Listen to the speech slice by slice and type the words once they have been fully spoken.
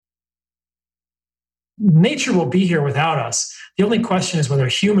nature will be here without us. The only question is whether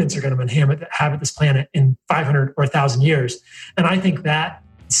humans are going to inhabit this planet in 500 or 1,000 years. And I think that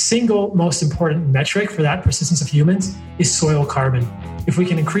single most important metric for that persistence of humans is soil carbon. If we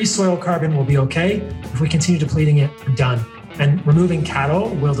can increase soil carbon, we'll be okay. If we continue depleting it, we're done. And removing cattle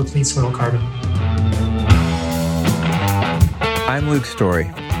will deplete soil carbon. I'm Luke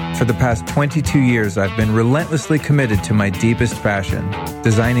Story. For the past 22 years, I've been relentlessly committed to my deepest passion,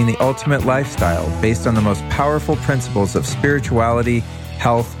 designing the ultimate lifestyle based on the most powerful principles of spirituality,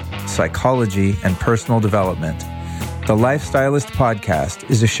 health, psychology, and personal development. The Lifestylist Podcast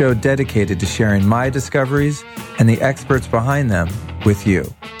is a show dedicated to sharing my discoveries and the experts behind them with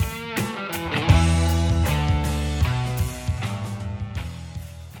you.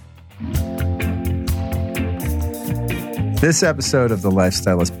 This episode of the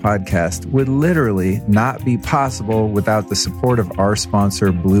Lifestylist Podcast would literally not be possible without the support of our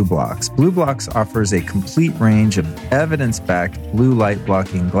sponsor, BlueBlox. BlueBlox offers a complete range of evidence-backed blue light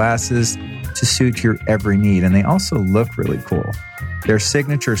blocking glasses to suit your every need, and they also look really cool. Their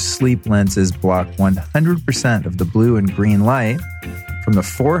signature sleep lenses block 100% of the blue and green light from the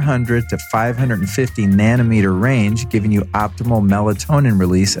 400 to 550 nanometer range, giving you optimal melatonin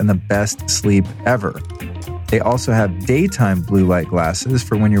release and the best sleep ever. They also have daytime blue light glasses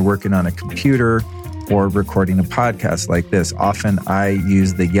for when you're working on a computer or recording a podcast like this. Often I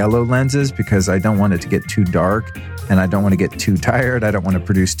use the yellow lenses because I don't want it to get too dark and I don't want to get too tired. I don't want to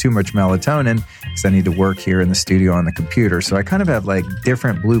produce too much melatonin because I need to work here in the studio on the computer. So I kind of have like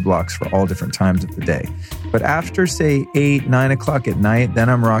different blue blocks for all different times of the day. But after say 8, 9 o'clock at night, then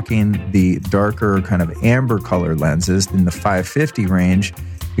I'm rocking the darker kind of amber color lenses in the 550 range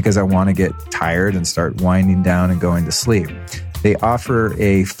because I want to get tired and start winding down and going to sleep. They offer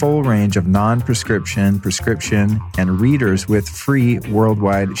a full range of non-prescription, prescription, and readers with free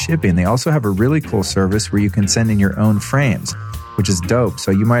worldwide shipping. They also have a really cool service where you can send in your own frames, which is dope.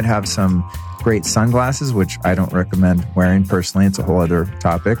 So you might have some great sunglasses, which I don't recommend wearing personally. It's a whole other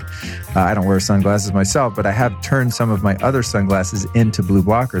topic. I don't wear sunglasses myself, but I have turned some of my other sunglasses into blue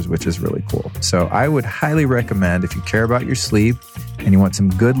blockers, which is really cool. So I would highly recommend, if you care about your sleep and you want some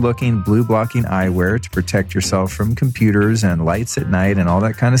good-looking blue blocking eyewear to protect yourself from computers and lights at night and all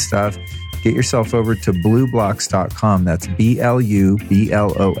that kind of stuff, get yourself over to blueblocks.com. That's BLUBLOX,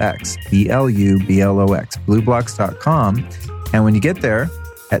 BLUBLOX, blueblocks.com. And when you get there,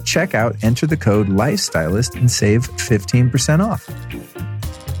 at checkout, enter the code LIFESTYLIST and save 15% off.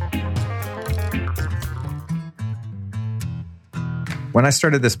 When I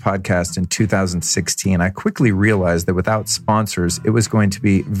started this podcast in 2016, I quickly realized that without sponsors, it was going to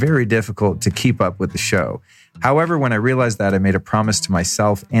be very difficult to keep up with the show. However, when I realized that, I made a promise to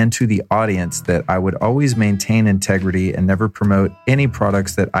myself and to the audience that I would always maintain integrity and never promote any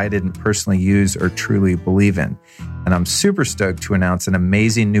products that I didn't personally use or truly believe in. And I'm super stoked to announce an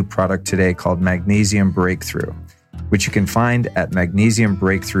amazing new product today called Magnesium Breakthrough, which you can find at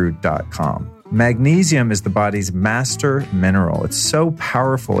magnesiumbreakthrough.com. Magnesium is the body's master mineral. It's so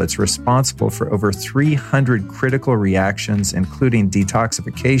powerful, it's responsible for over 300 critical reactions, including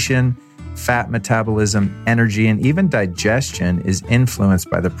detoxification, fat metabolism, energy, and even digestion is influenced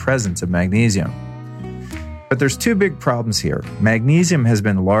by the presence of magnesium. But there's two big problems here. Magnesium has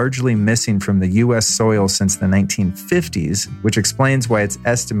been largely missing from the U.S. soil since the 1950s, which explains why it's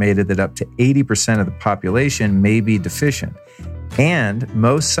estimated that up to 80% of the population may be deficient. And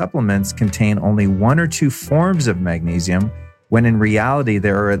most supplements contain only 1 or 2 forms of magnesium, when in reality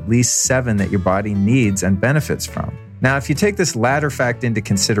there are at least 7 that your body needs and benefits from. Now, if you take this latter fact into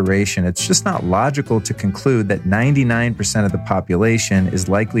consideration, it's just not logical to conclude that 99% of the population is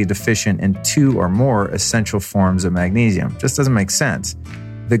likely deficient in 2 or more essential forms of magnesium. Just doesn't make sense.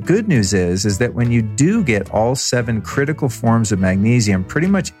 The good news is that when you do get all 7 critical forms of magnesium, pretty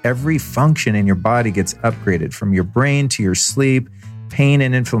much every function in your body gets upgraded, from your brain to your sleep, pain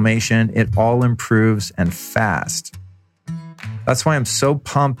and inflammation. It all improves, and fast. That's why I'm so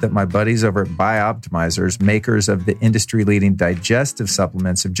pumped that my buddies over at Bioptimizers, makers of the industry-leading digestive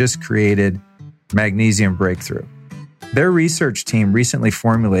supplements, have just created Magnesium Breakthrough. Their research team recently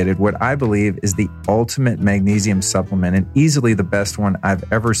formulated what I believe is the ultimate magnesium supplement and easily the best one I've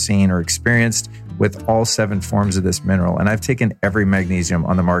ever seen or experienced, with all 7 forms of this mineral. And I've taken every magnesium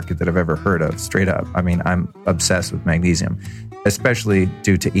on the market that I've ever heard of, straight up. I mean, I'm obsessed with magnesium, especially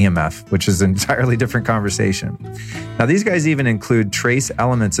due to EMF, which is an entirely different conversation. Now, these guys even include trace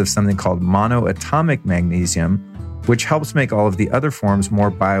elements of something called monoatomic magnesium, which helps make all of the other forms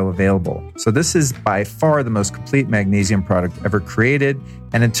more bioavailable. So this is by far the most complete magnesium product ever created.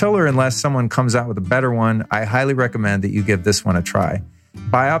 And until or unless someone comes out with a better one, I highly recommend that you give this one a try.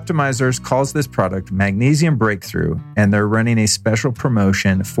 Bioptimizers calls this product Magnesium Breakthrough, and they're running a special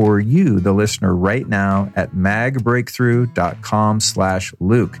promotion for you, the listener, right now at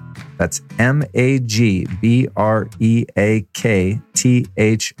magbreakthrough.com/Luke. That's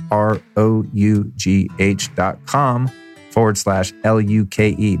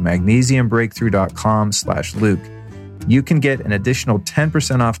magbreakthrough.com/LUKE, magnesiumbreakthrough.com/Luke. You can get an additional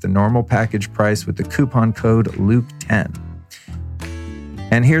 10% off the normal package price with the coupon code Luke10.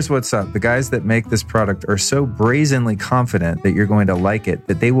 And here's what's up. The guys that make this product are so brazenly confident that you're going to like it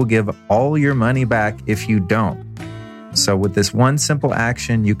that they will give all your money back if you don't. So with this one simple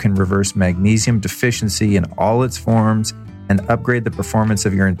action, you can reverse magnesium deficiency in all its forms and upgrade the performance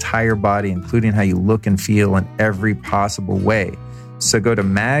of your entire body, including how you look and feel in every possible way. So go to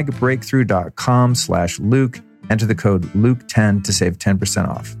magbreakthrough.com/Luke, enter the code Luke10 to save 10%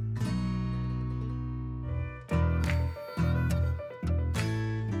 off.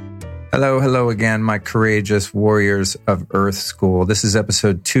 Hello again, my courageous warriors of Earth School. This is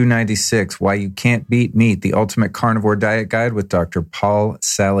episode 296, Why You Can't Beat Meat, the Ultimate Carnivore Diet Guide with Dr. Paul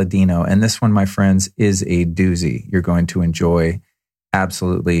Saladino. And this one, my friends, is a doozy. You're going to enjoy,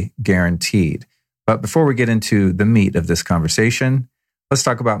 absolutely guaranteed. But before we get into the meat of this conversation, let's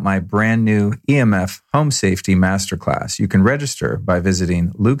talk about my brand new EMF Home Safety Masterclass. You can register by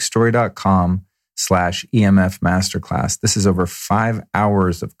visiting lukestory.com/EMF Masterclass. This is over 5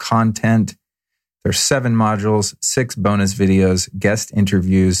 hours of content. There's 7 modules, 6 bonus videos, guest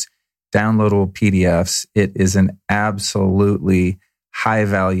interviews, downloadable PDFs. It is an absolutely high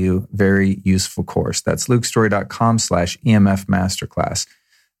value, very useful course. That's lukestory.com/EMF Masterclass.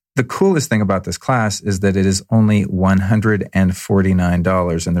 The coolest thing about this class is that it is only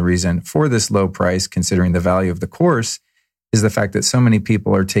 $149. And the reason for this low price, considering the value of the course, is the fact that so many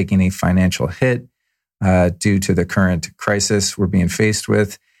people are taking a financial hit due to the current crisis we're being faced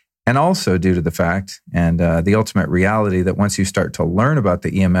with, and also due to the fact and the ultimate reality that once you start to learn about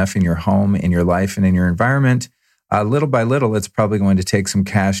the EMF in your home, in your life, and in your environment, little by little, it's probably going to take some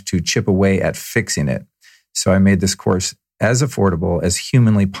cash to chip away at fixing it. So I made this course as affordable as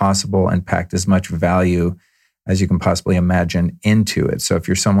humanly possible and packed as much value as you can possibly imagine into it. So if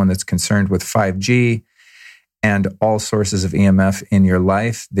you're someone that's concerned with 5G, and all sources of EMF in your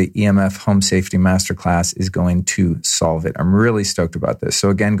life, the EMF Home Safety Masterclass is going to solve it. I'm really stoked about this. So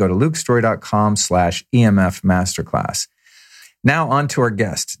again, go to lukestory.com/EMF Masterclass. Now on to our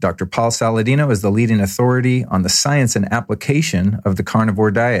guest. Dr. Paul Saladino is the leading authority on the science and application of the carnivore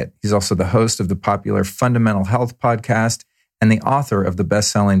diet. He's also the host of the popular Fundamental Health podcast and the author of the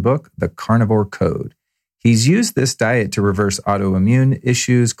best-selling book, The Carnivore Code. He's used this diet to reverse autoimmune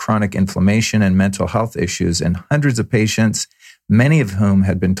issues, chronic inflammation, and mental health issues in hundreds of patients, many of whom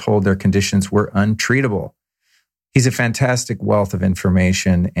had been told their conditions were untreatable. He's a fantastic wealth of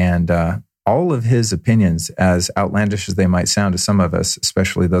information, and all of his opinions, as outlandish as they might sound to some of us,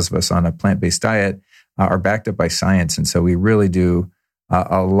 especially those of us on a plant-based diet, are backed up by science. And so we really do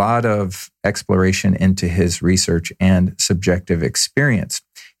a lot of exploration into his research and subjective experience.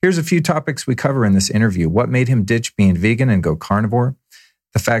 Here's a few topics we cover in this interview. What made him ditch being vegan and go carnivore?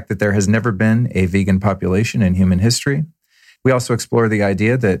 The fact that there has never been a vegan population in human history. We also explore the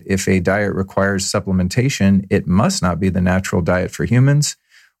idea that if a diet requires supplementation, it must not be the natural diet for humans.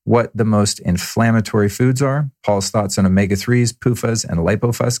 What the most inflammatory foods are. Paul's thoughts on omega-3s, PUFAs, and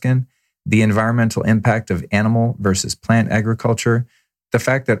lipofuscin. The environmental impact of animal versus plant agriculture. The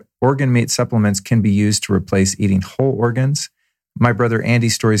fact that organ meat supplements can be used to replace eating whole organs. My brother Andy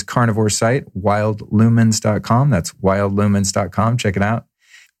Story's carnivore site, wildlumens.com. That's wildlumens.com. Check it out.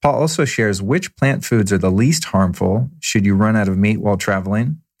 Paul also shares which plant foods are the least harmful should you run out of meat while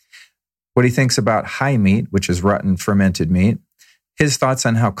traveling. What he thinks about high meat, which is rotten fermented meat. His thoughts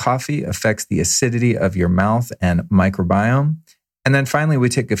on how coffee affects the acidity of your mouth and microbiome. And then finally, we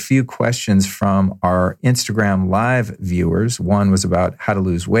take a few questions from our Instagram live viewers. One was about how to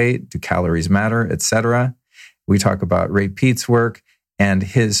lose weight, do calories matter, etc. We talk about Ray Pete's work and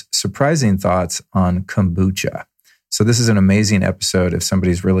his surprising thoughts on kombucha. So this is an amazing episode if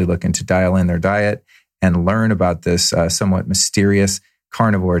somebody's really looking to dial in their diet and learn about this somewhat mysterious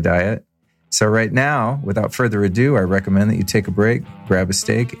carnivore diet. So right now, without further ado, I recommend that you take a break, grab a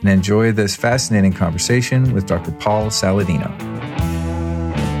steak, and enjoy this fascinating conversation with Dr. Paul Saladino.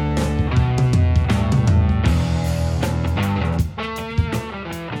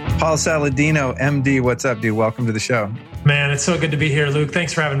 Paul Saladino, MD, what's up, dude? Welcome to the show. Man, it's so good to be here, Luke.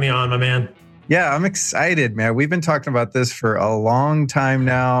 Thanks for having me on, my man. Yeah, I'm excited, man. We've been talking about this for a long time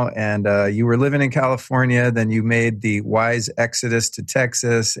now, and you were living in California, then you made the wise exodus to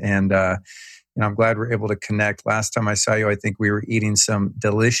Texas, and I'm glad we're able to connect. Last time I saw you, I think we were eating some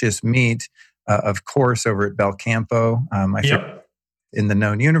delicious meat, of course, over at Belcampo, my favorite in the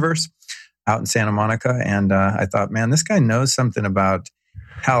known universe, out in Santa Monica. And I thought, man, this guy knows something about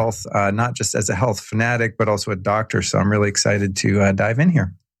health, not just as a health fanatic, but also a doctor. So I'm really excited to dive in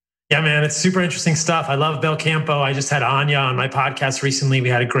here. Yeah, man, it's super interesting stuff. I love Belcampo. I just had Anya on my podcast recently. We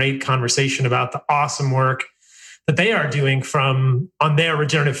had a great conversation about the awesome work that they are doing on their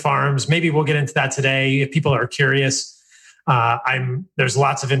regenerative farms. Maybe we'll get into that today if people are curious. There's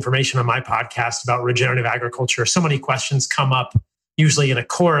lots of information on my podcast about regenerative agriculture. So many questions come up, usually in a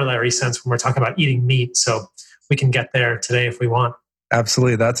corollary sense, when we're talking about eating meat. So we can get there today if we want.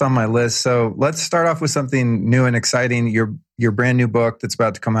 Absolutely. That's on my list. So let's start off with something new and exciting. Your brand new book that's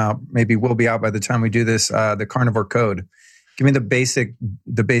about to come out, maybe will be out by the time we do this, the Carnivore Code. Give me the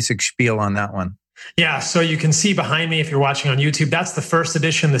basic spiel on that one. Yeah. So you can see behind me, if you're watching on YouTube, that's the first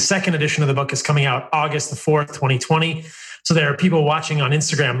edition. The second edition of the book is coming out August the 4th, 2020. So there are people watching on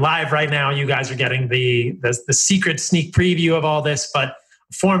Instagram live right now. You guys are getting the secret sneak preview of all this, but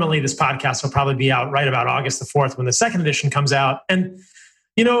formally, this podcast will probably be out right about August the 4th when the second edition comes out. And,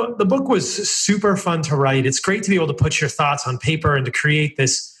 the book was super fun to write. It's great to be able to put your thoughts on paper and to create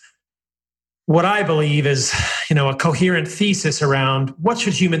this, what I believe is, a coherent thesis around what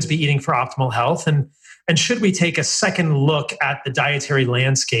should humans be eating for optimal health, and should we take a second look at the dietary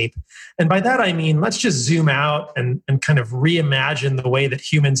landscape. And by that, I mean, let's just zoom out and kind of reimagine the way that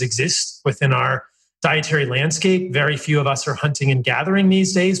humans exist within our dietary landscape. Very few of us are hunting and gathering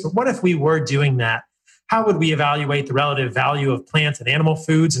these days, but what if we were doing that? How would we evaluate the relative value of plant and animal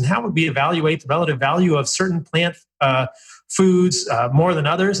foods? And how would we evaluate the relative value of certain plant foods more than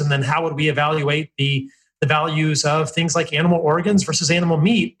others? And then how would we evaluate the values of things like animal organs versus animal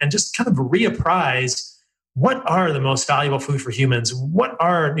meat? And just kind of reapprise, what are the most valuable food for humans? What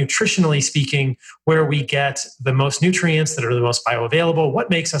are, nutritionally speaking, where we get the most nutrients that are the most bioavailable? What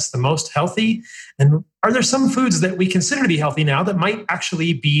makes us the most healthy? And are there some foods that we consider to be healthy now that might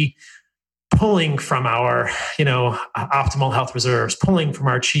actually be pulling from our, optimal health reserves, pulling from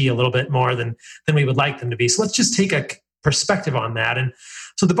our chi a little bit more than we would like them to be? So let's just take a perspective on that. And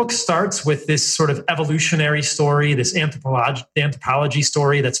so the book starts with this sort of evolutionary story, this anthropology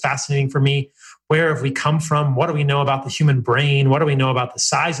story that's fascinating for me. Where have we come from? What do we know about the human brain? What do we know about the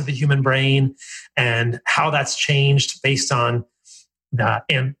size of the human brain and how that's changed based on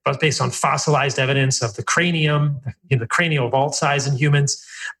fossilized evidence of the cranium, the cranial vault size in humans,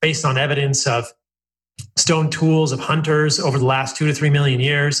 based on evidence of stone tools of hunters over the last 2 to 3 million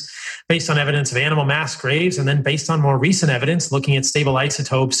years, based on evidence of animal mass graves, and then based on more recent evidence looking at stable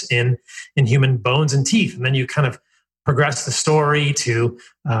isotopes in human bones and teeth. And then you kind of progress the story to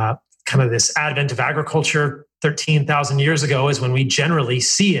kind of this advent of agriculture 13,000 years ago is when we generally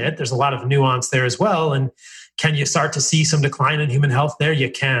see it. There's a lot of nuance there as well. And can you start to see some decline in human health there?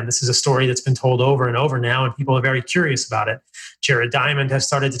 You can. This is a story that's been told over and over now, and people are very curious about it. Jared Diamond has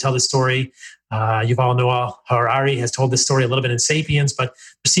started to tell this story. Yuval Noah Harari has told this story a little bit in Sapiens, but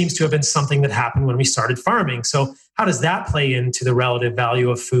there seems to have been something that happened when we started farming. So how does that play into the relative value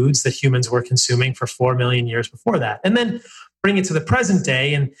of foods that humans were consuming for 4 million years before that? And then bring it to the present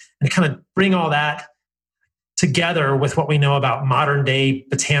day and kind of bring all that together with what we know about modern day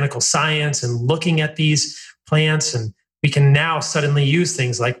botanical science and looking at these plants. And we can now suddenly use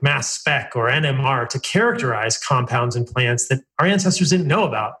things like mass spec or NMR to characterize compounds in plants that our ancestors didn't know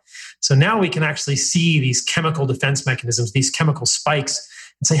about. So now we can actually see these chemical defense mechanisms, these chemical spikes,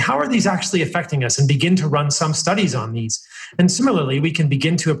 and say, how are these actually affecting us? And begin to run some studies on these. And similarly, we can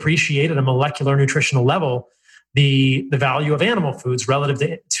begin to appreciate at a molecular nutritional level the value of animal foods relative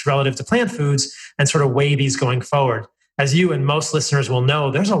to plant foods and sort of weigh these going forward. As you and most listeners will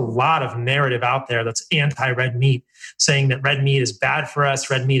know, there's a lot of narrative out there that's anti-red meat, saying that red meat is bad for us,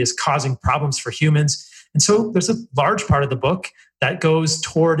 red meat is causing problems for humans. And so there's a large part of the book that goes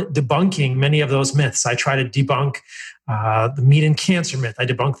toward debunking many of those myths. I try to debunk the meat and cancer myth. I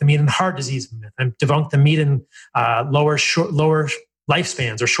debunk the meat and heart disease myth. I debunk the meat and lower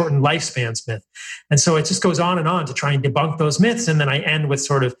lifespans or shortened lifespans myth. And so it just goes on to try and debunk those myths. And then I end with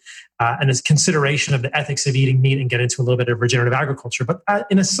sort of a consideration of the ethics of eating meat and get into a little bit of regenerative agriculture. But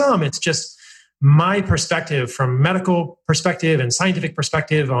in a sum, it's just my perspective from medical perspective and scientific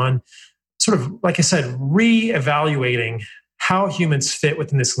perspective on sort of, like I said, reevaluating how humans fit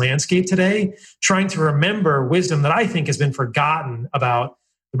within this landscape today, trying to remember wisdom that I think has been forgotten about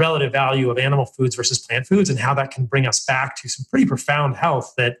the relative value of animal foods versus plant foods and how that can bring us back to some pretty profound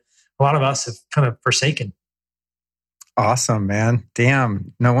health that a lot of us have kind of forsaken. Awesome, man.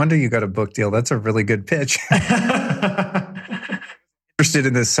 Damn. No wonder you got a book deal. That's a really good pitch. interested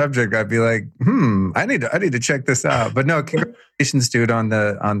in this subject, I'd be like, I need to check this out. But no, congratulations, dude, on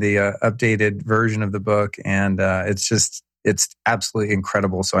the updated version of the book, and it's absolutely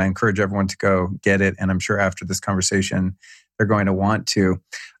incredible. So I encourage everyone to go get it, and I'm sure after this conversation, they're going to want to.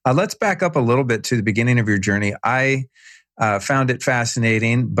 Let's back up a little bit to the beginning of your journey. I found it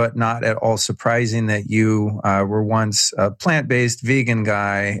fascinating, but not at all surprising that you were once a plant-based vegan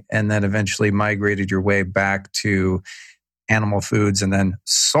guy and then eventually migrated your way back to animal foods and then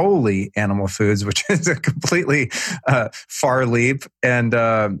solely animal foods, which is a completely far leap. And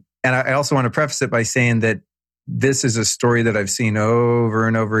I also want to preface it by saying that this is a story that I've seen over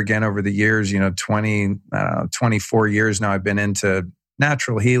and over again over the years. 24 years now I've been into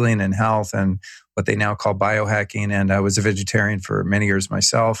natural healing and health and what they now call biohacking. And I was a vegetarian for many years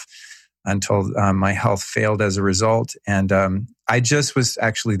myself until my health failed as a result. And I just was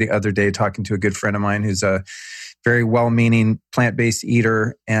actually the other day talking to a good friend of mine who's a very well-meaning plant-based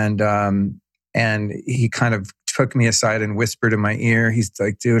eater. And he kind of took me aside and whispered in my ear. He's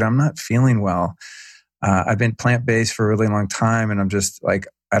like, dude, I'm not feeling well. I've been plant-based for a really long time. And I'm just like,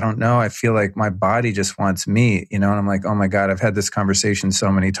 I don't know. I feel like my body just wants meat, and I'm like, oh my God, I've had this conversation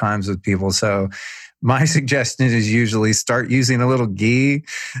so many times with people. So my suggestion is usually start using a little ghee,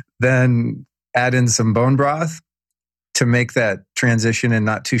 then add in some bone broth to make that transition and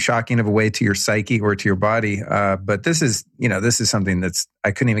not too shocking of a way to your psyche or to your body. But this is something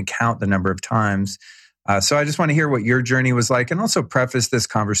I couldn't even count the number of times. So I just want to hear what your journey was like, and also preface this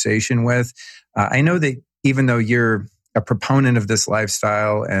conversation with, I know that even though you're a proponent of this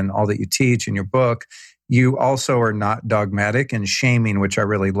lifestyle and all that you teach in your book, you also are not dogmatic and shaming, which I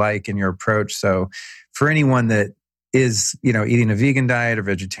really like in your approach. So for anyone that is, eating a vegan diet or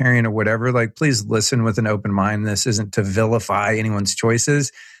vegetarian or whatever, like, please listen with an open mind. This isn't to vilify anyone's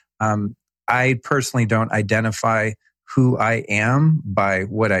choices. I personally don't identify who I am by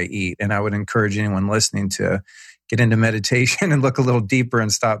what I eat. And I would encourage anyone listening to get into meditation and look a little deeper and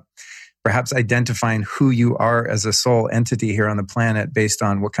stop perhaps identifying who you are as a soul entity here on the planet based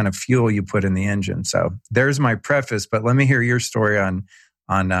on what kind of fuel you put in the engine. So there's my preface, but let me hear your story on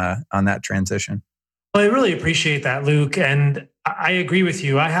that transition. Well, I really appreciate that, Luke. And I agree with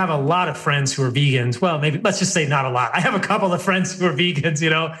you. I have a lot of friends who are vegans. Well, maybe let's just say not a lot. I have a couple of friends who are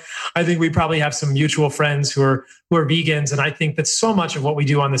vegans. I think we probably have some mutual friends who are vegans. And I think that so much of what we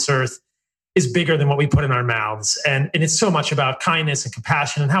do on this earth is bigger than what we put in our mouths. And it's so much about kindness and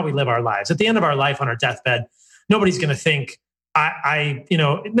compassion and how we live our lives. At the end of our life on our deathbed, nobody's going to think,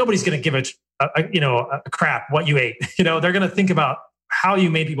 nobody's going to give a crap what you ate. They're going to think about how you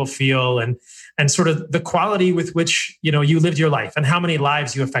made people feel and sort of the quality with which, you lived your life and how many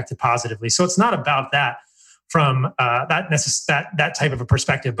lives you affected positively. So it's not about that from that type of a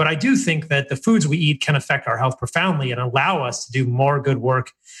perspective. But I do think that the foods we eat can affect our health profoundly and allow us to do more good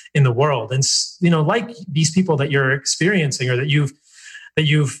work in the world. And, like these people that you're experiencing or that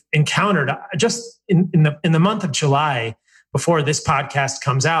you've encountered, just in the month of July, before this podcast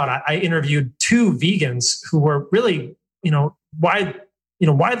comes out, I interviewed two vegans who were really,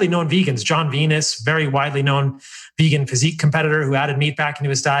 widely known vegans. John Venus, very widely known vegan physique competitor who added meat back into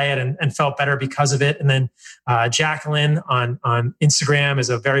his diet and felt better because of it. And then Jacqueline on Instagram is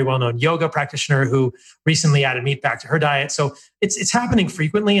a very well-known yoga practitioner who recently added meat back to her diet. So it's happening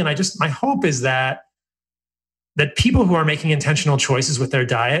frequently. And my hope is that people who are making intentional choices with their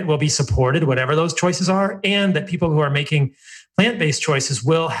diet will be supported, whatever those choices are, and that people who are making plant-based choices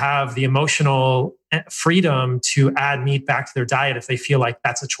will have the emotional freedom to add meat back to their diet if they feel like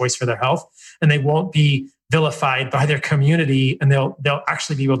that's a choice for their health, and they won't be vilified by their community, and they'll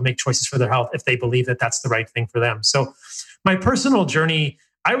actually be able to make choices for their health if they believe that that's the right thing for them. So my personal journey,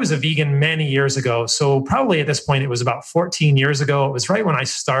 I was a vegan many years ago. So probably at this point, it was about 14 years ago. It was right when I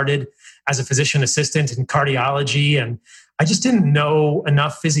started as a physician assistant in cardiology. And I just didn't know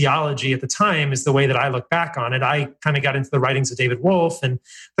enough physiology at the time is the way that I look back on it. I kind of got into the writings of David Wolfe, and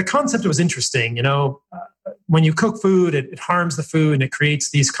the concept was interesting. When you cook food, it harms the food and it creates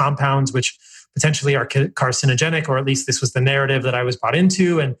these compounds which potentially are carcinogenic, or at least this was the narrative that I was bought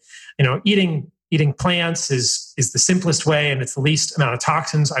into. And, eating plants is the simplest way and it's the least amount of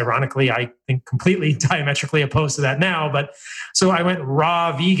toxins. Ironically, I think completely diametrically opposed to that now. But so I went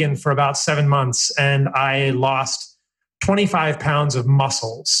raw vegan for about 7 months and I lost 25 pounds of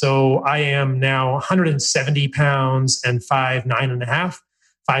muscle. So I am now 170 pounds and 5'9.5",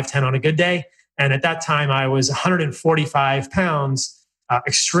 5'10" on a good day. And at that time I was 145 pounds,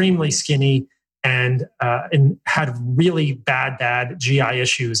 extremely skinny, and had really bad GI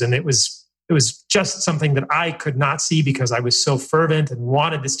issues. And it was just something that I could not see because I was so fervent and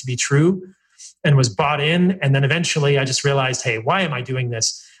wanted this to be true. and was bought in. And then eventually I just realized, hey, why am I doing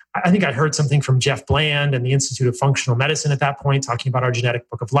this? I think I heard something from Jeff Bland and the Institute of Functional Medicine at that point, talking about our genetic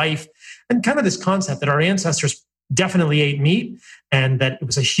book of life and kind of this concept that our ancestors definitely ate meat and that it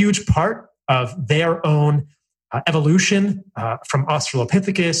was a huge part of their own evolution from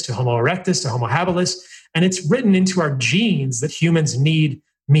Australopithecus to Homo erectus to Homo habilis. And it's written into our genes that humans need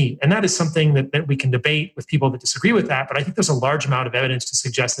meat. And that is something that we can debate with people that disagree with that. But I think there's a large amount of evidence to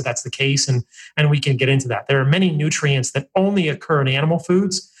suggest that that's the case. And we can get into that. There are many nutrients that only occur in animal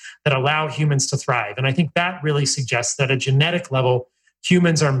foods that allow humans to thrive. And I think that really suggests that at a genetic level,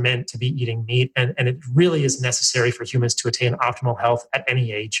 humans are meant to be eating meat. And it really is necessary for humans to attain optimal health at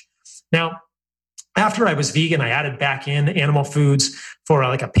any age. Now, after I was vegan, I added back in animal foods for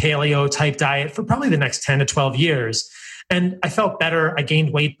like a paleo type diet for probably the next 10 to 12 years. And I felt better. I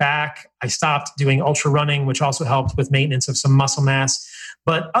gained weight back. I stopped doing ultra running, which also helped with maintenance of some muscle mass.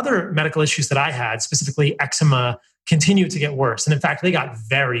 But other medical issues that I had, specifically eczema, continued to get worse. And in fact, they got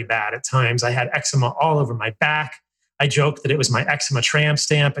very bad at times. I had eczema all over my back. I joked that it was my eczema tramp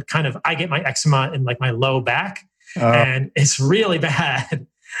stamp. It I get my eczema in like my low back and it's really bad.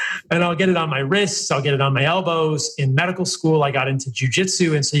 And I'll get it on my wrists. I'll get it on my elbows. In medical school, I got into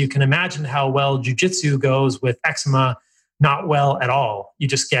jujitsu. And so you can imagine how well jujitsu goes with eczema, not well at all. You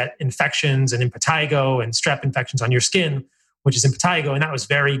just get infections and impetigo and strep infections on your skin, which is impetigo. And that was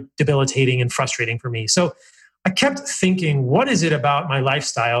very debilitating and frustrating for me. So I kept thinking, what is it about my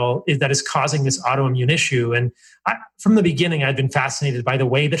lifestyle that is causing this autoimmune issue? And from the beginning, I'd been fascinated by the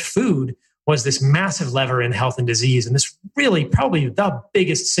way that food was this massive lever in health and disease. And this really probably the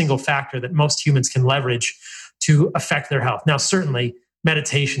biggest single factor that most humans can leverage to affect their health. Now, certainly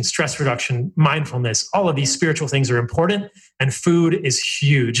meditation, stress reduction, mindfulness, all of these spiritual things are important. And food is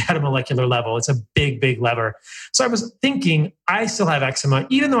huge at a molecular level. It's a big, big lever. So I was thinking, I still have eczema,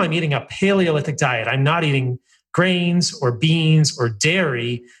 even though I'm eating a Paleolithic diet. I'm not eating grains or beans or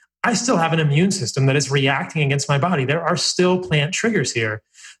dairy. I still have an immune system that is reacting against my body. There are still plant triggers here.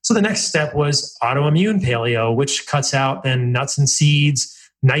 So the next step was autoimmune paleo, which cuts out then nuts and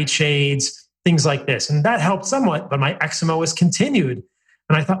seeds, nightshades, things like this. And that helped somewhat, but my eczema was continued.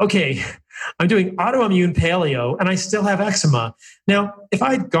 And I thought, okay, I'm doing autoimmune paleo and I still have eczema. Now, if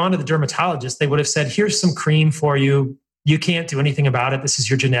I'd gone to the dermatologist, they would have said, here's some cream for you. You can't do anything about it. This is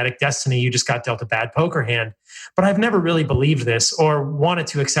your genetic destiny. You just got dealt a bad poker hand. But I've never really believed this or wanted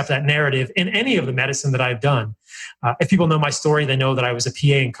to accept that narrative in any of the medicine that I've done. If people know my story, they know that I was a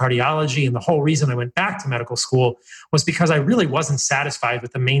PA in cardiology. And the whole reason I went back to medical school was because I really wasn't satisfied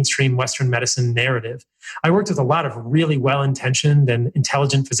with the mainstream Western medicine narrative. I worked with a lot of really well-intentioned and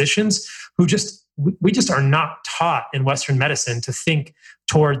intelligent physicians who we just are not taught in Western medicine to think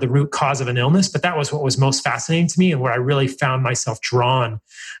toward the root cause of an illness. But that was what was most fascinating to me and where I really found myself drawn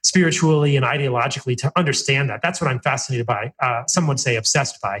spiritually and ideologically to understand that. That's what I'm fascinated by. Some would say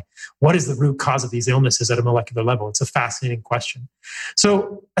obsessed by. What is the root cause of these illnesses at a molecular level? It's a fascinating question.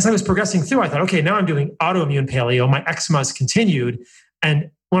 So as I was progressing through, I thought, okay, now I'm doing autoimmune paleo. My eczema has continued.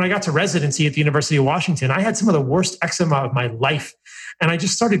 And when I got to residency at the University of Washington, I had some of the worst eczema of my life. And I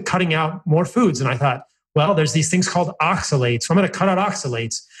just started cutting out more foods. And I thought, well, there's these things called oxalates. So I'm going to cut out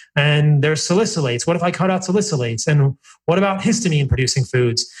oxalates. And there's salicylates. What if I cut out salicylates? And what about histamine producing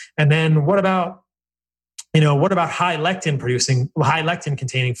foods? And then what about high lectin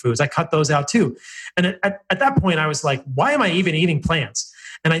containing foods? I cut those out too. And at that point, I was like, why am I even eating plants?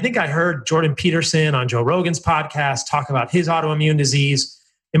 And I think I heard Jordan Peterson on Joe Rogan's podcast talk about his autoimmune disease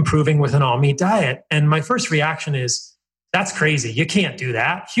improving with an all-meat diet. And my first reaction is, that's crazy. You can't do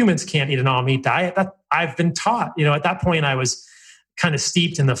that. Humans can't eat an all-meat diet. That I've been taught. At that point, I was kind of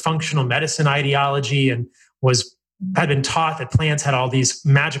steeped in the functional medicine ideology and had been taught that plants had all these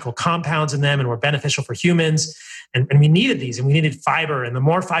magical compounds in them and were beneficial for humans. And we needed these, and we needed fiber, and the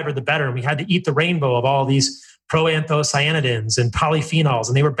more fiber, the better. And we had to eat the rainbow of all these proanthocyanidins and polyphenols,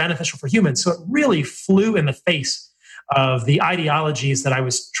 and they were beneficial for humans. So it really flew in the face of the ideologies that I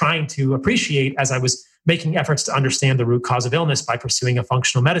was trying to appreciate as I was making efforts to understand the root cause of illness by pursuing a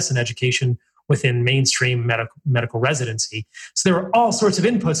functional medicine education within mainstream medical residency. So there were all sorts of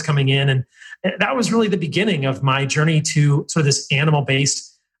inputs coming in. And that was really the beginning of my journey to sort of this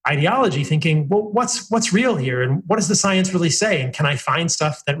animal-based ideology, thinking, well, what's real here? And what does the science really say? And can I find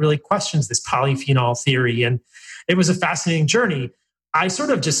stuff that really questions this polyphenol theory? And it was a fascinating journey. I sort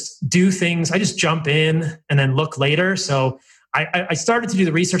of just do things. I just jump in and then look later. So I started to do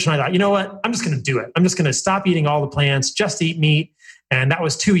the research and I thought, you know what? I'm just going to do it. I'm just going to stop eating all the plants, just eat meat. And that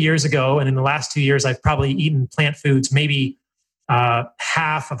was 2 years ago. And in the last 2 years, I've probably eaten plant foods maybe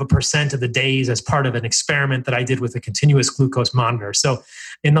 0.5% of the days as part of an experiment that I did with a continuous glucose monitor. So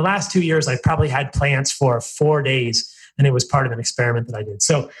in the last 2 years, I probably had plants for 4 days, and it was part of an experiment that I did.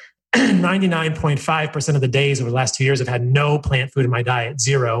 So 99.5% of the days over the last 2 years, I've had no plant food in my diet,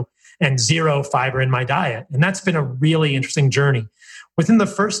 zero, and zero fiber in my diet. And that's been a really interesting journey. Within the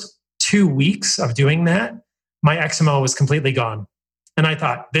first 2 weeks of doing that, my eczema was completely gone. And I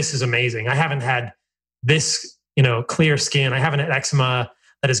thought, this is amazing. I haven't had this, clear skin. I haven't had eczema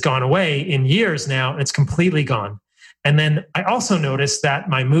that has gone away in years now, and it's completely gone. And then I also noticed that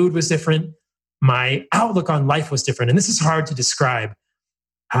my mood was different. My outlook on life was different. And this is hard to describe.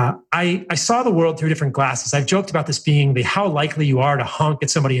 I saw the world through different glasses. I've joked about this being the how likely you are to honk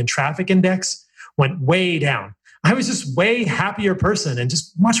at somebody in traffic index went way down. I was just way happier person and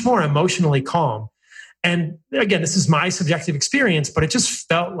just much more emotionally calm. And again, this is my subjective experience, but it just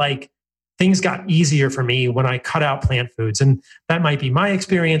felt like things got easier for me when I cut out plant foods. And that might be my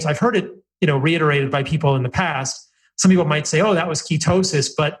experience. I've heard it, reiterated by people in the past. Some people might say, oh, that was ketosis.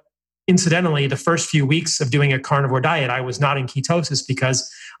 But incidentally, the first few weeks of doing a carnivore diet, I was not in ketosis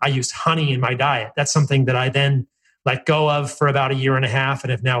because I used honey in my diet. That's something that I then let go of for about 1.5 years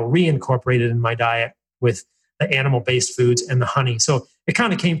and have now reincorporated in my diet with the animal-based foods and the honey. So it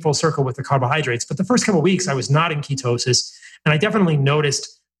kind of came full circle with the carbohydrates. But the first couple of weeks, I was not in ketosis. And I definitely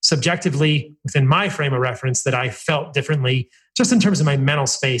noticed subjectively within my frame of reference that I felt differently just in terms of my mental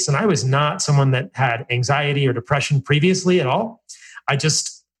space. And I was not someone that had anxiety or depression previously at all. I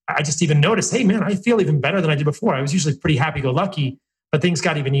just even noticed, hey man, I feel even better than I did before. I was usually pretty happy-go-lucky, but things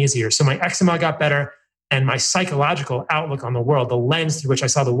got even easier. So my eczema got better and my psychological outlook on the world, the lens through which I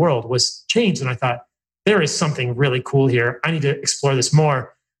saw the world was changed. And I thought, there is something really cool here. I need to explore this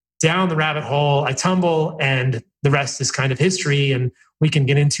more. Down the rabbit hole, I tumble, and the rest is kind of history. And we can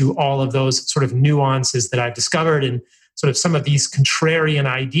get into all of those sort of nuances that I've discovered and sort of some of these contrarian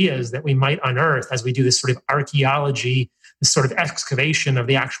ideas that we might unearth as we do this sort of archaeology, this sort of excavation of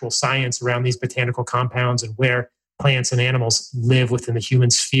the actual science around these botanical compounds and where plants and animals live within the human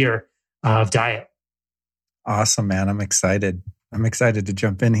sphere of diet. Awesome, man. I'm excited to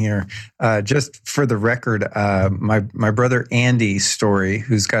jump in here. Just for the record, my brother Andy's story,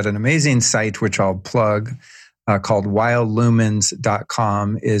 who's got an amazing site, which I'll plug, called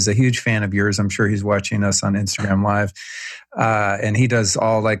wildlumens.com, is a huge fan of yours. I'm sure he's watching us on Instagram Live. And he does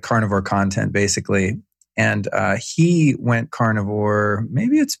all like carnivore content, basically. And he went carnivore,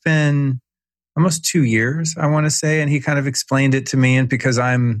 maybe it's been almost 2 years, I want to say. And he kind of explained it to me. And because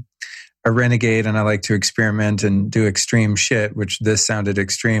I'm a renegade and I like to experiment and do extreme shit, which this sounded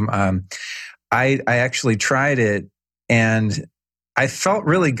extreme. I actually tried it and I felt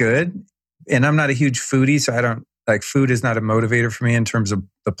really good. And I'm not a huge foodie, so I don't like food is not a motivator for me in terms of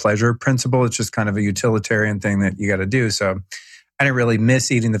the pleasure principle. It's just kind of a utilitarian thing that you got to do. So I didn't really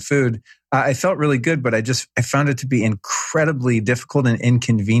miss eating the food. I felt really good, but I found it to be incredibly difficult and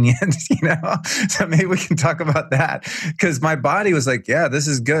inconvenient, So maybe we can talk about that because my body was like, yeah, this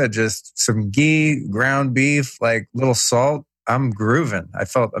is good. Just some ghee, ground beef, like little salt. I'm grooving. I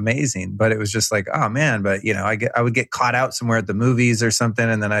felt amazing, but it was just like, oh man, but I would get caught out somewhere at the movies or something.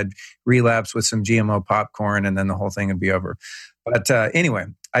 And then I'd relapse with some GMO popcorn and then the whole thing would be over. But anyway,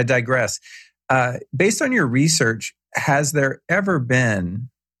 I digress. Based on your research, has there ever been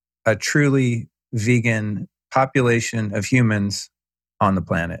a truly vegan population of humans on the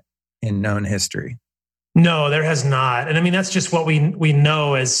planet in known history? No, there has not. And I mean, that's just what we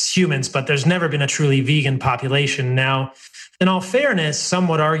know as humans, but there's never been a truly vegan population. Now, in all fairness, some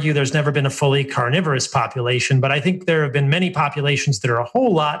would argue there's never been a fully carnivorous population, but I think there have been many populations that are a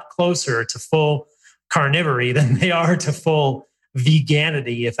whole lot closer to full carnivory than they are to full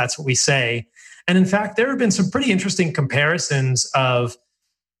veganity, if that's what we say. And in fact, there have been some pretty interesting comparisons of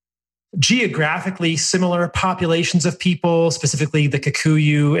geographically similar populations of people, specifically the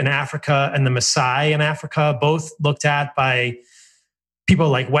Kikuyu in Africa and the Maasai in Africa, both looked at by people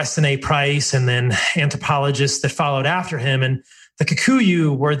like Weston A. Price and then anthropologists that followed after him. And the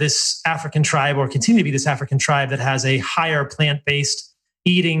Kikuyu were this African tribe, or continue to be this African tribe, that has a higher plant-based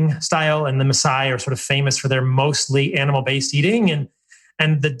eating style, and the Maasai are sort of famous for their mostly animal-based eating.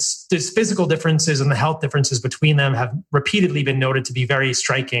 And the physical differences and the health differences between them have repeatedly been noted to be very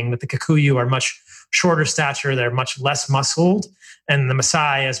striking, that the Kikuyu are much shorter stature, they're much less muscled. And the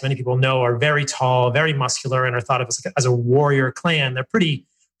Maasai, as many people know, are very tall, very muscular, and are thought of as a warrior clan. They're pretty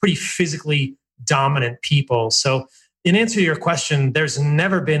physically dominant people. So in answer to your question, there's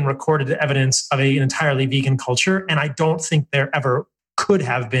never been recorded evidence of an entirely vegan culture. And I don't think there ever could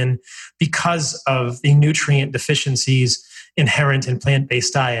have been because of the nutrient deficiencies inherent in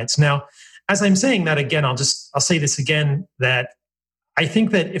plant-based diets. Now, as I'm saying that again, I'll say this again, that I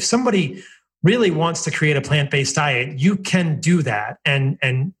think that if somebody really wants to create a plant-based diet, you can do that.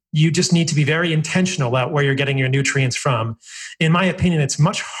 And you just need to be very intentional about where you're getting your nutrients from. In my opinion, it's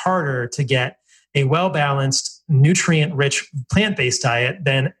much harder to get a well-balanced, nutrient-rich plant-based diet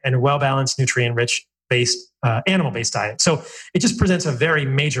than a well-balanced, nutrient-rich animal-based diet. So it just presents a very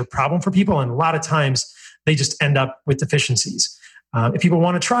major problem for people. And a lot of times they just end up with deficiencies. If people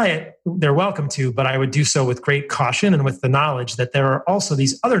want to try it, they're welcome to, but I would do so with great caution and with the knowledge that there are also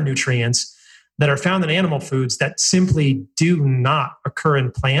these other nutrients that are found in animal foods that simply do not occur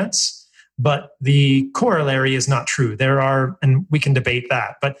in plants, but the corollary is not true. There are, and we can debate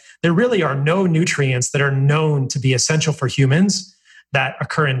that, but there really are no nutrients that are known to be essential for humans that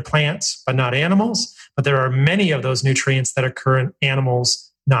occur in plants, but not animals. But there are many of those nutrients that occur in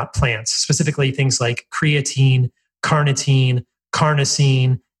animals, not plants, specifically things like creatine, carnitine,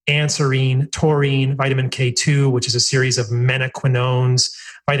 carnosine, anserine, taurine, vitamin K2, which is a series of menaquinones,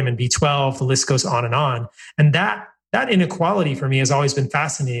 vitamin B12, the list goes on. And that inequality for me has always been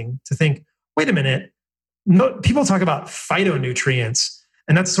fascinating to think, wait a minute, people talk about phytonutrients,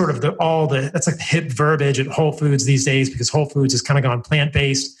 and that's sort of that's like the hip verbiage at Whole Foods these days, because Whole Foods has kind of gone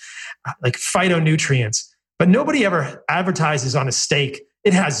plant-based, like phytonutrients. But nobody ever advertises on a steak,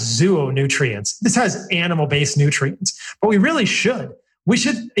 it has zoonutrients. This has animal-based nutrients. But we really should. We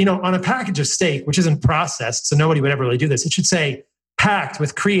should, on a package of steak, which isn't processed, so nobody would ever really do this, it should say packed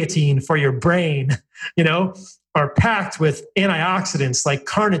with creatine for your brain, or packed with antioxidants like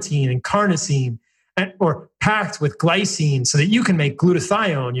carnitine and carnosine, or packed with glycine so that you can make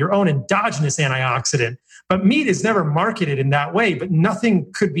glutathione, your own endogenous antioxidant. But meat is never marketed in that way, but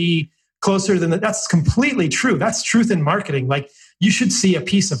nothing could be closer than that. That's completely true. That's truth in marketing. Like, you should see a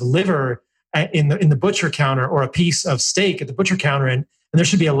piece of liver in the butcher counter, or a piece of steak at the butcher counter, and there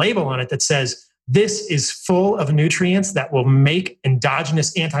should be a label on it that says, this is full of nutrients that will make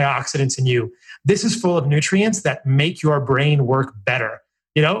endogenous antioxidants in you. This is full of nutrients that make your brain work better.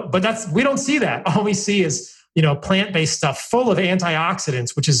 But we don't see that. All we see is, plant-based stuff full of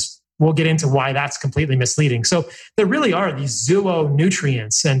antioxidants, which is, we'll get into why that's completely misleading. So there really are these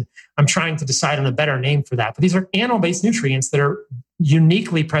zoonutrients, and I'm trying to decide on a better name for that. But these are animal-based nutrients that are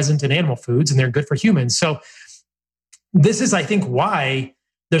uniquely present in animal foods, and they're good for humans. So this is, I think, why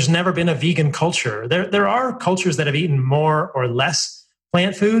there's never been a vegan culture. There are cultures that have eaten more or less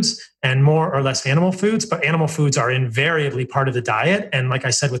plant foods and more or less animal foods, but animal foods are invariably part of the diet. And like I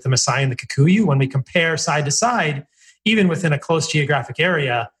said, with the Maasai and the Kikuyu, when we compare side to side, even within a close geographic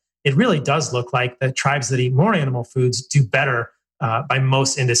area, it really does look like the tribes that eat more animal foods do better by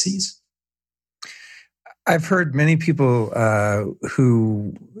most indices. I've heard many people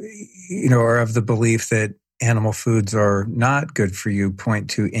who, are of the belief that animal foods are not good for you point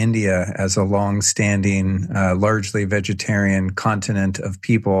to India as a long-standing, largely vegetarian continent of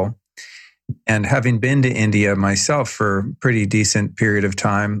people. And having been to India myself for a pretty decent period of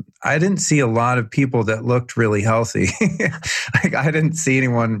time, I didn't see a lot of people that looked really healthy. I didn't see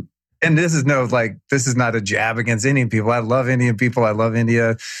anyone. And this is not a jab against Indian people. I love Indian people. I love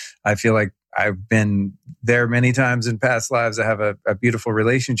India. I feel like I've been there many times in past lives. I have a beautiful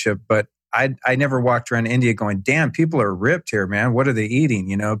relationship, but I never walked around India going, damn, people are ripped here, man. What are they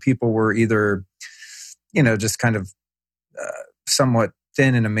eating? People were either, just kind of somewhat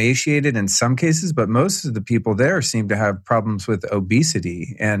thin and emaciated in some cases, but most of the people there seem to have problems with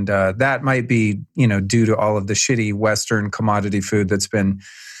obesity. And that might be, due to all of the shitty Western commodity food that's been,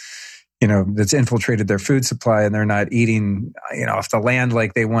 that's infiltrated their food supply, and they're not eating, off the land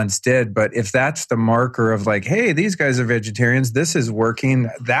like they once did. But if that's the marker of like, hey, these guys are vegetarians, this is working,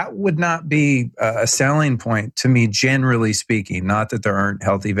 that would not be a selling point to me, generally speaking. Not that there aren't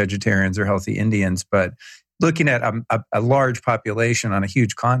healthy vegetarians or healthy Indians, but looking at a large population on a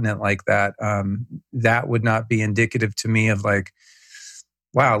huge continent like that, that would not be indicative to me of like,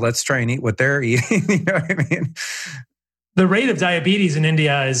 wow, let's try and eat what they're eating. You know what I mean? The rate of diabetes in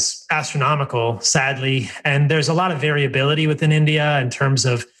India is astronomical, sadly. And there's a lot of variability within India in terms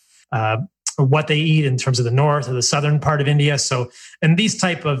of what they eat in terms of the north or the southern part of India. So, and these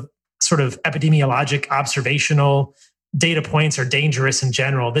type of sort of epidemiologic observational data points are dangerous in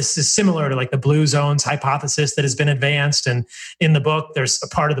general. This is similar to like the blue zones hypothesis that has been advanced. And in the book, there's a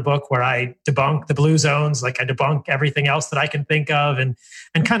part of the book where I debunk the blue zones, like I debunk everything else that I can think of, and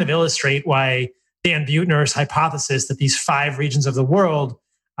kind of illustrate why Dan Buettner's hypothesis that these 5 regions of the world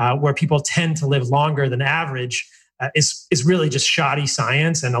where people tend to live longer than average is really just shoddy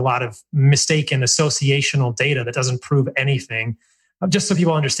science and a lot of mistaken associational data that doesn't prove anything. just so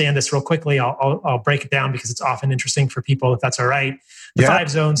people understand this real quickly, I'll break it down because it's often interesting for people, if that's all right. The 5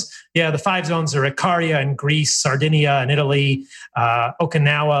 zones. Yeah, the 5 zones are Icaria in Greece, Sardinia in Italy,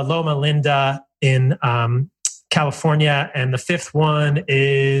 Okinawa, Loma Linda in California, and the 5th one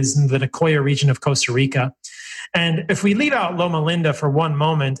is in the Nicoya region of Costa Rica. And if we leave out Loma Linda for one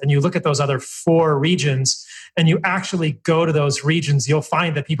moment and you look at those other 4 regions and you actually go to those regions, you'll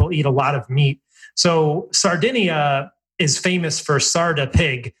find that people eat a lot of meat. So Sardinia is famous for Sarda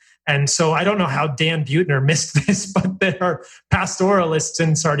pig. And so I don't know how Dan Buettner missed this, but there are pastoralists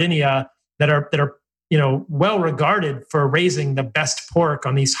in Sardinia that are well regarded for raising the best pork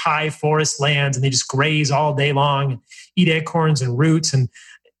on these high forest lands, and they just graze all day long, and eat acorns and roots. And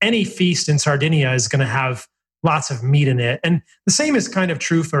any feast in Sardinia is going to have lots of meat in it. And the same is kind of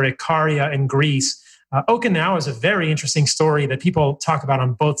true for Icaria in Greece. Okinawa is a very interesting story that people talk about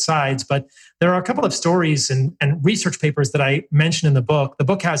on both sides, but there are a couple of stories and research papers that I mentioned in the book. The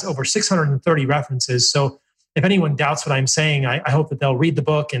book has over 630 references. So if anyone doubts what I'm saying, I hope that they'll read the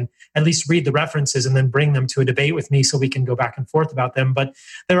book and at least read the references and then bring them to a debate with me so we can go back and forth about them. But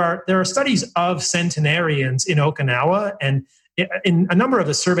there are studies of centenarians in Okinawa, and in a number of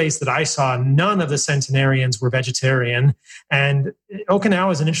the surveys that I saw, none of the centenarians were vegetarian. And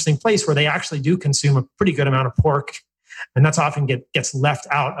Okinawa is an interesting place where they actually do consume a pretty good amount of pork. And that's often gets left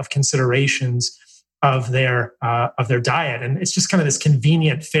out of considerations of their diet. And it's just kind of this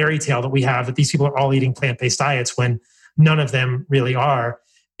convenient fairy tale that we have that these people are all eating plant-based diets when none of them really are.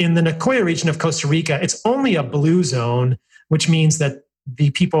 In the Nicoya region of Costa Rica, it's only a blue zone, which means that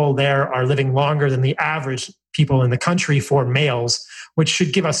the people there are living longer than the average people in the country for males, which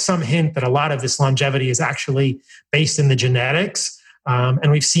should give us some hint that a lot of this longevity is actually based in the genetics. And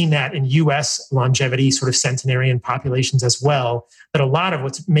we've seen that in US longevity, sort of centenarian populations as well, that a lot of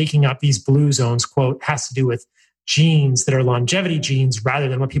what's making up these blue zones, quote, has to do with genes that are longevity genes rather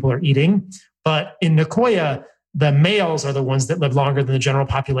than what people are eating. But in Nicoya, the males are the ones that live longer than the general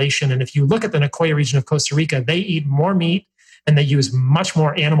population. And if you look at the Nicoya region of Costa Rica, they eat more meat and they use much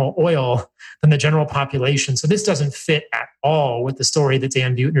more animal oil than the general population. So this doesn't fit at all with the story that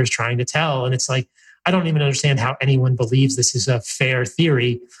Dan Buettner is trying to tell. And it's like, I don't even understand how anyone believes this is a fair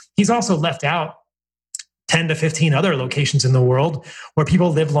theory. He's also left out 10 to 15 other locations in the world where people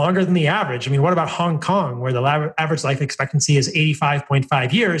live longer than the average. I mean, what about Hong Kong, where the average life expectancy is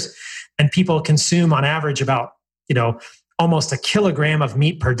 85.5 years, and people consume on average about, almost a kilogram of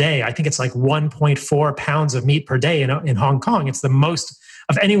meat per day. I think it's like 1.4 pounds of meat per day in Hong Kong. It's the most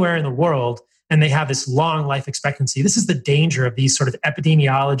of anywhere in the world. And they have this long life expectancy. This is the danger of these sort of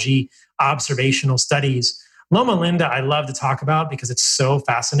epidemiology observational studies. Loma Linda, I love to talk about because it's so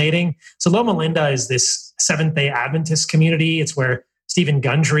fascinating. So Loma Linda is this Seventh-day Adventist community. It's where Stephen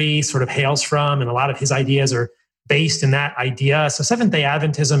Gundry sort of hails from, and a lot of his ideas are based in that idea. So Seventh-day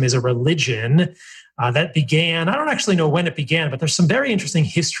Adventism is a religion that began, I don't actually know when it began, but there's some very interesting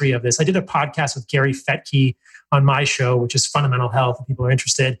history of this. I did a podcast with Gary Fettke on my show, which is Fundamental Health, if people are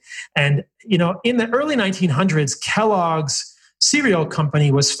interested. And, in the early 1900s, Kellogg's cereal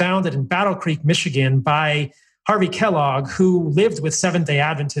company was founded in Battle Creek, Michigan by Harvey Kellogg, who lived with Seventh-day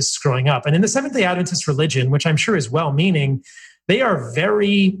Adventists growing up. And in the Seventh-day Adventist religion, which I'm sure is well-meaning, they are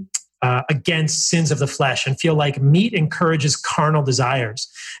very against sins of the flesh and feel like meat encourages carnal desires.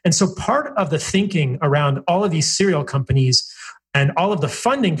 And so part of the thinking around all of these cereal companies and all of the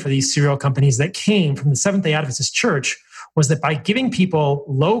funding for these cereal companies that came from the Seventh-day Adventist Church was that by giving people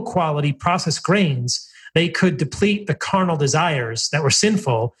low-quality processed grains, they could deplete the carnal desires that were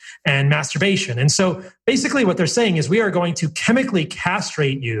sinful and masturbation. And so basically what they're saying is we are going to chemically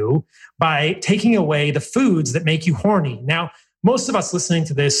castrate you by taking away the foods that make you horny. Now, most of us listening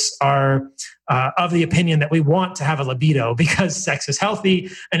to this are of the opinion that we want to have a libido because sex is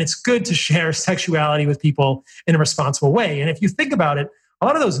healthy and it's good to share sexuality with people in a responsible way. And if you think about it, a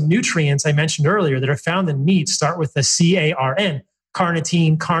lot of those nutrients I mentioned earlier that are found in meat start with the CARN,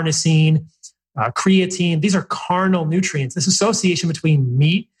 carnitine, carnosine, creatine. These are carnal nutrients. This association between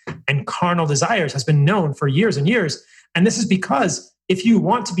meat and carnal desires has been known for years and years. And this is because if you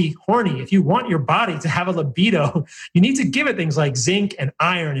want to be horny, if you want your body to have a libido, you need to give it things like zinc and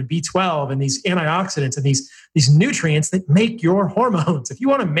iron and B12 and these antioxidants and these nutrients that make your hormones. If you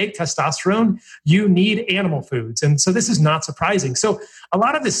want to make testosterone, you need animal foods. And so this is not surprising. So a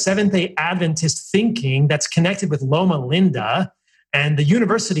lot of the Seventh-day Adventist thinking that's connected with Loma Linda and the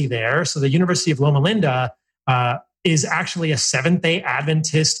university there, so the University of Loma Linda is actually a Seventh-day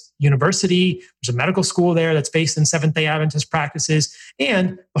Adventist university. There's a medical school there that's based in Seventh-day Adventist practices.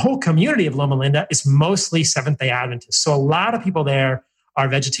 And the whole community of Loma Linda is mostly Seventh-day Adventist. So a lot of people there are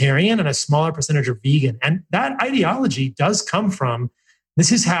vegetarian and a smaller percentage are vegan. And that ideology does come from,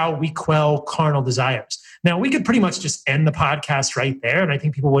 this is how we quell carnal desires. Now, we could pretty much just end the podcast right there. And I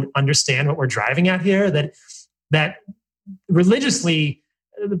think people would understand what we're driving at here, that religiously,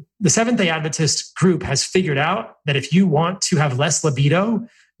 the Seventh-day Adventist group has figured out that if you want to have less libido,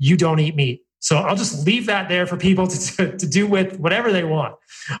 you don't eat meat. So I'll just leave that there for people to do with whatever they want.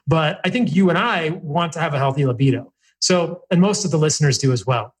 But I think you and I want to have a healthy libido. So, and most of the listeners do as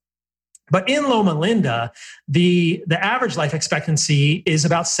well. But in Loma Linda, the average life expectancy is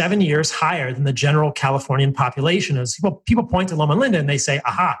about 7 years higher than the general Californian population. As people point to Loma Linda and they say,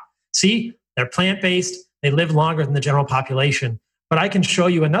 aha, see, they're plant-based, they live longer than the general population. But I can show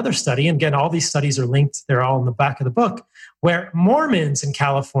you another study, and again, all these studies are linked, they're all in the back of the book, where Mormons in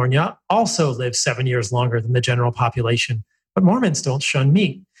California also live 7 years longer than the general population. But Mormons don't shun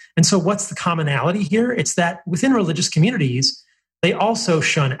meat. And so what's the commonality here? It's that within religious communities, they also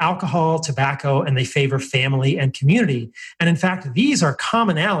shun alcohol, tobacco, and they favor family and community. And in fact, these are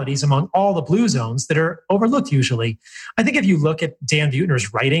commonalities among all the blue zones that are overlooked usually. I think if you look at Dan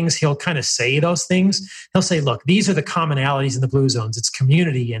Buettner's writings, he'll kind of say those things. He'll say, look, these are the commonalities in the blue zones. It's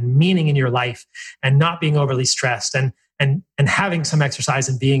community and meaning in your life and not being overly stressed and having some exercise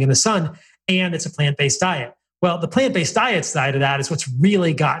and being in the sun. And it's a plant-based diet. Well, the plant-based diet side of that is what's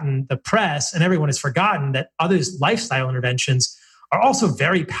really gotten the press, and everyone has forgotten that other lifestyle interventions are also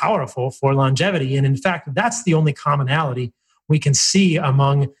very powerful for longevity. And in fact, that's the only commonality we can see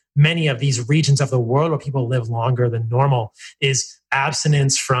among many of these regions of the world where people live longer than normal is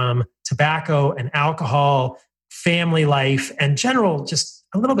abstinence from tobacco and alcohol, family life, and general just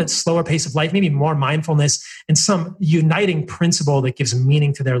a little bit slower pace of life, maybe more mindfulness, and some uniting principle that gives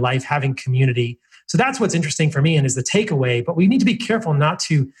meaning to their life, having community. So that's what's interesting for me and is the takeaway. But we need to be careful not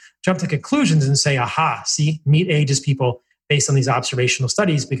to jump to conclusions and say, aha, see, meat ages people based on these observational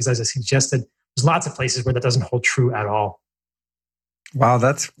studies, because as I suggested, there's lots of places where that doesn't hold true at all. Wow,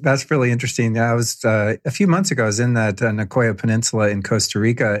 that's really interesting. I was a few months ago, I was in that Nicoya Peninsula in Costa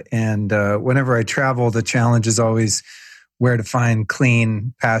Rica, and whenever I travel, the challenge is always where to find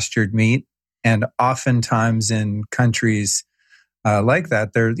clean pastured meat. And oftentimes in countries like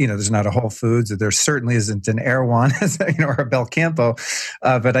that, there's not a Whole Foods, or there certainly isn't an Erewhon, or a Belcampo.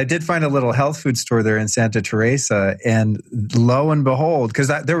 But I did find a little health food store there in Santa Teresa, and lo and behold, because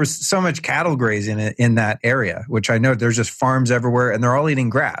there was so much cattle grazing in that area, which I know there's just farms everywhere, and they're all eating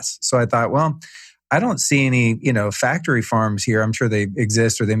grass. So I thought, well, I don't see any, factory farms here. I'm sure they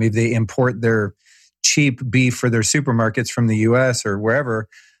exist, or they import their cheap beef for their supermarkets from the U.S. or wherever.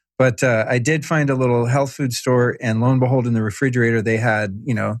 But I did find a little health food store, and lo and behold, in the refrigerator, they had,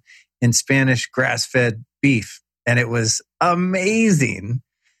 in Spanish, grass-fed beef. And it was amazing.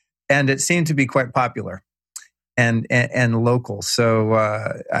 And it seemed to be quite popular and local. So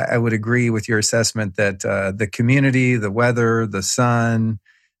I would agree with your assessment that the community, the weather, the sun,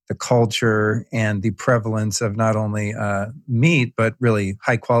 the culture, and the prevalence of not only meat, but really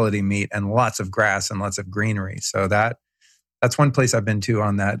high-quality meat and lots of grass and lots of greenery. So that's one place I've been to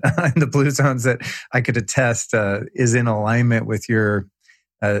on that, in the blue zones, that I could attest is in alignment with your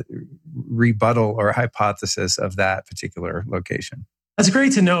rebuttal or hypothesis of that particular location. That's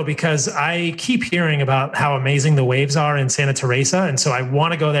great to know, because I keep hearing about how amazing the waves are in Santa Teresa. And so I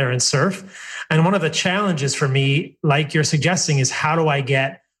want to go there and surf. And one of the challenges for me, like you're suggesting, is how do I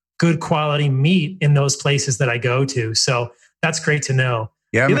get good quality meat in those places that I go to? So that's great to know.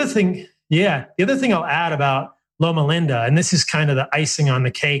 Yeah. The other thing I'll add about Loma Linda, and this is kind of the icing on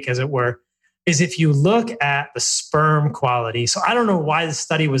the cake, as it were, is if you look at the sperm quality. So I don't know why the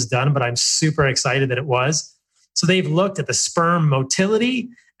study was done, but I'm super excited that it was. So they've looked at the sperm motility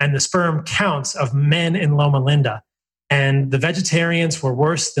and the sperm counts of men in Loma Linda. And the vegetarians were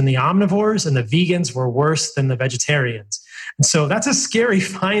worse than the omnivores, and the vegans were worse than the vegetarians. And so that's a scary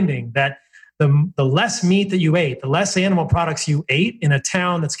finding, that the less meat that you ate, the less animal products you ate in a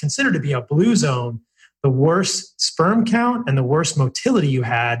town that's considered to be a blue zone, the worse sperm count and the worse motility you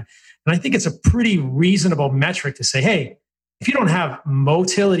had. And I think it's a pretty reasonable metric to say, hey, if you don't have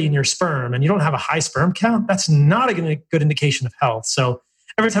motility in your sperm and you don't have a high sperm count, that's not a good indication of health. So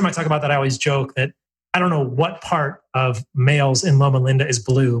every time I talk about that, I always joke that I don't know what part of males in Loma Linda is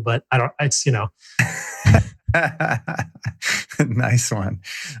blue, but it's. Nice one.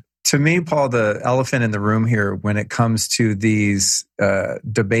 To me, Paul, the elephant in the room here when it comes to these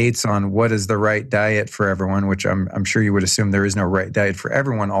debates on what is the right diet for everyone, which I'm sure you would assume there is no right diet for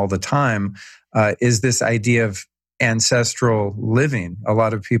everyone all the time, is this idea of ancestral living. A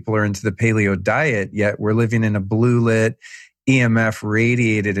lot of people are into the paleo diet, yet we're living in a blue lit, EMF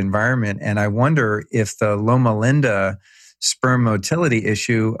radiated environment. And I wonder if the Loma Linda sperm motility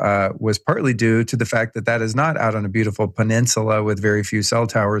issue was partly due to the fact that that is not out on a beautiful peninsula with very few cell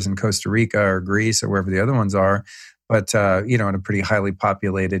towers in Costa Rica or Greece or wherever the other ones are, but in a pretty highly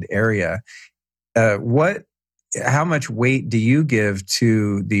populated area. How much weight do you give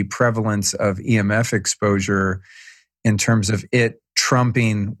to the prevalence of EMF exposure in terms of it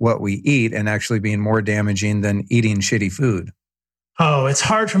trumping what we eat and actually being more damaging than eating shitty food? Oh, it's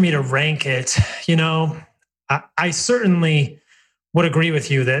hard for me to rank it. I certainly would agree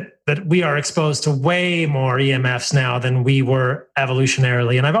with you that we are exposed to way more EMFs now than we were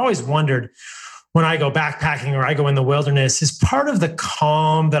evolutionarily. And I've always wondered, when I go backpacking or I go in the wilderness, is part of the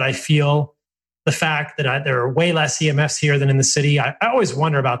calm that I feel the fact that there are way less EMFs here than in the city? I always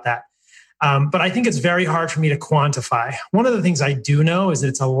wonder about that. But I think it's very hard for me to quantify. One of the things I do know is that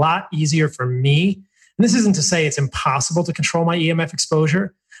it's a lot easier for me. And this isn't to say it's impossible to control my EMF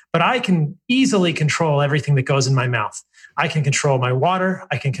exposure, but I can easily control everything that goes in my mouth. I can control my water.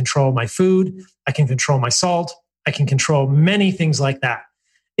 I can control my food. I can control my salt. I can control many things like that.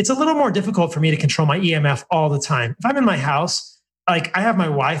 It's a little more difficult for me to control my EMF all the time. If I'm in my house, like I have my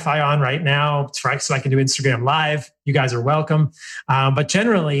Wi-Fi on right now, so I can do Instagram Live. You guys are welcome. But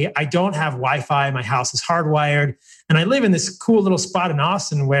generally, I don't have Wi-Fi. My house is hardwired. And I live in this cool little spot in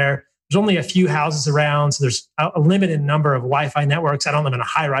Austin where there's only a few houses around. So there's a limited number of Wi-Fi networks. I don't live in a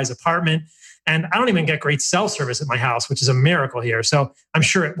high-rise apartment. And I don't even get great cell service at my house, which is a miracle here. So I'm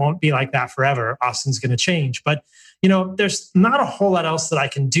sure it won't be like that forever. Austin's going to change. But there's not a whole lot else that I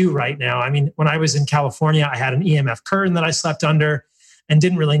can do right now. I mean, when I was in California, I had an EMF curtain that I slept under and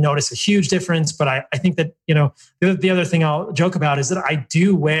didn't really notice a huge difference. But I think that, the other thing I'll joke about is that I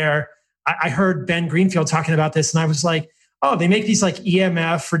do wear, I heard Ben Greenfield talking about this and I was like, oh, they make these like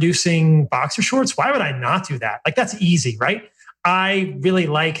EMF reducing boxer shorts. Why would I not do that? Like that's easy, right? I really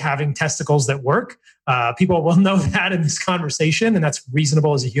like having testicles that work. People will know that in this conversation, and that's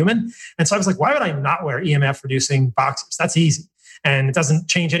reasonable as a human. And so I was like, why would I not wear EMF reducing boxers? That's easy. And it doesn't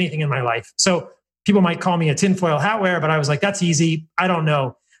change anything in my life. So people might call me a tinfoil hat wearer, but I was like, that's easy. I don't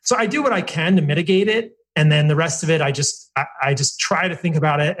know. So I do what I can to mitigate it. And then the rest of it, I just try to think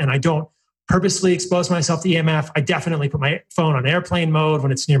about it, and I don't purposely expose myself to EMF. I definitely put my phone on airplane mode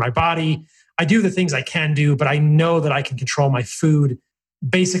when it's near my body. I do the things I can do, but I know that I can control my food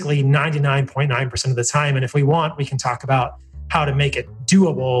basically 99.9% of the time. And if we want, we can talk about how to make it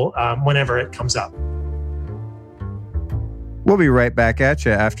doable whenever it comes up. We'll be right back at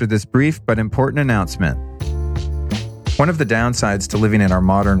you after this brief but important announcement. One of the downsides to living in our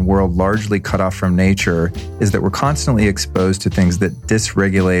modern world largely cut off from nature is that we're constantly exposed to things that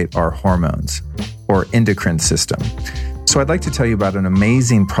dysregulate our hormones or endocrine system. So I'd like to tell you about an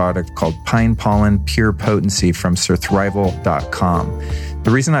amazing product called Pine Pollen Pure Potency from Surthrival.com.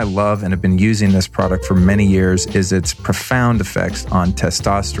 The reason I love and have been using this product for many years is its profound effects on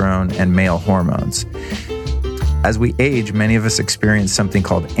testosterone and male hormones. As we age, many of us experience something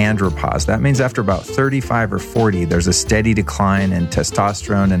called andropause. That means after about 35 or 40, there's a steady decline in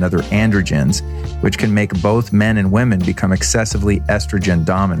testosterone and other androgens, which can make both men and women become excessively estrogen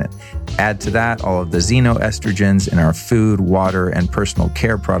dominant. Add to that all of the xenoestrogens in our food, water, and personal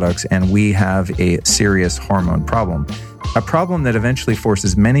care products, and we have a serious hormone problem. A problem that eventually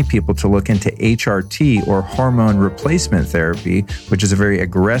forces many people to look into HRT, or hormone replacement therapy, which is a very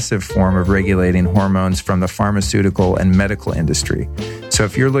aggressive form of regulating hormones from the pharmaceutical and medical industry. So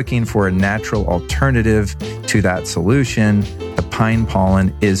if you're looking for a natural alternative to that solution, the pine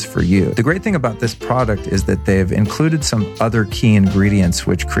pollen is for you. The great thing about this product is that they've included some other key ingredients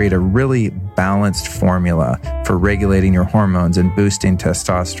which create a really balanced formula for regulating your hormones and boosting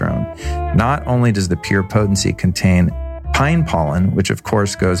testosterone. Not only does the Pure Potency contain pine pollen, which of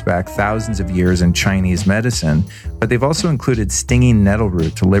course goes back thousands of years in Chinese medicine, but they've also included stinging nettle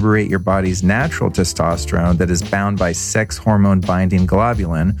root to liberate your body's natural testosterone that is bound by sex hormone binding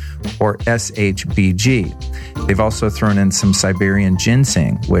globulin, or SHBG. They've also thrown in some Siberian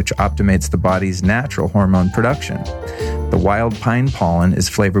ginseng, which optimates the body's natural hormone production. The wild pine pollen is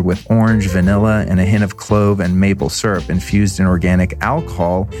flavored with orange, vanilla, and a hint of clove and maple syrup infused in organic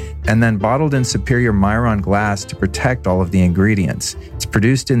alcohol and then bottled in superior Myron glass to protect all of the ingredients. It's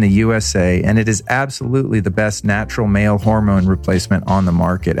produced in the USA, and it is absolutely the best natural male hormone replacement on the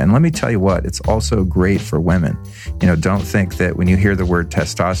market. And let me tell you what, it's also great for women. Don't think that when you hear the word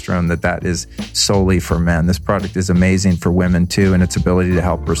testosterone that is solely for men. This product is amazing for women too, and its ability to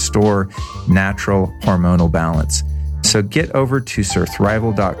help restore natural hormonal balance. So get over to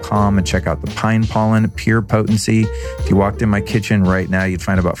surthrival.com and check out the pine pollen pure potency. If you walked in my kitchen right now, you'd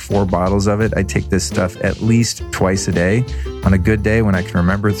find about 4 bottles of it. I take this stuff at least twice a day. On a good day, when I can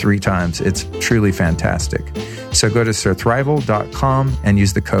remember 3 times, it's truly fantastic. So go to surthrival.com and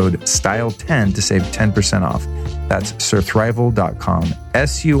use the code STYLE10 to save 10% off. That's surthrival.com,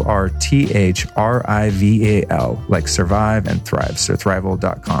 SURTHRIVAL, like survive and thrive,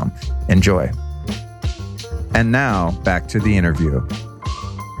 surthrival.com. Enjoy. And now, back to the interview.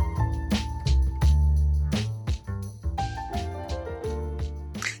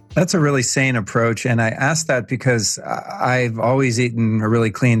 That's a really sane approach. And I asked that because I've always eaten a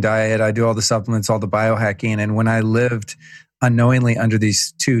really clean diet. I do all the supplements, all the biohacking. And when I lived unknowingly under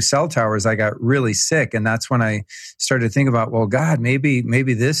these 2 cell towers, I got really sick. And that's when I started to think about, well, God,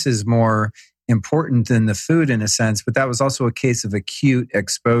 maybe this is more important than the food in a sense. But that was also a case of acute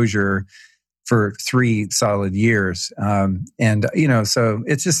exposure for 3 solid years. So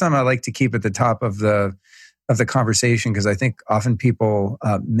it's just something I like to keep at the top of the conversation, because I think often people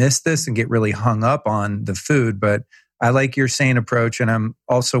miss this and get really hung up on the food. But I like your sane approach, and I'm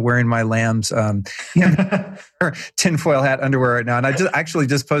also wearing my Lamb's tinfoil hat underwear right now. And I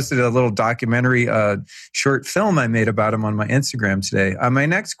just posted a little documentary short film I made about him on my Instagram today. My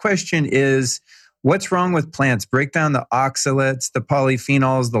next question is, what's wrong with plants? Break down the oxalates, the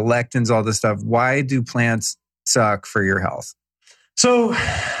polyphenols, the lectins, all this stuff. Why do plants suck for your health? So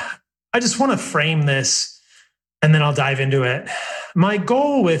I just want to frame this, and then I'll dive into it. My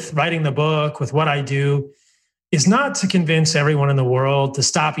goal with writing the book, with what I do, is not to convince everyone in the world to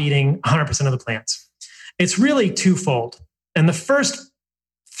stop eating 100% of the plants. It's really twofold. And the first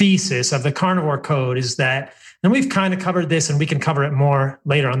thesis of the Carnivore Code is that, and we've kind of covered this and we can cover it more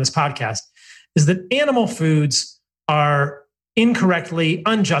later on this podcast, is that animal foods are incorrectly,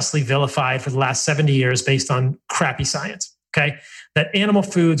 unjustly vilified for the last 70 years based on crappy science, okay? That animal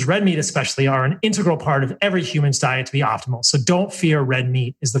foods, red meat especially, are an integral part of every human's diet to be optimal. So don't fear red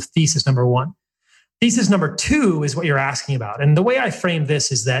meat is the thesis number 1. Thesis number 2 is what you're asking about. And the way I frame this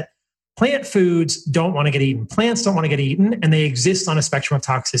is that plant foods don't want to get eaten. Plants don't want to get eaten, and they exist on a spectrum of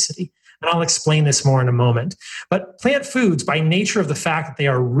toxicity. And I'll explain this more in a moment. But plant foods, by nature of the fact that they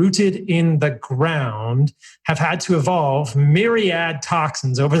are rooted in the ground, have had to evolve myriad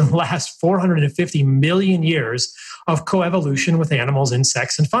toxins over the last 450 million years of coevolution with animals,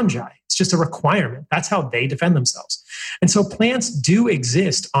 insects, and fungi. It's just a requirement. That's how they defend themselves. And so plants do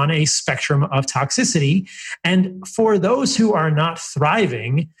exist on a spectrum of toxicity. And for those who are not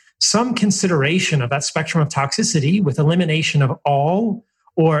thriving, some consideration of that spectrum of toxicity with elimination of all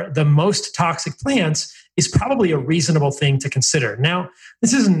or the most toxic plants is probably a reasonable thing to consider. Now,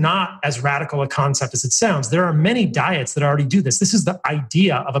 this is not as radical a concept as it sounds. There are many diets that already do this. This is the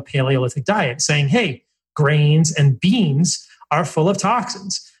idea of a Paleolithic diet, saying, hey, grains and beans are full of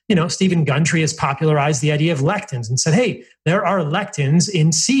toxins. Stephen Gundry has popularized the idea of lectins and said, hey, there are lectins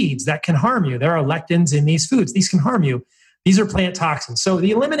in seeds that can harm you. There are lectins in these foods. These can harm you. These are plant toxins. So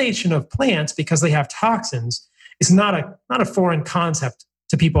the elimination of plants because they have toxins is not a foreign concept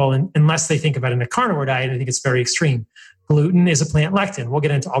to people unless they think about it in a carnivore diet. I think it's very extreme. Gluten is a plant lectin. We'll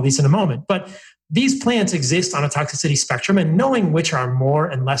get into all these in a moment. But these plants exist on a toxicity spectrum, and knowing which are more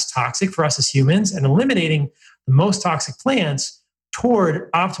and less toxic for us as humans and eliminating the most toxic plants toward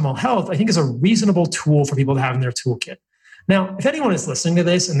optimal health, I think is a reasonable tool for people to have in their toolkit. Now, if anyone is listening to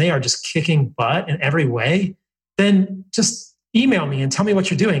this and they are just kicking butt in every way, then just email me and tell me what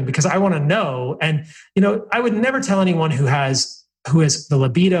you're doing, because I want to know. And, I would never tell anyone who has the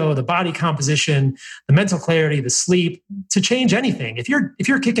libido, the body composition, the mental clarity, the sleep, to change anything. If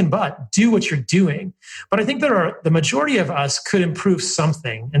you're kicking butt, do what you're doing. But I think the majority of us could improve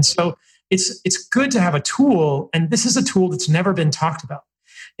something. And so it's good to have a tool. And this is a tool that's never been talked about.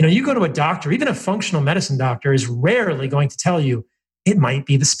 You go to a doctor, even a functional medicine doctor is rarely going to tell you it might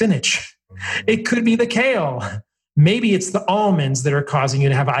be the spinach. It could be the kale. Maybe it's the almonds that are causing you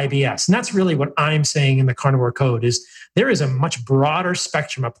to have IBS. And that's really what I'm saying in the Carnivore Code is there is a much broader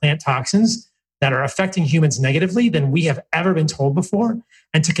spectrum of plant toxins that are affecting humans negatively than we have ever been told before.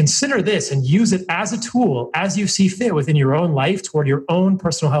 And to consider this and use it as a tool, as you see fit within your own life toward your own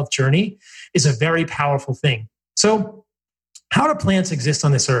personal health journey is a very powerful thing. So how do plants exist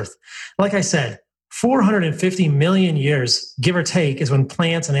on this earth? Like I said, 450 million years, give or take, is when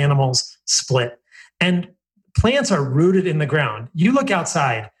plants and animals split. And plants are rooted in the ground. You look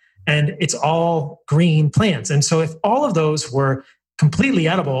outside and it's all green plants. And so if all of those were completely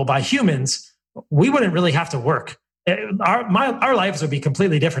edible by humans, we wouldn't really have to work. our lives would be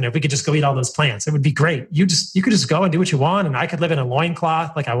completely different if we could just go eat all those plants. It would be great. You could just go and do what you want, and I could live in a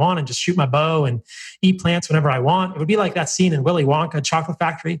loincloth like I want and just shoot my bow and eat plants whenever I want. It would be like that scene in Willy Wonka Chocolate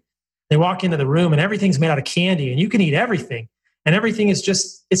Factory. They walk into the room and everything's made out of candy, and you can eat everything, and everything is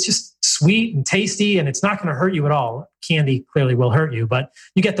just sweet and tasty, and it's not going to hurt you at all. Candy clearly will hurt you, but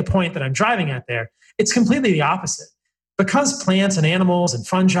you get the point that I'm driving at there. It's completely the opposite. Because plants and animals and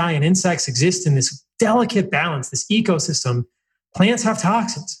fungi and insects exist in this delicate balance, this ecosystem, plants have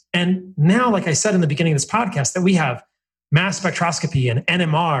toxins. And now, like I said in the beginning of this podcast, that we have mass spectroscopy and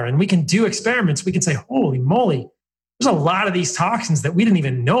NMR, and we can do experiments. We can say, holy moly, there's a lot of these toxins that we didn't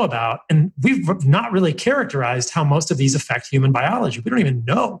even know about. And we've not really characterized how most of these affect human biology. We don't even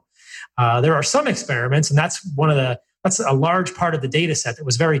know. There are some experiments, and that's a large part of the data set that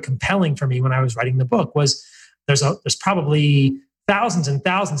was very compelling for me when I was writing the book. Was there's probably thousands and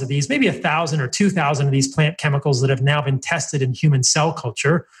thousands of these, maybe 1,000 or 2,000 of these plant chemicals that have now been tested in human cell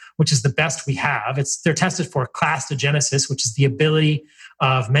culture, which is the best we have. They're tested for clastogenesis, which is the ability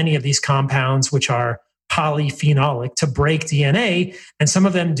of many of these compounds, which are polyphenolic, to break DNA. And some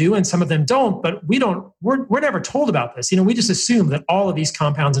of them do and some of them don't, but we're never told about this. We just assume that all of these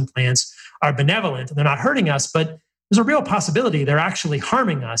compounds in plants are benevolent and they're not hurting us, but there's a real possibility they're actually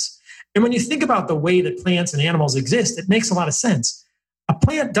harming us. And when you think about the way that plants and animals exist, it makes a lot of sense. A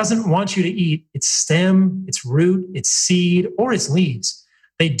plant doesn't want you to eat its stem, its root, its seed, or its leaves.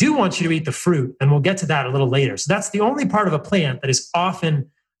 They do want you to eat the fruit, and we'll get to that a little later. So that's the only part of a plant that is often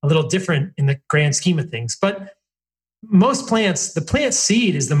a little different in the grand scheme of things. But most plants, the plant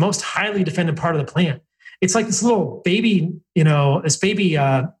seed is the most highly defended part of the plant. It's like this little baby, this baby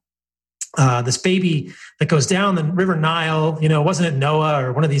that goes down the River Nile. Wasn't it Noah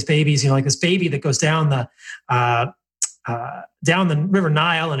or one of these babies? Like this baby that goes down the River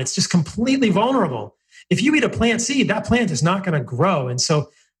Nile, and it's just completely vulnerable. If you eat a plant seed, that plant is not going to grow. And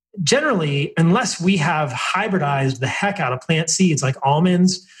so generally, unless we have hybridized the heck out of plant seeds like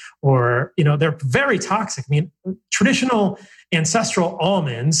almonds, or, they're very toxic. Traditional ancestral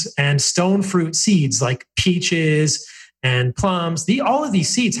almonds and stone fruit seeds like peaches and plums, all of these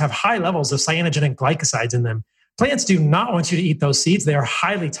seeds have high levels of cyanogenic glycosides in them. Plants do not want you to eat those seeds. They are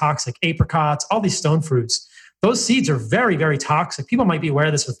highly toxic. Apricots, all these stone fruits, those seeds are very, very toxic. People might be aware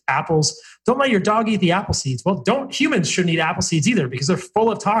of this with apples. Don't let your dog eat the apple seeds. Well, humans shouldn't eat apple seeds either because they're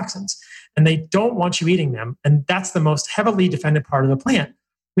full of toxins and they don't want you eating them. And that's the most heavily defended part of the plant.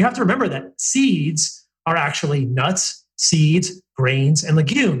 We have to remember that seeds are actually nuts, seeds, grains, and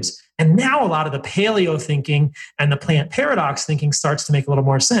legumes. And now a lot of the paleo thinking and the plant paradox thinking starts to make a little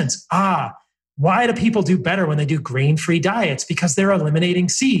more sense. Why do people do better when they do grain-free diets? Because they're eliminating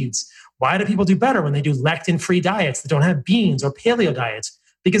seeds. Why do people do better when they do lectin-free diets that don't have beans, or paleo diets?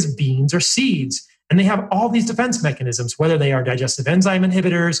 Because beans are seeds. And they have all these defense mechanisms, whether they are digestive enzyme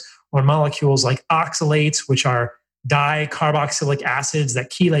inhibitors or molecules like oxalates, which are dicarboxylic acids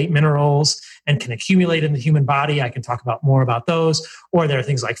that chelate minerals and can accumulate in the human body. I can talk about more about those. Or there are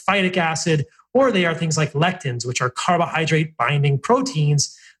things like phytic acid, or they are things like lectins, which are carbohydrate binding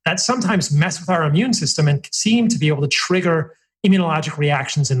proteins that sometimes mess with our immune system and seem to be able to trigger immunologic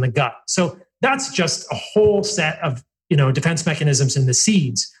reactions in the gut. So that's just a whole set of defense mechanisms in the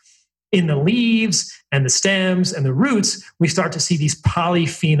seeds. In the leaves and the stems and the roots, we start to see these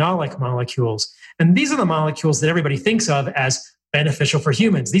polyphenolic molecules. And these are the molecules that everybody thinks of as beneficial for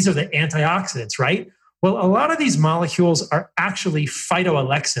humans. These are the antioxidants, right? Well, a lot of these molecules are actually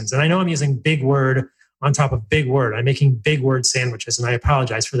phytoalexins. And I know I'm using big word on top of big word. I'm making big word sandwiches, and I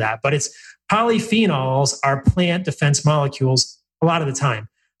apologize for that. But polyphenols are plant defense molecules a lot of the time.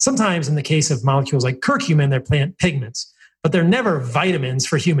 Sometimes in the case of molecules like curcumin, they're plant pigments. But they're never vitamins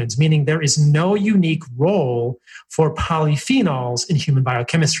for humans, meaning there is no unique role for polyphenols in human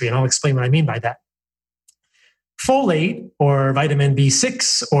biochemistry. And I'll explain what I mean by that. Folate, or vitamin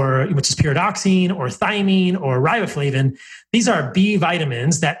B6, which is pyridoxine, or thiamine, or riboflavin, these are B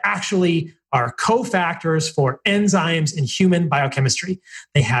vitamins that actually are cofactors for enzymes in human biochemistry.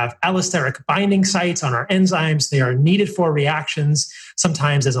 They have allosteric binding sites on our enzymes. They are needed for reactions,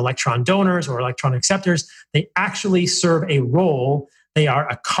 sometimes as electron donors or electron acceptors. They actually serve a role. They are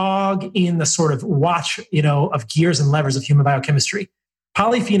a cog in the sort of watch, of gears and levers of human biochemistry.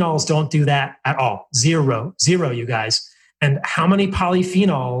 Polyphenols don't do that at all. Zero, you guys. And how many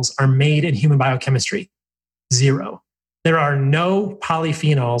polyphenols are made in human biochemistry? Zero. There are no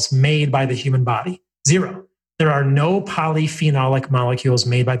polyphenols made by the human body. Zero. There are no polyphenolic molecules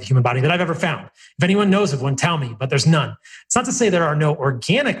made by the human body that I've ever found. If anyone knows of one, tell me, but there's none. It's not to say there are no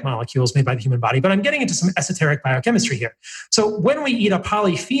organic molecules made by the human body, but I'm getting into some esoteric biochemistry here. So when we eat a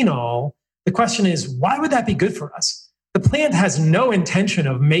polyphenol, the question is, why would that be good for us? The plant has no intention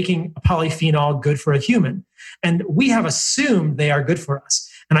of making a polyphenol good for a human. And we have assumed they are good for us.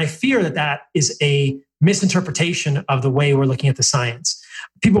 And I fear that that is a misinterpretation of the way we're looking at the science.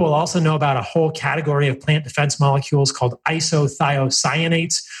 People will also know about a whole category of plant defense molecules called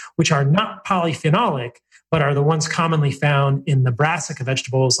isothiocyanates, which are not polyphenolic, but are the ones commonly found in the brassica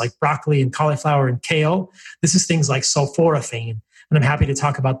vegetables like broccoli and cauliflower and kale. This is things like sulforaphane, and I'm happy to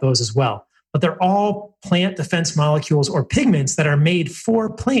talk about those as well. But they're all plant defense molecules or pigments that are made for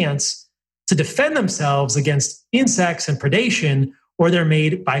plants to defend themselves against insects and predation, or they're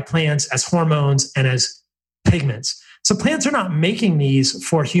made by plants as hormones and as pigments. So plants are not making these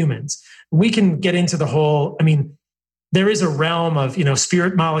for humans. We can get into the whole, there is a realm of,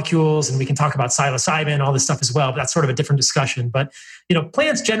 spirit molecules, and we can talk about psilocybin, all this stuff as well, but that's sort of a different discussion. But,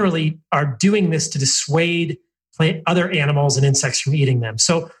 plants generally are doing this to dissuade other animals and insects from eating them.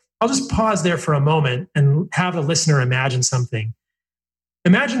 So I'll just pause there for a moment and have the listener imagine something.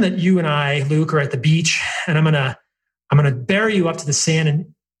 Imagine that you and I, Luke, are at the beach, and I'm gonna bury you up to the sand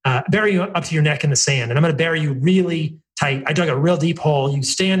and bury you up to your neck in the sand, and I'm gonna bury you really tight. I dug a real deep hole. You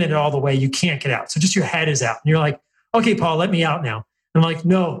stand in it all the way. You can't get out. So just your head is out, and you're like, "Okay, Paul, let me out now." And I'm like,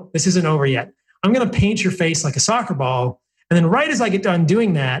 "No, this isn't over yet. I'm gonna paint your face like a soccer ball." And then right as I get done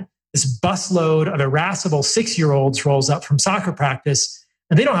doing that, this busload of irascible 6-year-olds rolls up from soccer practice,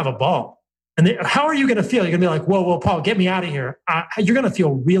 and they don't have a ball. And how are you going to feel? You're going to be like, whoa, Paul, get me out of here. You're going to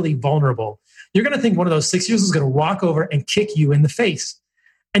feel really vulnerable. You're going to think one of those 6-year-olds is going to walk over and kick you in the face.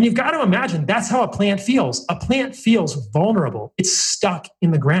 And you've got to imagine that's how a plant feels. A plant feels vulnerable. It's stuck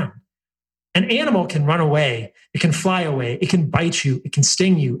in the ground. An animal can run away. It can fly away. It can bite you. It can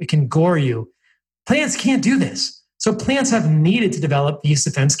sting you. It can gore you. Plants can't do this. So plants have needed to develop these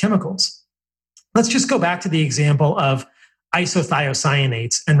defense chemicals. Let's just go back to the example of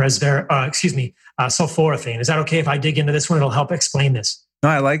isothiocyanates and sulforaphane. Is that okay if I dig into this one? It'll help explain this. No,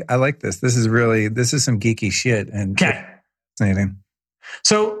 I like this. This is some geeky shit and fascinating.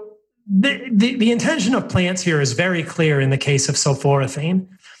 So the intention of plants here is very clear in the case of sulforaphane.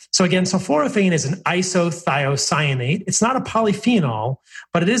 So again, sulforaphane is an isothiocyanate. It's not a polyphenol,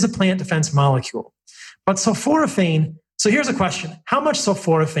 but it is a plant defense molecule. But sulforaphane, so here's a question. How much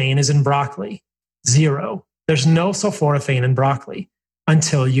sulforaphane is in broccoli? 0. There's no sulforaphane in broccoli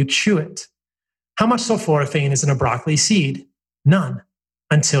until you chew it. How much sulforaphane is in a broccoli seed? None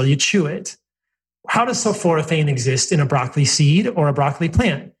until you chew it. How does sulforaphane exist in a broccoli seed or a broccoli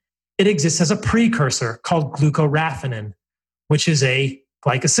plant? It exists as a precursor called glucoraphanin, which is a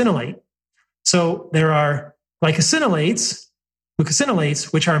glycosinolate. So there are glucosinolates,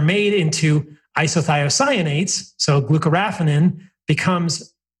 which are made into isothiocyanates. So glucoraphanin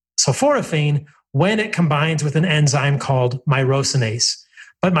becomes sulforaphane when it combines with an enzyme called myrosinase.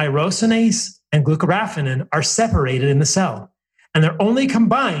 But myrosinase and glucoraphanin are separated in the cell, and they're only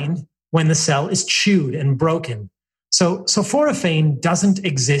combined when the cell is chewed and broken. So sulforaphane doesn't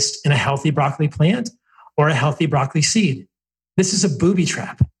exist in a healthy broccoli plant or a healthy broccoli seed. This is a booby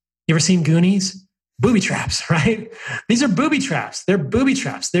trap. You ever seen Goonies? Booby traps, right? These are booby traps. They're booby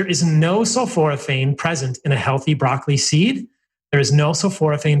traps. There is no sulforaphane present in a healthy broccoli seed. There is no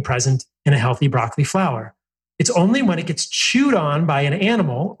sulforaphane present in a healthy broccoli flower. It's only when it gets chewed on by an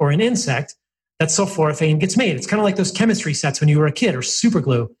animal or an insect that sulforaphane gets made. It's kind of like those chemistry sets when you were a kid, or super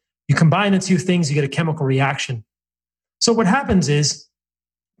glue. You combine the two things, you get a chemical reaction. So what happens is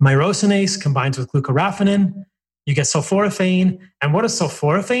myrosinase combines with glucoraphanin, you get sulforaphane. And what does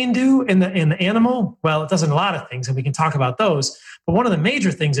sulforaphane do in the animal? Well, it does a lot of things, and we can talk about those. But one of the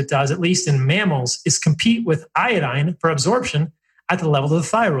major things it does, at least in mammals, is compete with iodine for absorption at the level of the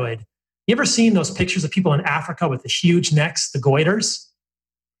thyroid. You ever seen those pictures of people in Africa with the huge necks, the goiters?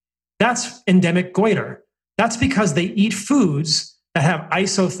 That's endemic goiter. That's because they eat foods that have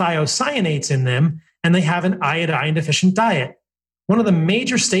isothiocyanates in them, and they have an iodine deficient diet. One of the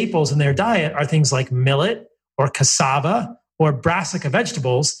major staples in their diet are things like millet or cassava or brassica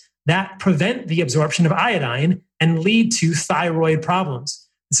vegetables that prevent the absorption of iodine and lead to thyroid problems.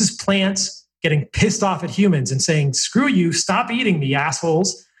 This is plants getting pissed off at humans and saying, screw you, stop eating me,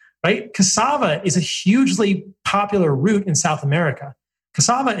 assholes, right? Cassava is a hugely popular root in South America.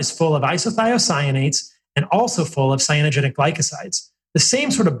 Cassava is full of isothiocyanates and also full of cyanogenic glycosides. The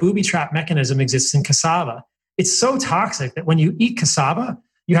same sort of booby trap mechanism exists in cassava. It's so toxic that when you eat cassava,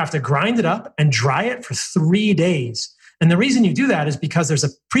 you have to grind it up and dry it for 3 days. And the reason you do that is because there's a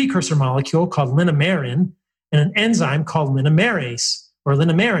precursor molecule called linamarin and an enzyme called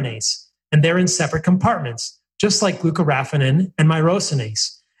linamarinase. And they're in separate compartments, just like glucoraphanin and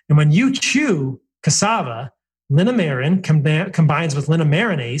myrosinase. And when you chew cassava, linamarin combines with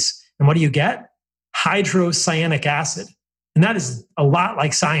linamarinase, And what do you get? Hydrocyanic acid. And that is a lot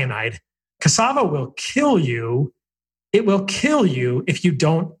like cyanide. Cassava will kill you. It will kill you if you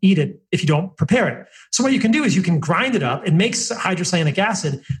don't eat it, if you don't prepare it. So what you can do is you can grind it up. It makes hydrocyanic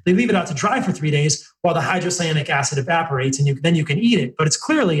acid. They leave it out to dry for 3 days while the hydrocyanic acid evaporates, and then you can eat it. But it's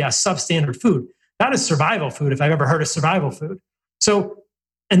clearly a substandard food. That is survival food, if I've ever heard of survival food. So,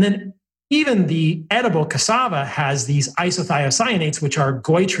 and then even the edible cassava has these isothiocyanates, which are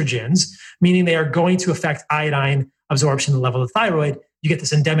goitrogens, meaning they are going to affect iodine absorption, the level of the thyroid. You get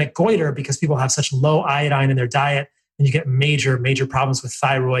this endemic goiter because people have such low iodine in their diet, and you get major, major problems with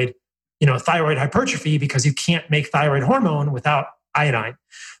thyroid hypertrophy because you can't make thyroid hormone without iodine.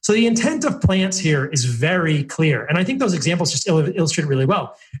 So the intent of plants here is very clear. And I think those examples just illustrate it really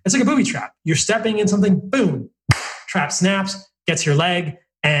well. It's like a booby trap. You're stepping in something, boom, trap snaps, gets your leg,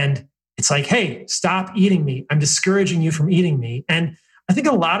 and it's like, hey, stop eating me. I'm discouraging you from eating me. And I think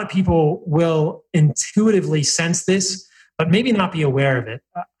a lot of people will intuitively sense this, but maybe not be aware of it.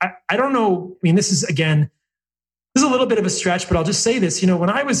 I don't know. I mean, this is a little bit of a stretch, but I'll just say this. When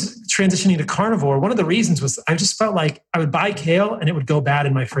I was transitioning to carnivore, one of the reasons was I just felt like I would buy kale and it would go bad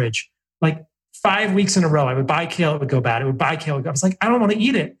in my fridge. Like 5 weeks in a row, I would buy kale, it would go bad. It would buy kale. I was like, I don't want to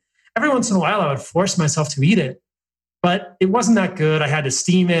eat it. Every once in a while, I would force myself to eat it, but it wasn't that good. I had to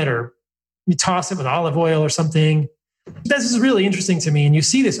steam it or toss it with olive oil or something. This is really interesting to me. And you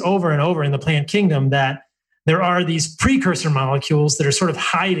see this over and over in the plant kingdom, that there are these precursor molecules that are sort of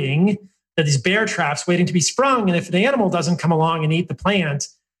hiding, that these bear traps waiting to be sprung. And if an animal doesn't come along and eat the plant,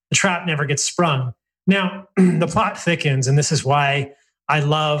 the trap never gets sprung. Now, the plot thickens, and this is why I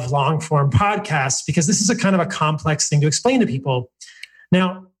love long form podcasts, because this is a kind of a complex thing to explain to people.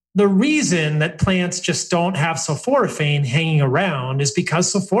 Now, the reason that plants just don't have sulforaphane hanging around is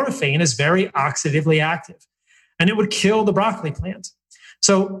because sulforaphane is very oxidatively active, and it would kill the broccoli plant.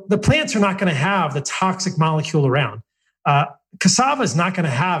 So the plants are not going to have the toxic molecule around. Cassava is not going to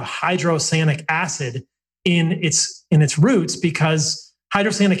have hydrocyanic acid in its roots, because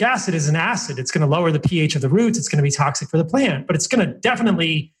hydrocyanic acid is an acid. It's going to lower the pH of the roots. It's going to be toxic for the plant, but it's going to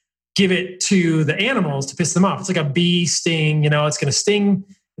definitely give it to the animals to piss them off. It's like a bee sting. It's going to sting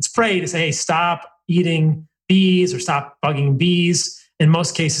its prey to say, hey, stop eating bees or stop bugging bees. In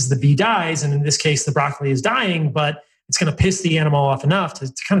most cases, the bee dies. And in this case, the broccoli is dying, but it's going to piss the animal off enough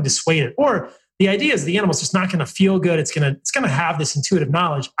to kind of dissuade it. Or the idea is the animal's just not going to feel good. It's going to have this intuitive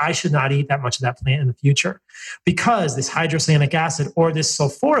knowledge. I should not eat that much of that plant in the future, because this hydrocyanic acid or this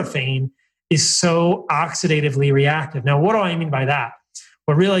sulforaphane is so oxidatively reactive. Now, what do I mean by that?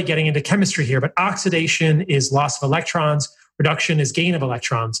 We're really getting into chemistry here, but oxidation is loss of electrons. Reduction is gain of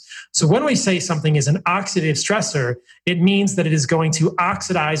electrons. So when we say something is an oxidative stressor, it means that it is going to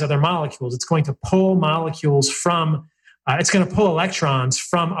oxidize other molecules. It's going to pull molecules from it's going to pull electrons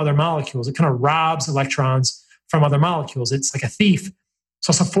from other molecules. It kind of robs electrons from other molecules. It's like a thief.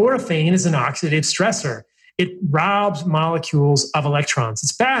 So sulforaphane is an oxidative stressor. It robs molecules of electrons.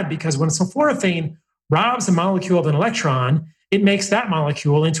 It's bad because when sulforaphane robs a molecule of an electron, it makes that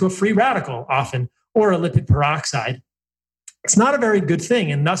molecule into a free radical often, or a lipid peroxide. It's not a very good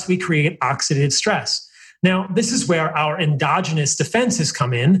thing, and thus we create oxidative stress. Now, this is where our endogenous defenses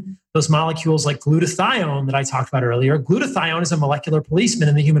come in. Those molecules like glutathione that I talked about earlier. Glutathione is a molecular policeman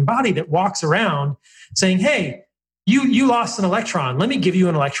in the human body that walks around saying, hey, you lost an electron. Let me give you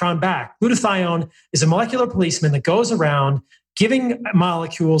an electron back. Glutathione is a molecular policeman that goes around giving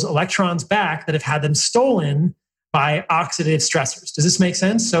molecules electrons back that have had them stolen by oxidative stressors. Does this make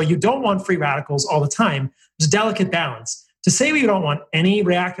sense? So you don't want free radicals all the time. There's a delicate balance. To say we don't want any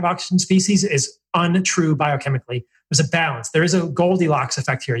reactive oxygen species is untrue biochemically. There's a balance. There is a Goldilocks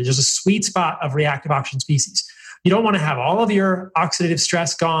effect here. There's a sweet spot of reactive oxygen species. You don't want to have all of your oxidative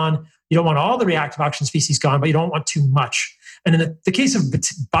stress gone. You don't want all the reactive oxygen species gone, but you don't want too much. And in the case of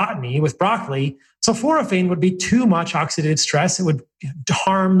botany with broccoli, sulforaphane would be too much oxidative stress. It would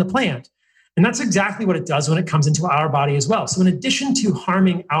harm the plant. And that's exactly what it does when it comes into our body as well. So in addition to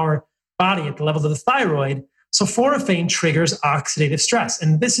harming our body at the level of the thyroid, sulforaphane triggers oxidative stress.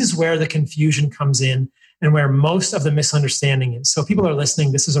 And this is where the confusion comes in and where most of the misunderstanding is. So people are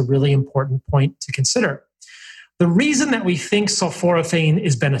listening, this is a really important point to consider. The reason that we think sulforaphane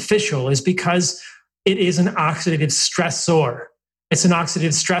is beneficial is because it is an oxidative stressor. It's an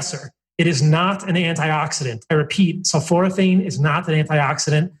oxidative stressor. It is not an antioxidant. I repeat, sulforaphane is not an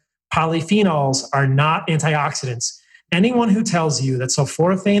antioxidant. Polyphenols are not antioxidants. Anyone who tells you that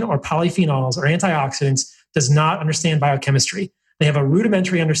sulforaphane or polyphenols are antioxidants does not understand biochemistry. They have a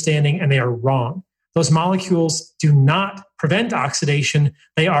rudimentary understanding and they are wrong. Those molecules do not prevent oxidation.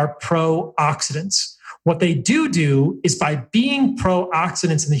 They are pro-oxidants. What they do is by being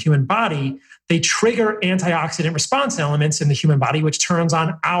pro-oxidants in the human body, they trigger antioxidant response elements in the human body, which turns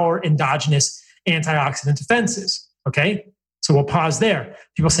on our endogenous antioxidant defenses. Okay? So we'll pause there.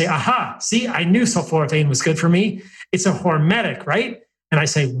 People say, aha, see, I knew sulforaphane was good for me. It's a hormetic, right? And I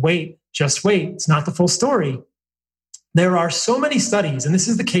say, wait, just wait. It's not the full story. There are so many studies, and this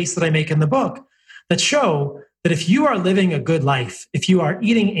is the case that I make in the book, that show that if you are living a good life, if you are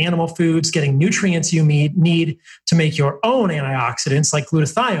eating animal foods, getting nutrients you need to make your own antioxidants like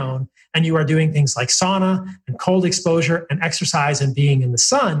glutathione, and you are doing things like sauna and cold exposure and exercise and being in the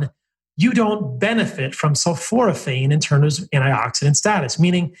sun, you don't benefit from sulforaphane in terms of antioxidant status.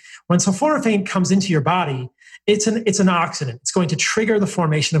 Meaning, when sulforaphane comes into your body, it's an oxidant. It's going to trigger the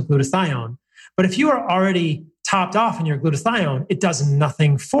formation of glutathione. But if you are already topped off in your glutathione, it does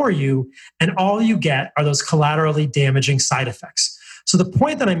nothing for you. And all you get are those collaterally damaging side effects. So the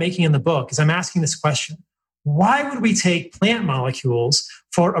point that I'm making in the book is I'm asking this question: why would we take plant molecules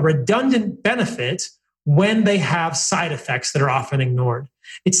for a redundant benefit when they have side effects that are often ignored?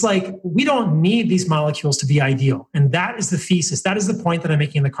 It's like we don't need these molecules to be ideal. And that is the thesis. That is the point that I'm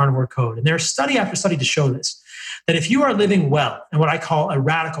making in the Carnivore Code. And there's study after study to show this, that if you are living well and what I call a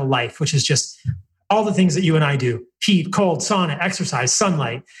radical life, which is just all the things that you and I do, heat, cold, sauna, exercise,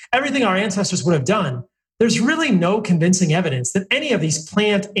 sunlight, everything our ancestors would have done, there's really no convincing evidence that any of these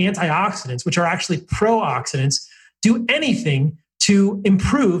plant antioxidants, which are actually pro-oxidants, do anything to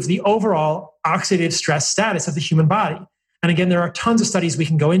improve the overall oxidative stress status of the human body. And again, there are tons of studies we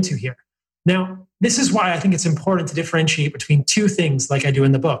can go into here. Now, this is why I think it's important to differentiate between two things like I do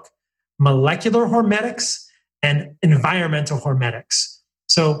in the book: molecular hormetics and environmental hormetics.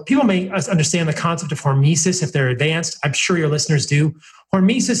 So people may understand the concept of hormesis if they're advanced. I'm sure your listeners do.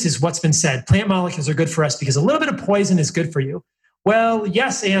 Hormesis is what's been said. Plant molecules are good for us because a little bit of poison is good for you. Well,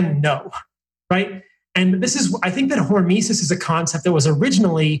 yes and no, right? And I think that hormesis is a concept that was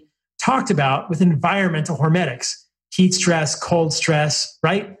originally talked about with environmental hormetics. Heat stress, cold stress,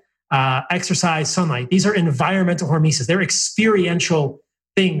 right? Exercise, sunlight. These are environmental hormesis. They're experiential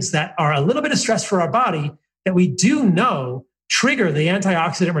things that are a little bit of stress for our body that we do know trigger the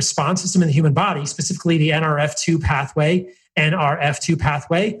antioxidant response system in the human body, specifically the NRF2 pathway, and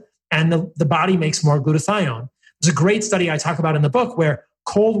the body makes more glutathione. There's a great study I talk about in the book where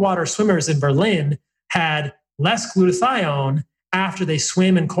cold water swimmers in Berlin had less glutathione after they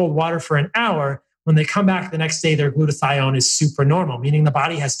swim in cold water for an hour. When they come back the next day, their glutathione is super normal, meaning the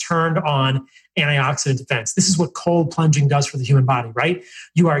body has turned on antioxidant defense. This is what cold plunging does for the human body, right?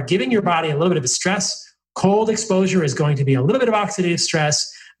 You are giving your body a little bit of a stress. Cold exposure is going to be a little bit of oxidative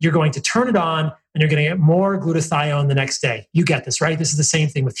stress. You're going to turn it on and you're going to get more glutathione the next day. You get this, right? This is the same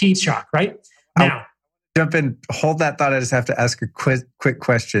thing with heat shock, right? Now, jump in, hold that thought. I just have to ask a quick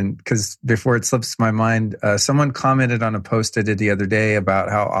question because before it slips my mind, someone commented on a post I did the other day about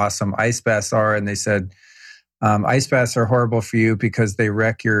how awesome ice baths are. And they said, ice baths are horrible for you because they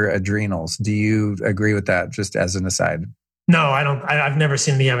wreck your adrenals. Do you agree with that, just as an aside? No, I don't. I've never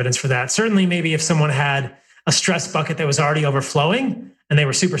seen any evidence for that. Certainly, maybe if someone had a stress bucket that was already overflowing and they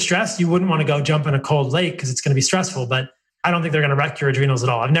were super stressed, you wouldn't want to go jump in a cold lake because it's going to be stressful. But I don't think they're going to wreck your adrenals at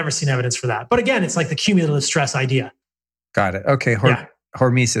all. I've never seen evidence for that. But again, it's like the cumulative stress idea. Got it. Okay.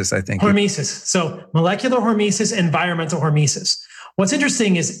 Hormesis, I think. Hormesis. So molecular hormesis, environmental hormesis. What's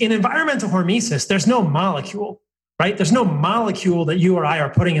interesting is in environmental hormesis, there's no molecule, right? There's no molecule that you or I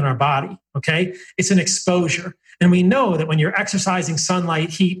are putting in our body, okay? It's an exposure. And we know that when you're exercising, sunlight,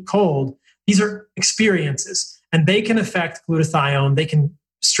 heat, cold, these are experiences and they can affect glutathione. They can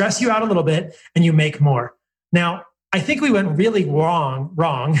stress you out a little bit and you make more. Now, I think we went really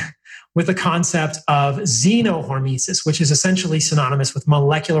wrong with the concept of xenohormesis, which is essentially synonymous with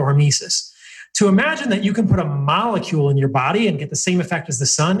molecular hormesis. To imagine that you can put a molecule in your body and get the same effect as the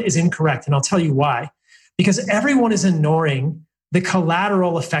sun is incorrect. And I'll tell you why. Because everyone is ignoring the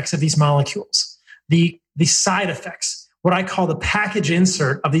collateral effects of these molecules, the side effects, what I call the package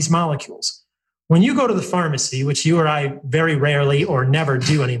insert of these molecules. When you go to the pharmacy, which you or I very rarely or never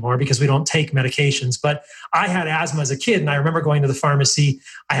do anymore because we don't take medications, but I had asthma as a kid and I remember going to the pharmacy.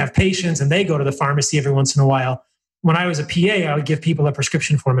 I have patients and they go to the pharmacy every once in a while. When I was a PA, I would give people a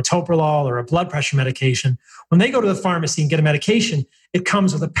prescription for metoprolol or a blood pressure medication. When they go to the pharmacy and get a medication, it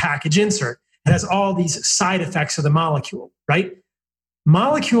comes with a package insert. It has all these side effects of the molecule, right?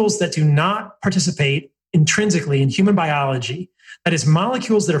 Molecules that do not participate intrinsically in human biology, that is,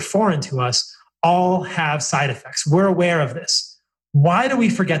 molecules that are foreign to us, all have side effects. We're aware of this. Why do we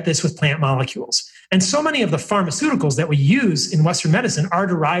forget this with plant molecules? And so many of the pharmaceuticals that we use in Western medicine are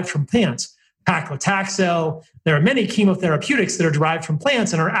derived from plants. paclitaxel. There are many chemotherapeutics that are derived from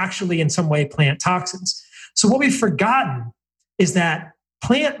plants and are actually in some way plant toxins. So what we've forgotten is that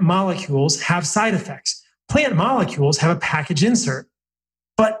plant molecules have side effects. Plant molecules have a package insert.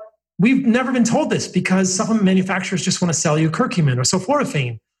 But we've never been told this because supplement manufacturers just want to sell you curcumin or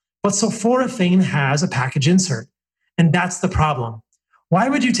sulforaphane. But sulforaphane has a package insert. And that's the problem. Why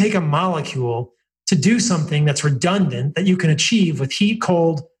would you take a molecule to do something that's redundant that you can achieve with heat,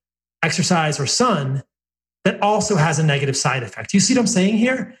 cold, exercise, or sun that also has a negative side effect? You see what I'm saying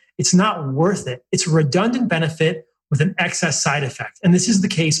here? It's not worth it. It's a redundant benefit with an excess side effect. And this is the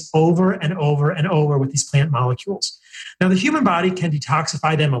case over and over and over with these plant molecules. Now, the human body can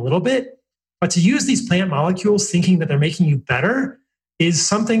detoxify them a little bit, but to use these plant molecules thinking that they're making you better is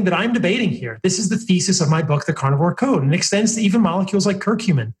something that I'm debating here. This is the thesis of my book, The Carnivore Code, and it extends to even molecules like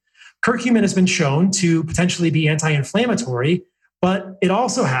curcumin. Curcumin has been shown to potentially be anti-inflammatory, but it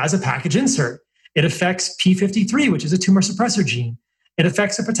also has a package insert. It affects P53, which is a tumor suppressor gene. It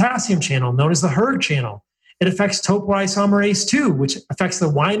affects a potassium channel known as the hERG channel. It affects topoisomerase 2, which affects the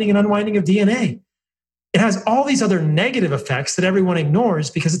winding and unwinding of DNA. It has all these other negative effects that everyone ignores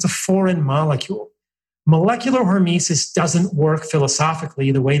because it's a foreign molecule. Molecular hormesis doesn't work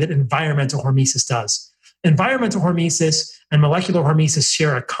philosophically the way that environmental hormesis does. Environmental hormesis and molecular hormesis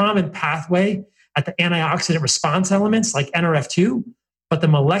share a common pathway at the antioxidant response elements like NRF2, but the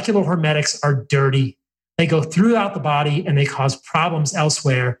molecular hormetics are dirty. They go throughout the body and they cause problems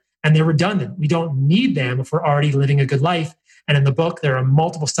elsewhere, and they're redundant. We don't need them if we're already living a good life. And in the book, there are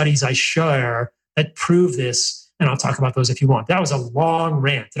multiple studies I share that prove this, and I'll talk about those if you want. That was a long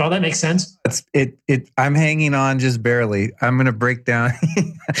rant. Did all that make sense? I'm hanging on just barely. I'm going to break down.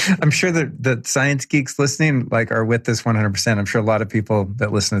 I'm sure that the science geeks listening are with this 100%. I'm sure a lot of people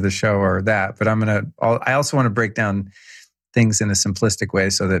that listen to the show are that. But I also want to break down things in a simplistic way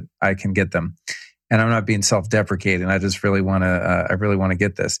so that I can get them. And I'm not being self-deprecating. I just really want to. I really want to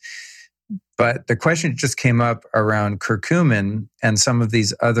get this. But the question just came up around curcumin and some of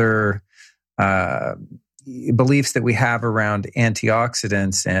these other beliefs that we have around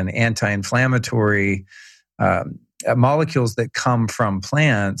antioxidants and anti-inflammatory molecules that come from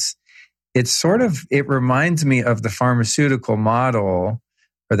plants. It reminds me of the pharmaceutical model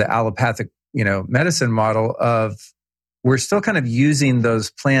or the allopathic, medicine model of we're still kind of using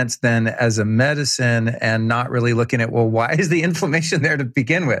those plants then as a medicine and not really looking at, well, why is the inflammation there to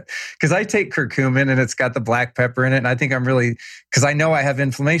begin with? Because I take curcumin and it's got the black pepper in it. And I think because I know I have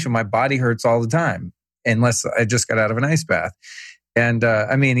inflammation. My body hurts all the time unless I just got out of an ice bath. And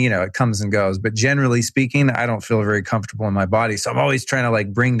it comes and goes. But generally speaking, I don't feel very comfortable in my body. So I'm always trying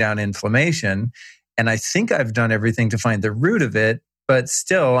to bring down inflammation. And I think I've done everything to find the root of it. But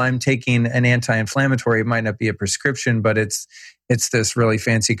still, I'm taking an anti-inflammatory. It might not be a prescription, but it's this really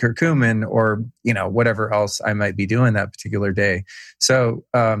fancy curcumin or whatever else I might be doing that particular day. So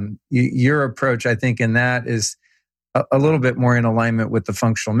your approach, I think, in that is a little bit more in alignment with the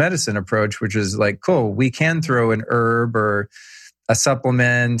functional medicine approach, which is cool. We can throw an herb or a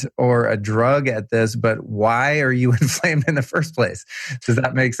supplement or a drug at this, but why are you inflamed in the first place? Does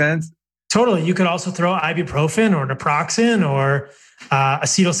that make sense? Totally. You could also throw ibuprofen or naproxen or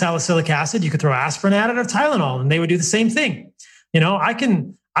acetylsalicylic acid. You could throw aspirin at it or Tylenol, and they would do the same thing. I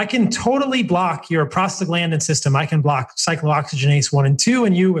can totally block your prostaglandin system. I can block cyclooxygenase 1 and 2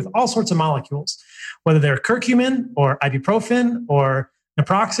 in you with all sorts of molecules, whether they're curcumin or ibuprofen or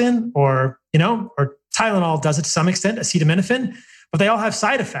naproxen or Tylenol does it to some extent, acetaminophen, but they all have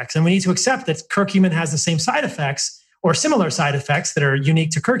side effects. And we need to accept that curcumin has the same side effects or similar side effects that are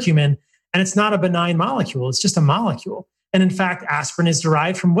unique to curcumin. And it's not a benign molecule. It's just a molecule. And in fact, aspirin is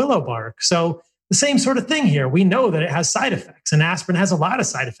derived from willow bark. So the same sort of thing here. We know that it has side effects, and aspirin has a lot of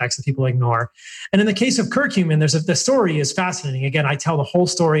side effects that people ignore. And in the case of curcumin, the story is fascinating. Again, I tell the whole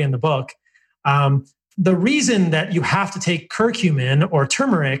story in the book. The reason that you have to take curcumin or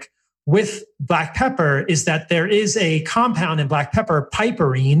turmeric with black pepper is that there is a compound in black pepper,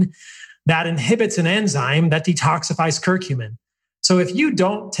 piperine, that inhibits an enzyme that detoxifies curcumin. So if you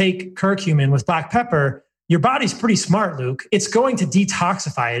don't take curcumin with black pepper, your body's pretty smart, Luke. It's going to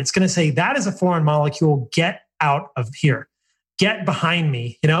detoxify it. It's going to say, that is a foreign molecule. Get out of here. Get behind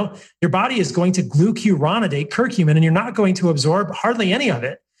me. Your body is going to glucuronidate curcumin, and you're not going to absorb hardly any of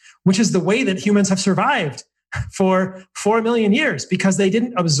it, which is the way that humans have survived for 4 million years because they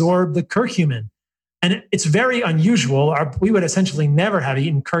didn't absorb the curcumin. And it's very unusual. We would essentially never have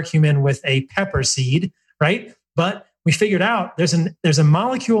eaten curcumin with a pepper seed, right? But we figured out there's a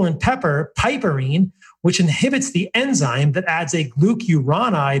molecule in pepper, piperine, which inhibits the enzyme that adds a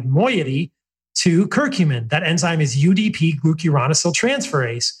glucuronide moiety to curcumin. That enzyme is UDP glucuronosyl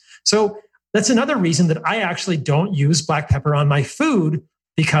transferase. So That's another reason that I actually don't use black pepper on my food,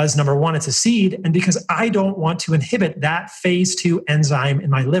 because number one, it's a seed, and because I don't want to inhibit that phase 2 enzyme in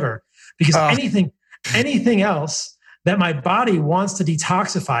my liver. Because anything else that my body wants to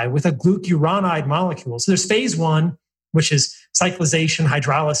detoxify with a glucuronide molecule. So there's phase 1, which is cyclization,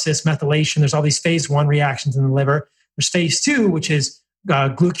 hydrolysis, methylation. There's all these phase 1 reactions in the liver. There's phase 2, which is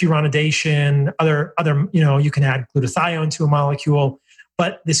glucuronidation, other, you can add glutathione to a molecule.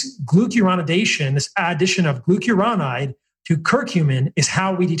 But this glucuronidation, this addition of glucuronide to curcumin, is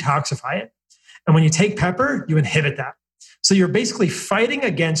how we detoxify it. And when you take pepper, you inhibit that. So you're basically fighting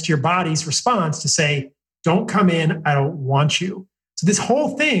against your body's response to say, don't come in, I don't want you. So this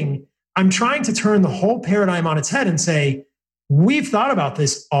whole thing, I'm trying to turn the whole paradigm on its head and say, we've thought about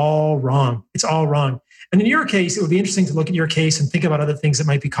this all wrong. It's all wrong. And in your case, it would be interesting to look at your case and think about other things that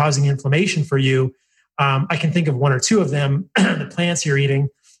might be causing inflammation for you. I can think of one or two of them, the plants you're eating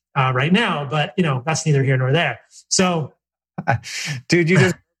right now, but that's neither here nor there. So, dude,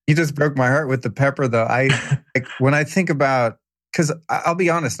 you just broke my heart with the pepper, though. When I think about, because I'll be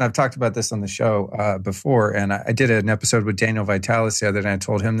honest, and I've talked about this on the show before, and I did an episode with Daniel Vitalis the other day, and I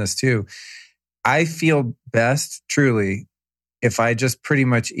told him this too. I feel best, truly, if I just pretty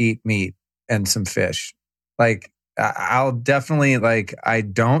much eat meat and some fish. Like, I'll definitely, I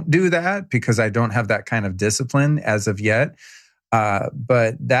don't do that because I don't have that kind of discipline as of yet.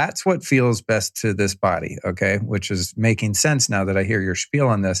 But that's what feels best to this body, okay? Which is making sense now that I hear your spiel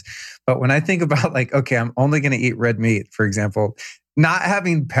on this. But when I think about I'm only going to eat red meat, for example, not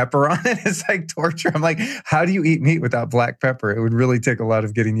having pepper on it is like torture. I'm like, how do you eat meat without black pepper? It would really take a lot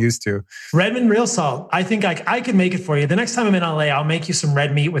of getting used to. Redmond real salt. I think I can make it for you. The next time I'm in LA, I'll make you some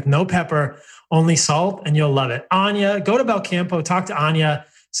red meat with no pepper, only salt, and you'll love it. Anya, go to Belcampo, talk to Anya,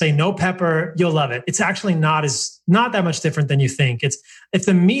 say no pepper, you'll love it. It's actually not that much different than you think. If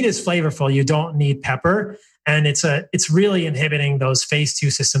the meat is flavorful, you don't need pepper, and it's really inhibiting those phase 2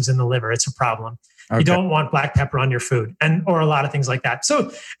 systems in the liver. It's a problem. Okay. You don't want black pepper on your food or a lot of things like that.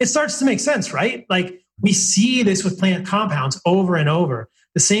 So it starts to make sense, right? Like, we see this with plant compounds over and over.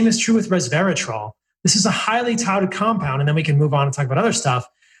 The same is true with resveratrol. This is a highly touted compound, and then we can move on and talk about other stuff.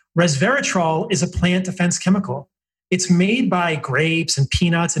 Resveratrol is a plant defense chemical. It's made by grapes and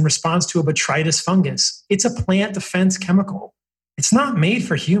peanuts in response to a botrytis fungus. It's a plant defense chemical. It's not made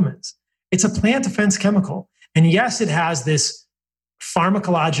for humans. It's a plant defense chemical. And yes, it has this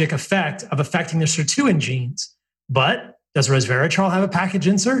pharmacologic effect of affecting the sirtuin genes. But does resveratrol have a package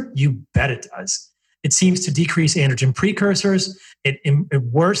insert? You bet it does. It seems to decrease androgen precursors. It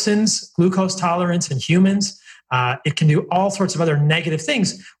worsens glucose tolerance in humans. It can do all sorts of other negative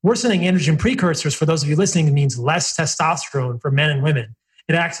things. Worsening androgen precursors, for those of you listening, means less testosterone for men and women.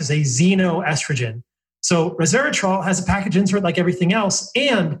 It acts as a xenoestrogen. So resveratrol has a package insert like everything else.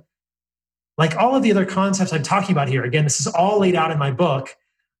 And like all of the other concepts I'm talking about here, again, this is all laid out in my book.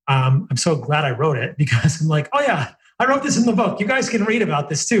 I'm so glad I wrote it, because I'm like, oh yeah, I wrote this in the book. You guys can read about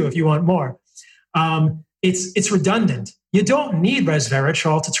this too if you want more. It's redundant. You don't need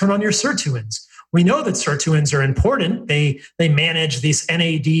resveratrol to turn on your sirtuins. We know that sirtuins are important. They manage this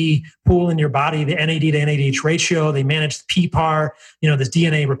NAD pool in your body, the NAD to NADH ratio. They manage the PPAR, this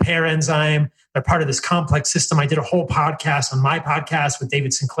DNA repair enzyme. They're part of this complex system. I did a whole podcast on my podcast with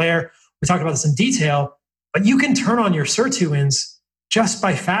David Sinclair. We talked about this in detail, but you can turn on your sirtuins just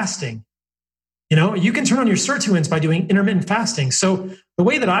by fasting. You can turn on your sirtuins by doing intermittent fasting. So the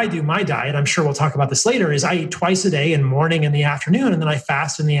way that I do my diet, I'm sure we'll talk about this later, is I eat twice a day, in morning and the afternoon, and then I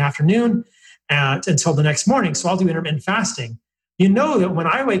fast in the afternoon until the next morning. So I'll do intermittent fasting. You know that when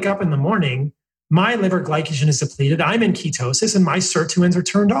I wake up in the morning, my liver glycogen is depleted, I'm in ketosis, and my sirtuins are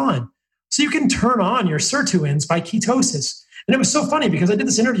turned on. So you can turn on your sirtuins by ketosis. And it was so funny because I did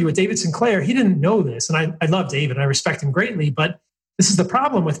this interview with David Sinclair. He didn't know this. And I love David. I respect him greatly. But this is the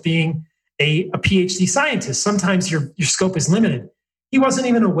problem with being a PhD scientist. Sometimes your scope is limited. He wasn't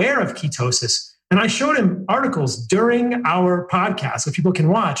even aware of ketosis. And I showed him articles during our podcast, so people can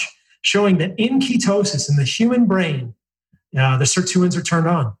watch, showing that in ketosis, in the human brain, the sirtuins are turned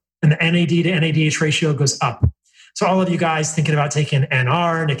on and the NAD to NADH ratio goes up. So all of you guys thinking about taking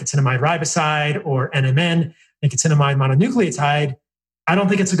NR, nicotinamide riboside, or NMN, nicotinamide mononucleotide, I don't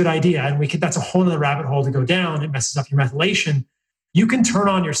think it's a good idea. And that's a whole other rabbit hole to go down. It messes up your methylation. You can turn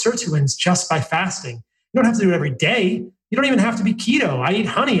on your sirtuins just by fasting. You don't have to do it every day. You don't even have to be keto. I eat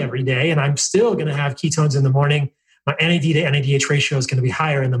honey every day, and I'm still going to have ketones in the morning. My NAD to NADH ratio is going to be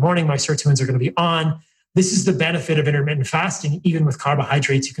higher in the morning. My sirtuins are going to be on. This is the benefit of intermittent fasting. Even with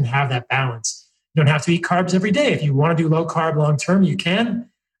carbohydrates, you can have that balance. You don't have to eat carbs every day. If you want to do low carb long term, you can.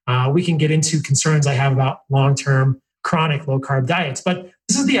 We can get into concerns I have about long-term chronic low-carb diets. But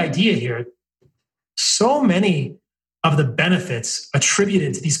this is the idea here. so many of the benefits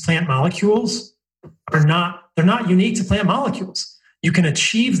attributed to these plant molecules they're not unique to plant molecules. You can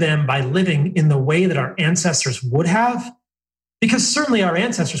achieve them by living in the way that our ancestors would have, because certainly our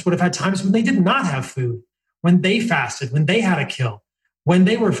ancestors would have had times when they did not have food, when they fasted, when they had a kill, when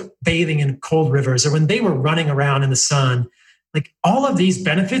they were bathing in cold rivers, or when they were running around in the sun. Like, all of these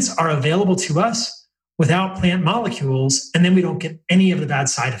benefits are available to us without plant molecules, and then we don't get any of the bad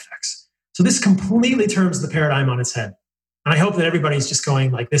side effects. So this completely turns the paradigm on its head. And I hope that everybody's just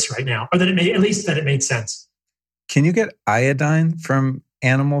going like this right now, or that at least that it made sense. Can you get iodine from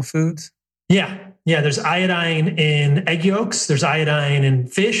animal foods? Yeah. There's iodine in egg yolks. There's iodine in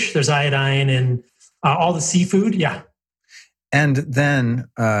fish. There's iodine in all the seafood. Yeah. And then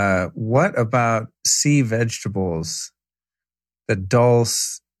what about sea vegetables? The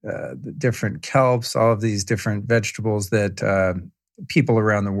dulse, the different kelps, all of these different vegetables that people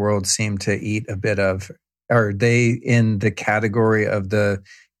around the world seem to eat a bit of. Are they in the category of the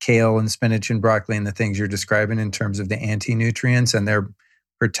kale and spinach and broccoli and the things you're describing in terms of the anti-nutrients and their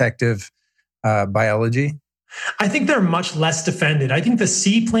protective biology? I think they're much less defended. I think the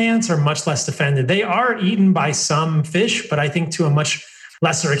sea plants are much less defended. They are eaten by some fish, but I think to a much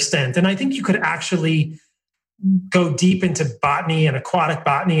lesser extent. And I think you could actually go deep into botany and aquatic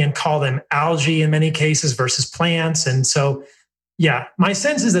botany and call them algae in many cases versus plants. And so, yeah, my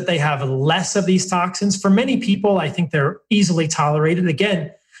sense is that they have less of these toxins. For many people, I think they're easily tolerated.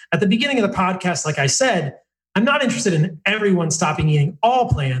 Again, at the beginning of the podcast, like I said, I'm not interested in everyone stopping eating all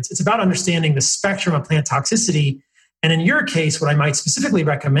plants. It's about understanding the spectrum of plant toxicity. And in your case, what I might specifically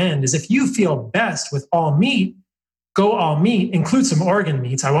recommend is if you feel best with all meat, go all meat, include some organ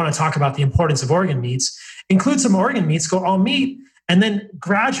meats. I want to talk about the importance of organ meats. Include some organ meats, go all meat, and then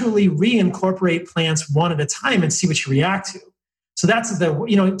gradually reincorporate plants one at a time and see what you react to. So that's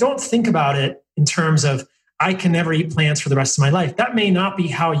don't think about it in terms of, I can never eat plants for the rest of my life. That may not be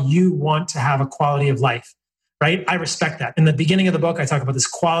how you want to have a quality of life, right? I respect that. In the beginning of the book, I talk about this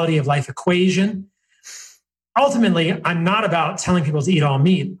quality of life equation. Ultimately, I'm not about telling people to eat all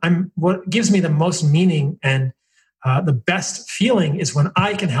meat. What gives me the most meaning and the best feeling is when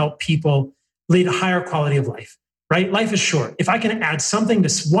I can help people lead a higher quality of life, right? Life is short. If I can add something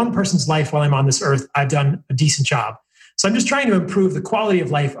to one person's life while I'm on this earth, I've done a decent job. So I'm just trying to improve the quality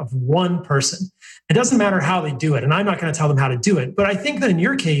of life of one person. It doesn't matter how they do it, and I'm not going to tell them how to do it. But I think that in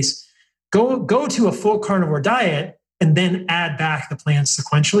your case, go to a full carnivore diet and then add back the plants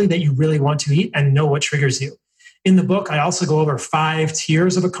sequentially that you really want to eat and know what triggers you. In the book, I also go over 5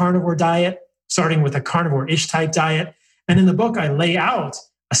 tiers of a carnivore diet, starting with a carnivore-ish type diet. And in the book, I lay out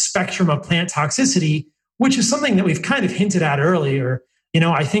a spectrum of plant toxicity, which is something that we've kind of hinted at earlier.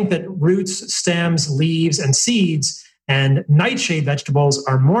 I think that roots, stems, leaves, and seeds and nightshade vegetables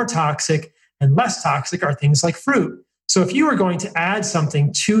are more toxic, and less toxic are things like fruit. So if you were going to add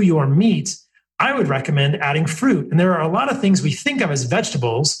something to your meat, I would recommend adding fruit. And there are a lot of things we think of as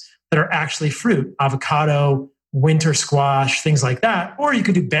vegetables that are actually fruit: avocado, winter squash, things like that. Or you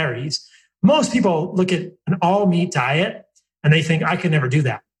could do berries. Most people look at an all meat diet and they think, I could never do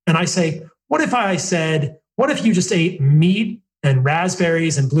that. And I say, what if you just ate meat and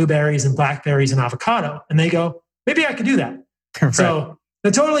raspberries and blueberries and blackberries and avocado? And they go, maybe I could do that. Right. So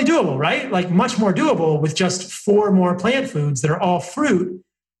they're totally doable, right? Like, much more doable with just 4 more plant foods that are all fruit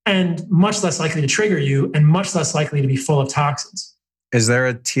and much less likely to trigger you and much less likely to be full of toxins. Is there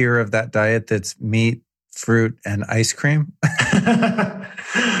a tier of that diet that's meat, fruit, and ice cream?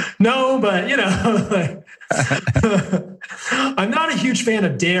 No, but I'm not a huge fan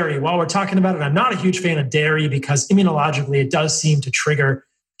of dairy. While we're talking about it, I'm not a huge fan of dairy because immunologically it does seem to trigger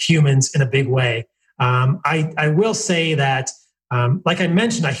humans in a big way. I will say that, like I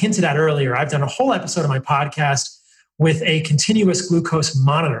mentioned, I hinted at earlier, I've done a whole episode of my podcast with a continuous glucose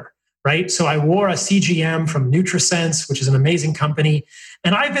monitor, right? So I wore a CGM from NutriSense, which is an amazing company,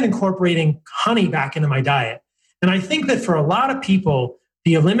 and I've been incorporating honey back into my diet. And I think that for a lot of people,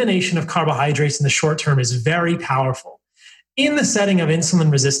 the elimination of carbohydrates in the short term is very powerful. In the setting of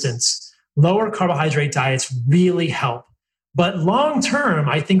insulin resistance, lower carbohydrate diets really help. But long term,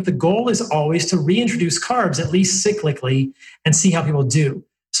 I think the goal is always to reintroduce carbs, at least cyclically, and see how people do.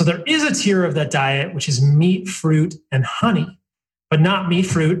 So there is a tier of that diet, which is meat, fruit, and honey, but not meat,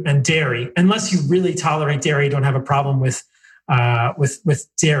 fruit, and dairy, unless you really tolerate dairy, don't have a problem with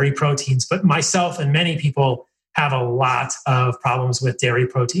dairy proteins. But myself and many people have a lot of problems with dairy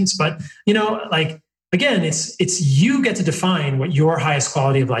proteins. But, again, it's you get to define what your highest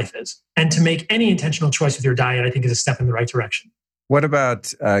quality of life is. And to make any intentional choice with your diet, I think, is a step in the right direction. What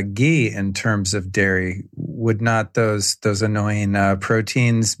about ghee in terms of dairy? would not those annoying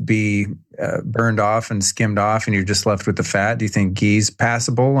proteins be burned off and skimmed off, and you're just left with the fat? Do you think ghee's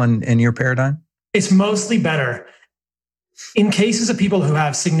passable in your paradigm? It's mostly better. In cases of people who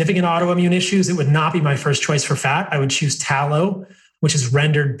have significant autoimmune issues, it would not be my first choice for fat. I would choose tallow, which is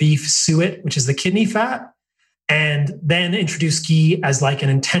rendered beef suet, which is the kidney fat, and then introduce ghee as like an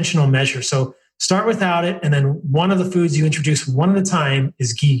intentional measure. So start without it, and then one of the foods you introduce one at a time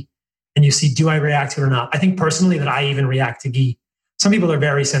is ghee. And you see, do I react to it or not? I think personally that I even react to ghee. Some people are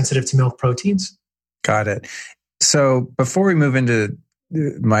very sensitive to milk proteins. Got it. So before we move into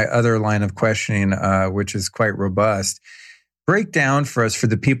my other line of questioning, which is quite robust, break down for us, for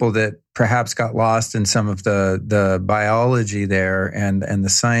the people that perhaps got lost in some of the biology there and the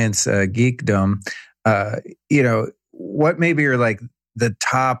science geekdom, what maybe are like the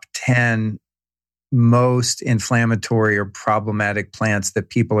top 10 most inflammatory or problematic plants that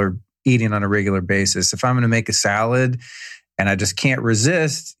people are eating on a regular basis? If I'm going to make a salad and I just can't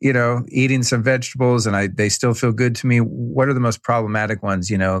resist, eating some vegetables and they still feel good to me, what are the most problematic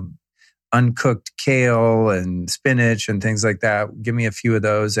ones? Uncooked kale and spinach and things like that. Give me a few of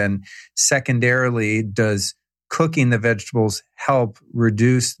those. And secondarily, does cooking the vegetables help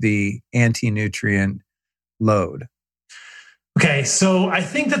reduce the anti-nutrient load? Okay, so I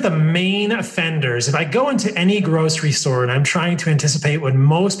think that the main offenders, if I go into any grocery store and I'm trying to anticipate what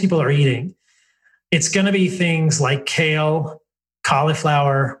most people are eating, it's going to be things like kale,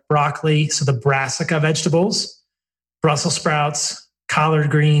 cauliflower, broccoli, so the brassica vegetables, Brussels sprouts, collard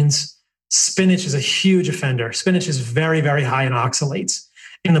greens. Spinach is a huge offender. Spinach is very, very high in oxalates.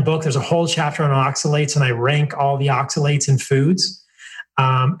 In the book, there's a whole chapter on oxalates, and I rank all the oxalates in foods.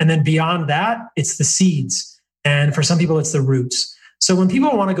 And then beyond that, it's the seeds. And for some people, it's the roots. So when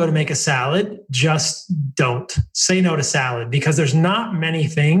people want to go to make a salad, just don't say no to salad, because there's not many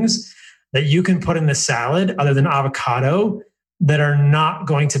things that you can put in the salad other than avocado that are not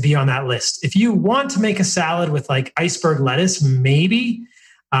going to be on that list. If you want to make a salad with like iceberg lettuce, maybe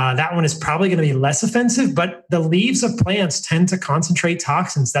that one is probably going to be less offensive, but the leaves of plants tend to concentrate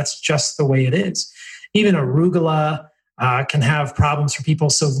toxins. That's just the way it is. Even arugula can have problems for people.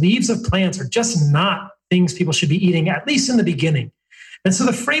 So leaves of plants are just not things people should be eating, at least in the beginning. And so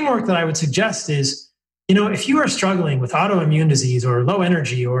the framework that I would suggest is, if you are struggling with autoimmune disease or low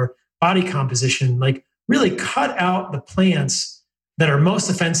energy or body composition, like really cut out the plants that are most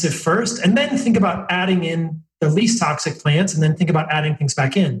offensive first, and then think about adding in the least toxic plants, and then think about adding things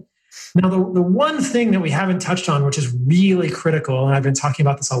back in. Now, the one thing that we haven't touched on, which is really critical, and I've been talking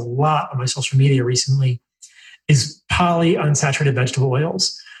about this a lot on my social media recently, is polyunsaturated vegetable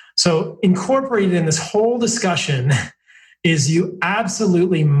oils. So incorporated in this whole discussion is you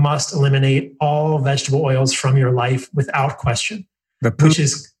absolutely must eliminate all vegetable oils from your life without question, which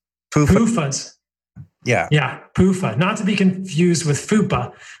is PUFAs. Yeah, PUFA, not to be confused with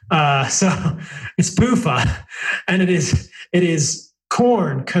FUPA. So it's PUFA, and it is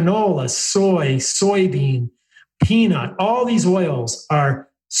corn, canola, soy, soybean, peanut. All these oils are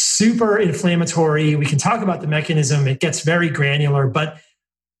super inflammatory. We can talk about the mechanism. It gets very granular, but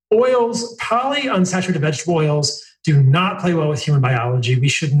oils, polyunsaturated vegetable oils, do not play well with human biology. We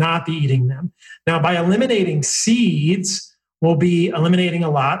should not be eating them. Now, by eliminating seeds, we'll be eliminating a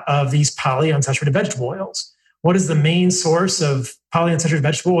lot of these polyunsaturated vegetable oils. What is the main source of polyunsaturated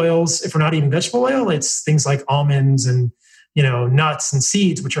vegetable oils? If we're not eating vegetable oil, it's things like almonds and nuts and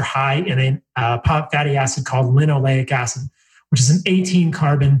seeds, which are high in a fatty acid called linoleic acid, which is an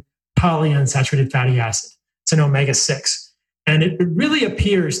 18-carbon polyunsaturated fatty acid. It's an omega-6. And it really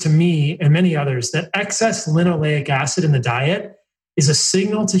appears to me and many others that excess linoleic acid in the diet is a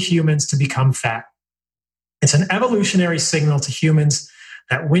signal to humans to become fat. It's an evolutionary signal to humans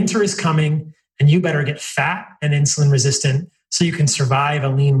that winter is coming and you better get fat and insulin resistant so you can survive a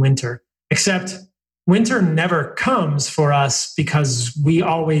lean winter. Except winter never comes for us because we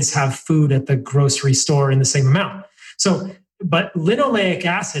always have food at the grocery store in the same amount. But linoleic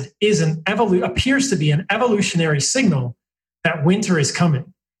acid appears to be an evolutionary signal that winter is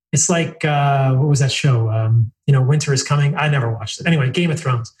coming. It's like, what was that show? Winter is Coming. I never watched it. Anyway, Game of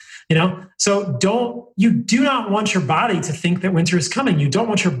Thrones, So you do not want your body to think that winter is coming. You don't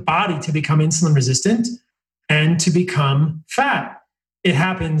want your body to become insulin resistant and to become fat. It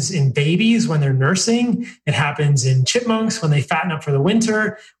happens in babies when they're nursing. It happens in chipmunks when they fatten up for the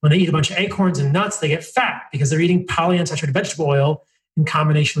winter. When they eat a bunch of acorns and nuts, they get fat because they're eating polyunsaturated vegetable oil in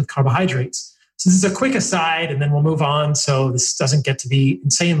combination with carbohydrates. So this is a quick aside, and then we'll move on. So this doesn't get to be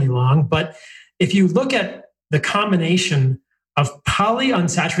insanely long. But if you look at the combination of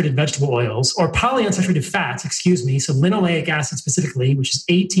polyunsaturated vegetable oils or polyunsaturated fats, so linoleic acid specifically, which is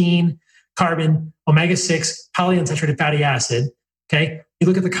 18, carbon, omega-6 polyunsaturated fatty acid. Okay. You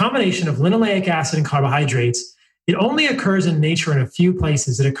look at the combination of linoleic acid and carbohydrates. It only occurs in nature in a few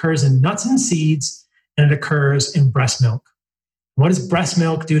places. It occurs in nuts and seeds, and it occurs in breast milk. What does breast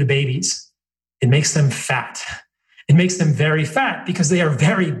milk do to babies? It makes them fat. It makes them very fat because they are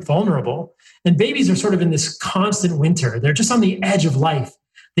very vulnerable. And babies are sort of in this constant winter. They're just on the edge of life.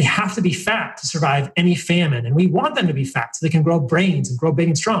 They have to be fat to survive any famine. And we want them to be fat so they can grow brains and grow big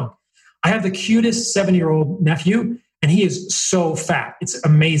and strong. I have the cutest 7-year-old nephew, and he is so fat. It's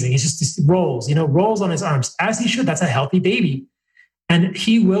amazing. He's just rolls on his arms as he should. That's a healthy baby. And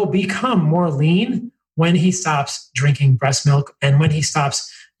he will become more lean when he stops drinking breast milk and when he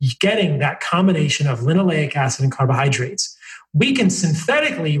stops getting that combination of linoleic acid and carbohydrates. We can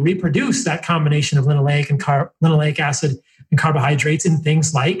synthetically reproduce that combination of linoleic acid and carbohydrates in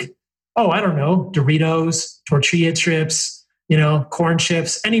things like, Doritos, tortilla chips, corn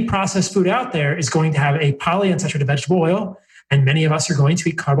chips. Any processed food out there is going to have a polyunsaturated vegetable oil, and many of us are going to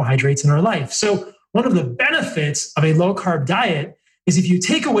eat carbohydrates in our life. So one of the benefits of a low-carb diet is if you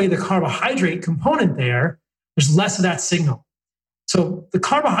take away the carbohydrate component there's less of that signal. So the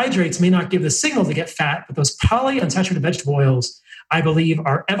carbohydrates may not give the signal to get fat, but those polyunsaturated vegetable oils, I believe,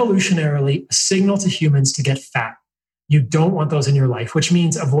 are evolutionarily a signal to humans to get fat. You don't want those in your life, which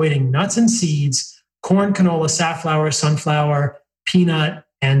means avoiding nuts and seeds, corn, canola, safflower, sunflower, peanut,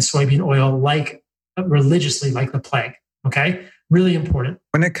 and soybean oil religiously like the plague. Okay? Really important.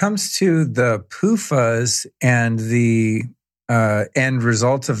 When it comes to the PUFAs and the end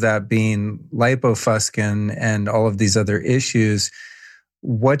result of that being lipofuscin and all of these other issues,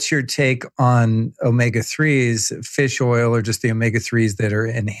 what's your take on omega-3s, fish oil, or just the omega-3s that are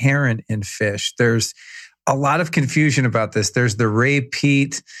inherent in fish? There's a lot of confusion about this. There's the Ray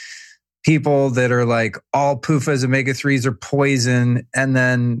Peat people that are like, all PUFAs, omega-3s are poison. And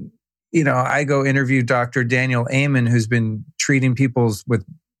then, I go interview Dr. Daniel Amen, who's been treating people with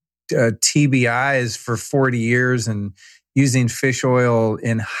TBIs for 40 years and using fish oil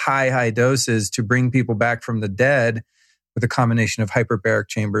in high doses to bring people back from the dead with a combination of hyperbaric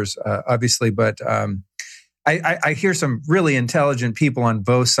chambers, obviously. But I hear some really intelligent people on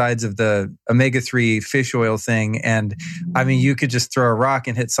both sides of the omega-3 fish oil thing. And I mean, you could just throw a rock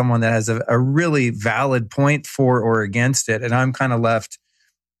and hit someone that has a really valid point for or against it. And I'm kind of left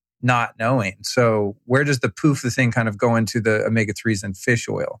not knowing. So where does the PUFA thing kind of go into the omega-3s and fish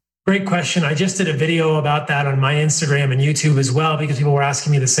oil? Great question. I just did a video about that on my Instagram and YouTube as well, because people were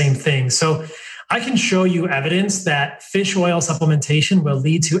asking me the same thing. So I can show you evidence that fish oil supplementation will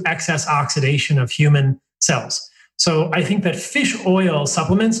lead to excess oxidation of human cells. So I think that fish oil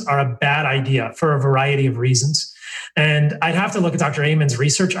supplements are a bad idea for a variety of reasons. And I'd have to look at Dr. Amen's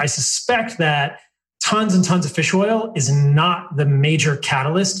research. I suspect that tons and tons of fish oil is not the major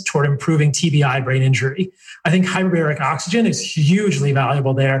catalyst toward improving TBI brain injury. I think hyperbaric oxygen is hugely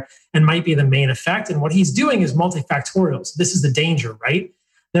valuable there and might be the main effect. And what he's doing is multifactorial. So this is the danger, right?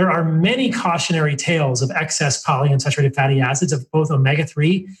 There are many cautionary tales of excess polyunsaturated fatty acids of both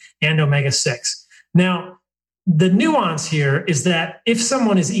omega-3 and omega-6. Now, the nuance here is that if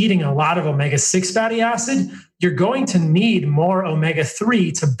someone is eating a lot of omega-6 fatty acid, you're going to need more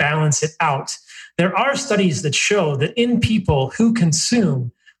omega-3 to balance it out. There are studies that show that in people who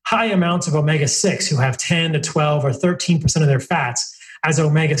consume high amounts of omega-6, who have 10 to 12 or 13% of their fats as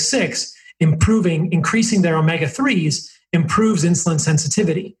omega-6, increasing their omega-3s improves insulin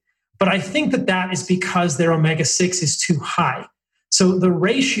sensitivity. But I think that is because their omega-6 is too high. So the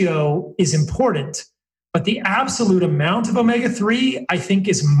ratio is important, but the absolute amount of omega-3, I think,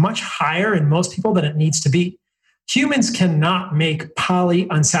 is much higher in most people than it needs to be. Humans cannot make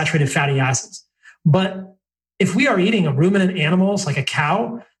polyunsaturated fatty acids. But if we are eating ruminant animals like a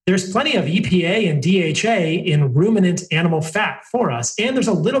cow, there's plenty of EPA and DHA in ruminant animal fat for us. And there's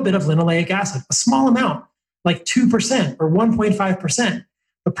a little bit of linoleic acid, a small amount, like 2% or 1.5%.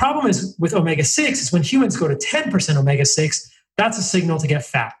 The problem is with omega-6 is when humans go to 10% omega-6, that's a signal to get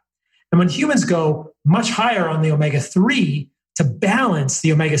fat. And when humans go much higher on the omega-3 to balance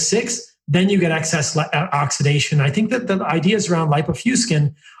the omega-6, then you get excess oxidation. I think that the ideas around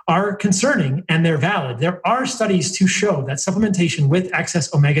lipofuscin are concerning and they're valid. There are studies to show that supplementation with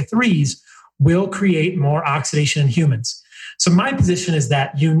excess omega-3s will create more oxidation in humans. So my position is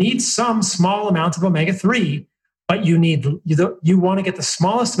that you need some small amount of omega-3, but you want to get the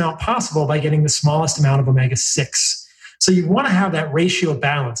smallest amount possible by getting the smallest amount of omega-6. So you want to have that ratio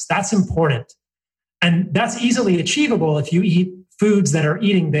balance. That's important. And that's easily achievable if you eat foods that are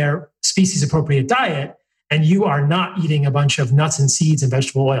eating their species appropriate diet and you are not eating a bunch of nuts and seeds and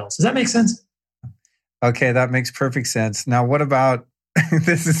vegetable oils. Does that make sense? Okay, that makes perfect sense. Now, what about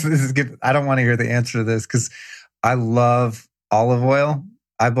This is good. I don't want to hear the answer to this because I love olive oil.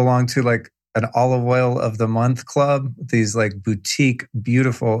 I belong to like an olive oil of the month club. These like boutique,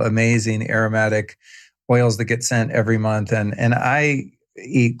 beautiful, amazing aromatic oils that get sent every month. And I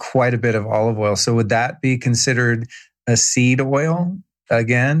eat quite a bit of olive oil. So would that be considered a seed oil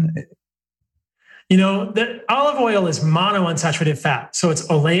again? The olive oil is monounsaturated fat. So it's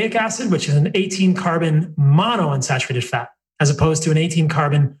oleic acid, which is an 18 carbon monounsaturated fat, as opposed to an 18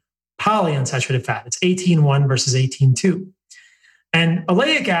 carbon polyunsaturated fat. It's 18.1 versus 18.2. And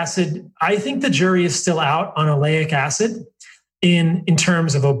oleic acid, I think the jury is still out on oleic acid in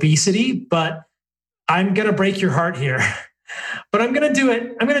terms of obesity, but I'm going to break your heart here. But I'm going to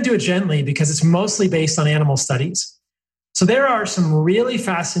do it gently because it's mostly based on animal studies. So there are some really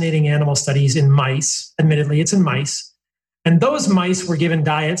fascinating animal studies in mice. Admittedly, it's in mice. And those mice were given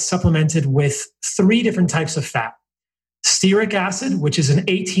diets supplemented with 3 different types of fat. Stearic acid, which is an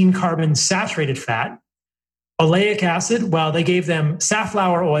 18 carbon saturated fat. Oleic acid, well, they gave them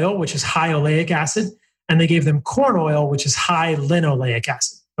safflower oil, which is high oleic acid. And they gave them corn oil, which is high linoleic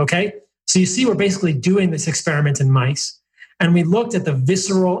acid. Okay? So you see, we're basically doing this experiment in mice. And we looked at the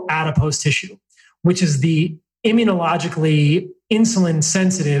visceral adipose tissue, which is the immunologically insulin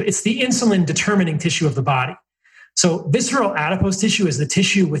sensitive. It's the insulin determining tissue of the body. So visceral adipose tissue is the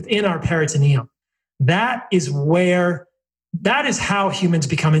tissue within our peritoneum. That is how humans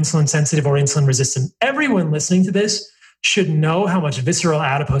become insulin sensitive or insulin resistant. Everyone listening to this should know how much visceral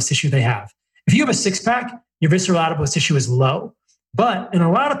adipose tissue they have. If you have a 6-pack, your visceral adipose tissue is low. But in a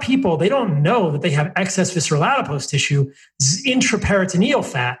lot of people, they don't know that they have excess visceral adipose tissue. This is intraperitoneal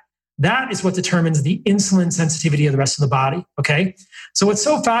fat. That is what determines the insulin sensitivity of the rest of the body. Okay. So what's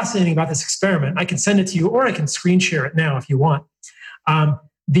so fascinating about this experiment, I can send it to you or I can screen share it now if you want.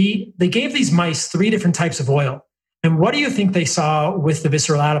 They gave these mice 3 different types of oil. And what do you think they saw with the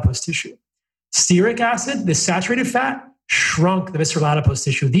visceral adipose tissue? Stearic acid, this saturated fat, shrunk the visceral adipose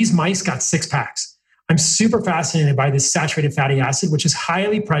tissue. These mice got 6-packs. I'm super fascinated by this saturated fatty acid, which is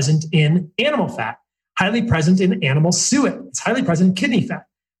highly present in animal fat, highly present in animal suet. It's highly present in kidney fat.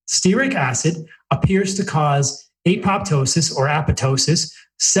 Stearic acid appears to cause apoptosis or apoptosis,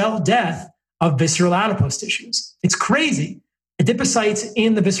 cell death of visceral adipose tissues. It's crazy. Adipocytes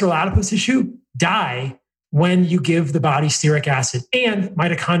in the visceral adipose tissue die when you give the body stearic acid, and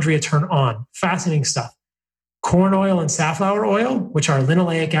mitochondria turn on. Fascinating stuff. Corn oil and safflower oil, which are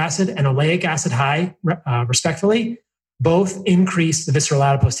linoleic acid and oleic acid high, respectively, both increase the visceral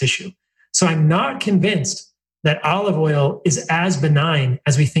adipose tissue. So I'm not convinced that olive oil is as benign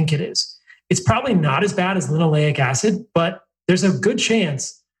as we think it is. It's probably not as bad as linoleic acid, but there's a good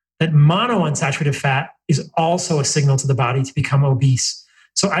chance that monounsaturated fat is also a signal to the body to become obese.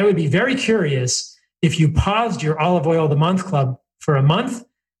 So I would be very curious if you paused your olive oil of the month club for a month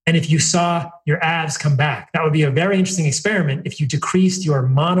and if you saw your abs come back. That would be a very interesting experiment if you decreased your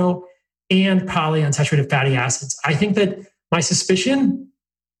mono and polyunsaturated fatty acids. I think that my suspicion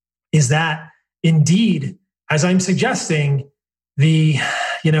is that indeed, as I'm suggesting, the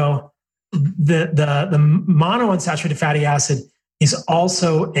monounsaturated fatty acid is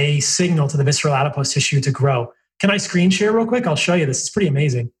also a signal to the visceral adipose tissue to grow. Can I screen share real quick? I'll show you this. It's pretty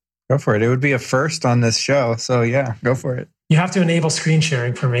amazing. Go for it. It would be a first on this show. So yeah, go for it. You have to enable screen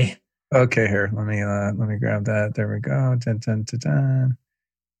sharing for me. Okay, here. Let me grab that. There we go. Dun, dun, dun, dun.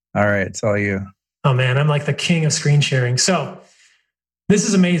 All right, it's all you. Oh man, I'm like the king of screen sharing. So this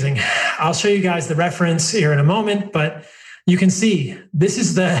is amazing. I'll show you guys the reference here in a moment, but you can see this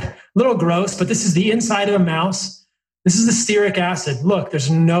is the little gross, but this is the inside of a mouse. This is the stearic acid. Look,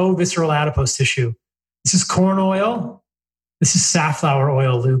 there's no visceral adipose tissue. This is corn oil. This is safflower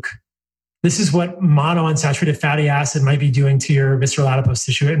oil, Luke. This is what monounsaturated fatty acid might be doing to your visceral adipose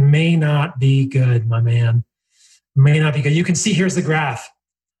tissue. It may not be good, my man. It may not be good. You can see here's the graph.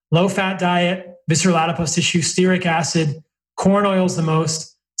 Low fat diet, visceral adipose tissue, stearic acid, corn oil is the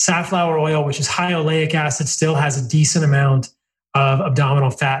most. Safflower oil, which is high oleic acid, still has a decent amount of abdominal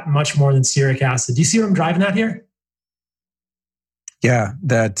fat, much more than stearic acid. Do you see what I'm driving at here? Yeah,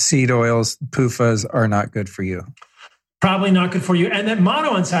 that seed oils, PUFAs are not good for you. Probably not good for you. And that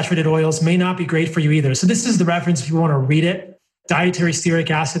monounsaturated oils may not be great for you either. So this is the reference if you want to read it. Dietary stearic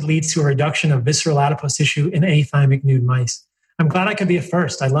acid leads to a reduction of visceral adipose tissue in athymic nude mice. I'm glad I could be a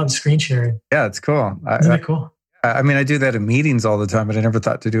first. I love screen sharing. Yeah, it's cool. Isn't that cool? I mean, I do that in meetings all the time, but I never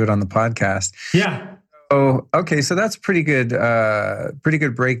thought to do it on the podcast. Yeah. So, okay. So that's pretty good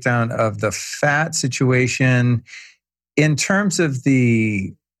breakdown of the fat situation. In terms of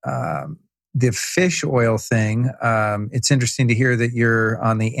the the fish oil thing, it's interesting to hear that you're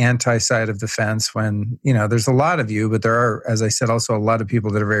on the anti side of the fence when, there's a lot of you, but there are, as I said, also a lot of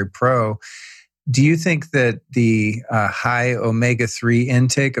people that are very pro. Do you think that the high omega-3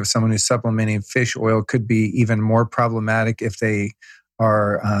 intake of someone who's supplementing fish oil could be even more problematic if they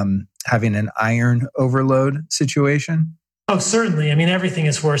are having an iron overload situation? Oh, certainly. I mean, everything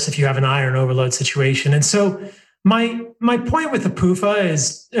is worse if you have an iron overload situation. And so my point with the PUFA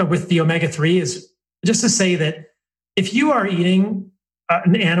is, with the omega-3 is just to say that if you are eating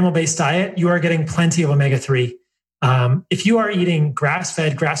an animal-based diet, you are getting plenty of omega-3. If you are eating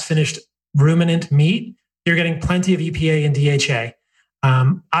grass-fed, grass-finished ruminant meat, you're getting plenty of EPA and DHA.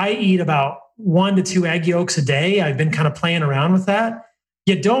 I eat about 1 to 2 egg yolks a day. I've been kind of playing around with that.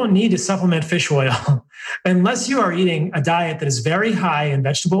 You don't need to supplement fish oil unless you are eating a diet that is very high in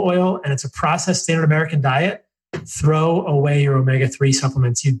vegetable oil and it's a processed standard American diet. Throw away your omega-3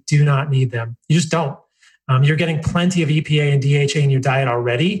 supplements. You do not need them. You just don't. You're getting plenty of EPA and DHA in your diet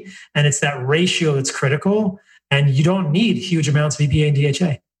already, and it's that ratio that's critical, and you don't need huge amounts of EPA and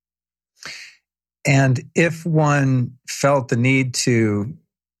DHA. And if one felt the need to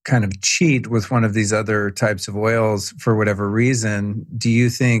kind of cheat with one of these other types of oils for whatever reason, do you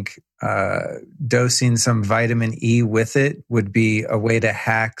think dosing some vitamin E with it would be a way to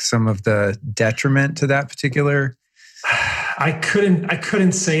hack some of the detriment to that particular? I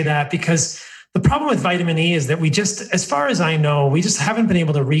couldn't say that, because the problem with vitamin E is that we just, as far as I know, we just haven't been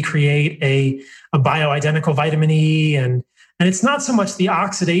able to recreate a bioidentical vitamin E. And it's not so much the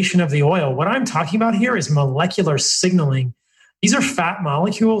oxidation of the oil. What I'm talking about here is molecular signaling. These are fat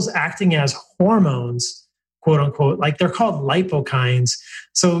molecules acting as hormones, quote unquote, like they're called lipokines.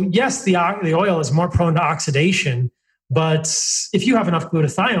 So yes, the oil is more prone to oxidation, but if you have enough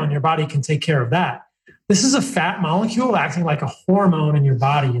glutathione, your body can take care of that. This is a fat molecule acting like a hormone in your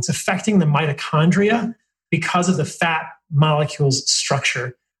body. It's affecting the mitochondria because of the fat molecule's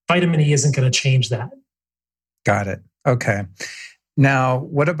structure. Vitamin E isn't going to change that. Got it. Okay. Now,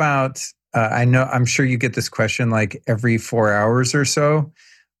 what about, I'm sure you get this question like every 4 hours or so,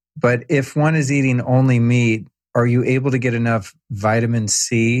 but if one is eating only meat, are you able to get enough vitamin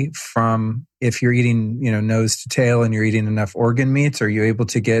C from, if you're eating, nose to tail and you're eating enough organ meats, are you able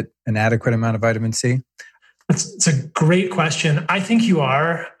to get an adequate amount of vitamin C? It's a great question. I think you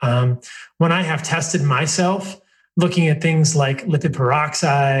are. When I have tested myself, looking at things like lipid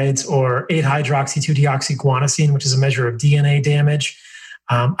peroxides or 8-hydroxy-2-deoxyguanosine, which is a measure of DNA damage,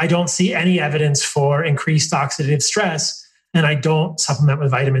 I don't see any evidence for increased oxidative stress, and I don't supplement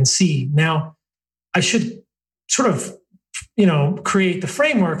with vitamin C. Now, I should sort of, create the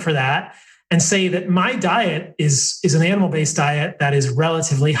framework for that and say that my diet is an animal-based diet that is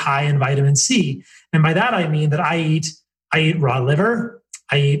relatively high in vitamin C. And by that, I mean that I eat raw liver,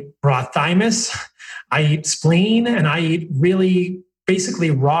 I eat raw thymus, I eat spleen, and I eat really basically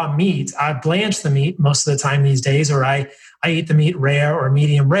raw meat. I blanch the meat most of the time these days, or I eat the meat rare or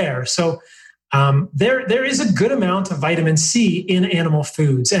medium rare. So there is a good amount of vitamin C in animal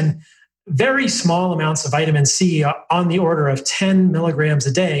foods, and very small amounts of vitamin C on the order of 10 milligrams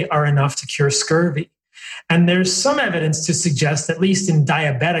a day are enough to cure scurvy. And there's some evidence to suggest, at least in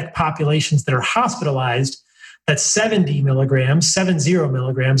diabetic populations that are hospitalized, that 70 milligrams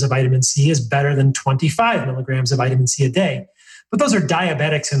of vitamin C is better than 25 milligrams of vitamin C a day. But those are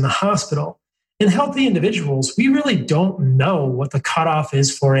diabetics in the hospital. In healthy individuals, we really don't know what the cutoff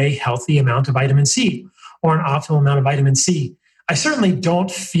is for a healthy amount of vitamin C or an optimal amount of vitamin C. I certainly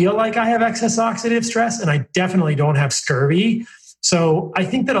don't feel like I have excess oxidative stress, and I definitely don't have scurvy. So I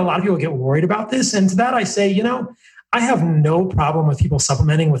think that a lot of people get worried about this. And to that I say, I have no problem with people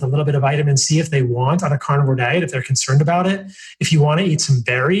supplementing with a little bit of vitamin C if they want on a carnivore diet, if they're concerned about it. If you want to eat some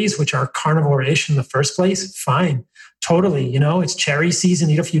berries, which are carnivore-ish in the first place, fine. Totally. It's cherry season,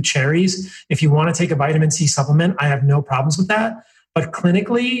 eat a few cherries. If you want to take a vitamin C supplement, I have no problems with that. But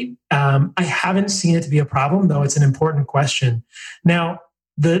clinically, I haven't seen it to be a problem, though it's an important question. Now,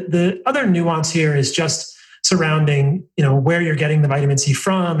 the other nuance here is just surrounding, where you're getting the vitamin C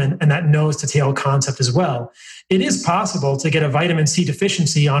from and that nose to tail concept as well. It is possible to get a vitamin C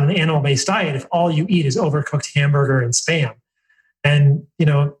deficiency on an animal-based diet if all you eat is overcooked hamburger and Spam. And,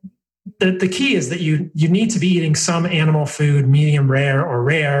 the key is that you need to be eating some animal food, medium rare or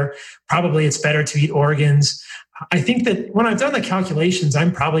rare. Probably it's better to eat organs. I think that when I've done the calculations,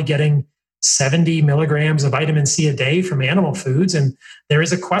 I'm probably getting 70 milligrams of vitamin C a day from animal foods. And there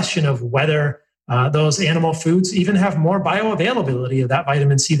is a question of whether those animal foods even have more bioavailability of that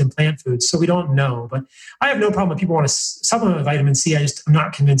vitamin C than plant foods. So we don't know. But I have no problem if people want to supplement with vitamin C. I'm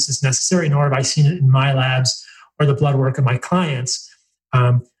not convinced it's necessary, nor have I seen it in my labs or the blood work of my clients.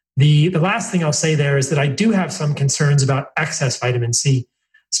 The last thing I'll say there is that I do have some concerns about excess vitamin C.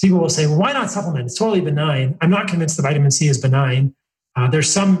 So people will say, well, why not supplement? It's totally benign. I'm not convinced the vitamin C is benign.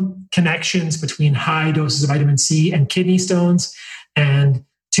 There's some connections between high doses of vitamin C and kidney stones, and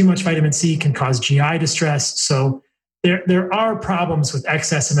too much vitamin C can cause GI distress. So there are problems with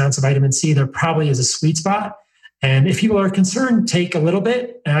excess amounts of vitamin C. There probably is a sweet spot. And if people are concerned, take a little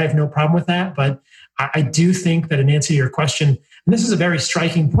bit. And I have no problem with that. But I do think that in answer to your question, and this is a very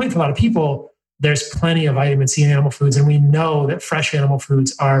striking point for a lot of people, there's plenty of vitamin C in animal foods. And we know that fresh animal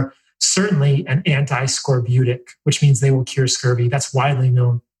foods are certainly an anti-scorbutic, which means they will cure scurvy. That's widely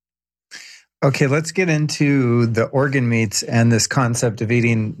known. Okay, let's get into the organ meats and this concept of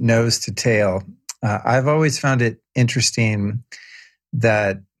eating nose to tail. I've always found it interesting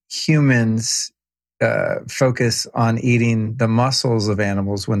that humans focus on eating the muscles of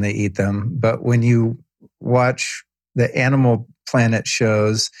animals when they eat them. But when you watch the Animal Planet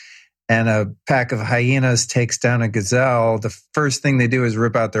shows and a pack of hyenas takes down a gazelle, the first thing they do is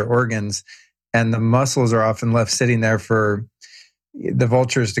rip out their organs, and the muscles are often left sitting there for the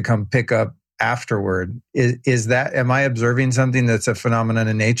vultures to come pick up afterward. Is that, am I observing something that's a phenomenon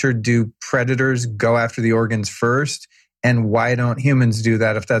in nature? Do predators go after the organs first? And why don't humans do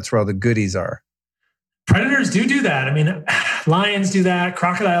that if that's where all the goodies are? Predators do that. I mean, lions do that.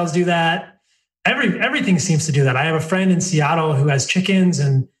 Crocodiles do that. Everything seems to do that. I have a friend in Seattle who has chickens,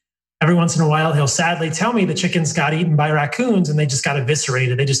 and every once in a while he'll sadly tell me the chickens got eaten by raccoons and they just got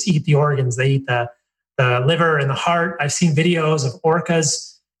eviscerated. They just eat the organs. They eat the liver and the heart. I've seen videos of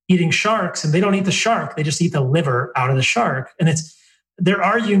orcas eating sharks, and they don't eat the shark. They just eat the liver out of the shark. And there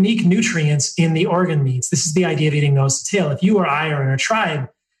are unique nutrients in the organ meats. This is the idea of eating nose to tail. If you or I are in a tribe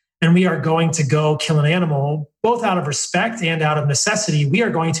and we are going to go kill an animal, both out of respect and out of necessity, we are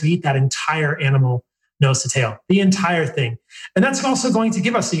going to eat that entire animal nose to tail, the entire thing. And that's also going to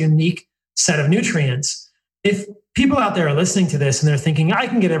give us a unique set of nutrients. If people out there are listening to this and they're thinking, I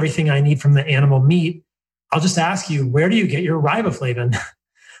can get everything I need from the animal meat, I'll just ask you, where do you get your riboflavin?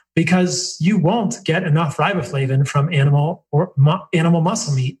 Because you won't get enough riboflavin from animal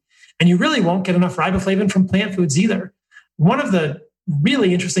muscle meat. And you really won't get enough riboflavin from plant foods either. One of the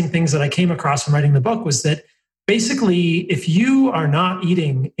really interesting things that I came across from writing the book was that basically, if you are not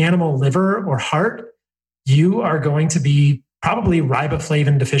eating animal liver or heart, you are going to be probably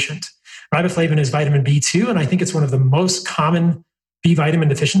riboflavin deficient. Riboflavin is vitamin B2, and I think it's one of the most common B vitamin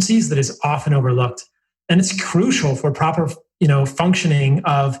deficiencies that is often overlooked. And it's crucial for proper functioning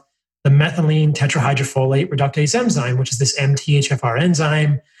of the methylene tetrahydrofolate reductase enzyme, which is this MTHFR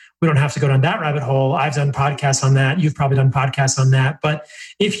enzyme. We don't have to go down that rabbit hole. I've done podcasts on that. You've probably done podcasts on that. But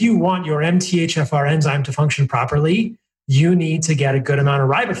if you want your MTHFR enzyme to function properly, you need to get a good amount of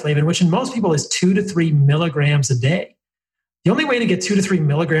riboflavin, which in most people is 2 to 3 milligrams a day. The only way to get 2 to 3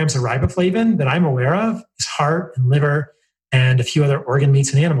 milligrams of riboflavin that I'm aware of is heart and liver and a few other organ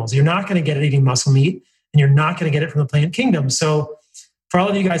meats and animals. You're not going to get it eating muscle meat, and you're not going to get it from the plant kingdom. So for all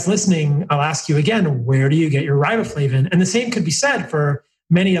of you guys listening, I'll ask you again, where do you get your riboflavin? And the same could be said for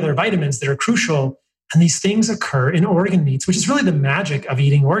many other vitamins that are crucial. And these things occur in organ meats, which is really the magic of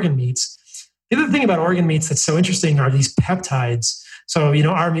eating organ meats. The other thing about organ meats that's so interesting are these peptides. So,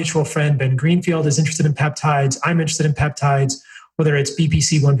 our mutual friend, Ben Greenfield, is interested in peptides. I'm interested in peptides, whether it's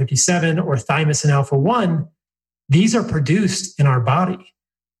BPC 157 or thymosin alpha 1. These are produced in our body.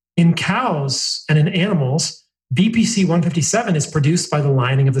 In cows and in animals, BPC 157 is produced by the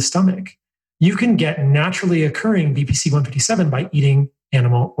lining of the stomach. You can get naturally occurring BPC 157 by eating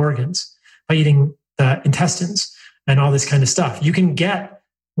animal organs, by eating the intestines and all this kind of stuff. You can get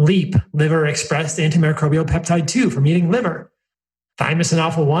LEAP, liver expressed antimicrobial peptide 2, from eating liver. Thymosin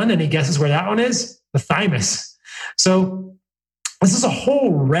alpha 1, any guesses where that one is? The thymus. So this is a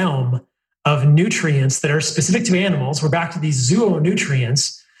whole realm of nutrients that are specific to animals. We're back to these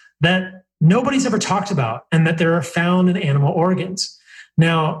zoonutrients that nobody's ever talked about and that they're found in animal organs.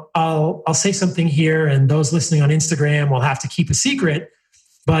 Now, I'll say something here, and those listening on Instagram will have to keep a secret.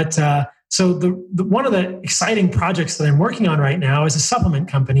 But so one of the exciting projects that I'm working on right now is a supplement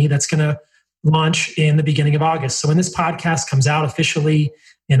company that's going to launch in the beginning of August. So when this podcast comes out officially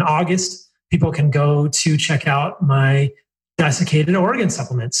in August, people can go to check out my desiccated organ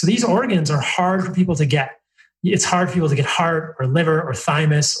supplement. So these organs are hard for people to get. It's hard for people to get heart or liver or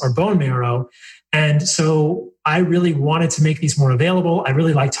thymus or bone marrow. And so I really wanted to make these more available. I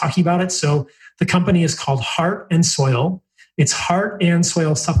really like talking about it. So the company is called Heart and Soil. It's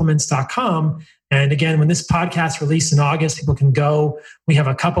heartandsoilsupplements.com. And again, when this podcast released in August, people can go. We have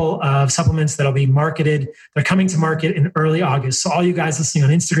a couple of supplements that'll be marketed. They're coming to market in early August. So all you guys listening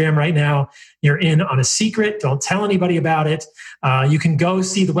on Instagram right now, you're in on a secret. Don't tell anybody about it. You can go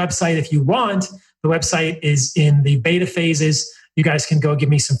see the website if you want. The website is in the beta phases. You guys can go give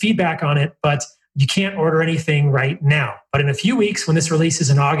me some feedback on it, but you can't order anything right now. But in a few weeks, when this releases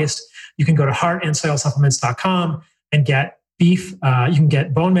in August, you can go to heartandsoilsupplements.com and get beef. You can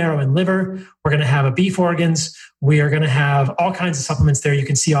get bone marrow and liver. We're going to have a beef organs. We are going to have all kinds of supplements there. You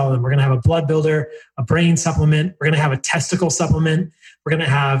can see all of them. We're going to have a blood builder, a brain supplement. We're going to have a testicle supplement. We're going to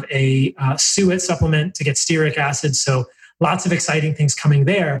have a suet supplement to get stearic acid. So lots of exciting things coming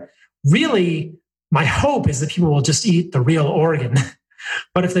there. Really, my hope is that people will just eat the real organ.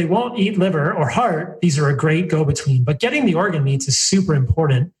 But if they won't eat liver or heart, these are a great go-between. But getting the organ meats is super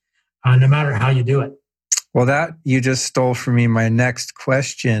important, no matter how you do it. Well, that you just stole from me my next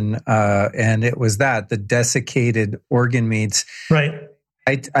question, and it was the desiccated organ meats. Right.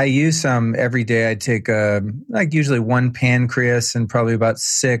 I use some every day. I take usually one pancreas and probably about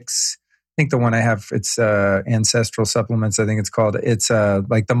 6. I think the one I have, it's Ancestral Supplements, I think it's called. It's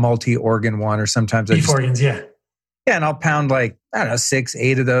like the multi-organ one, or sometimes beef organs, yeah. Yeah, and I'll pound 6,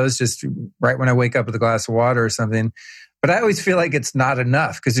 8 of those just right when I wake up with a glass of water or something. But I always feel like it's not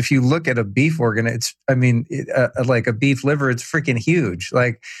enough, because if you look at a beef organ, like a beef liver, it's freaking huge.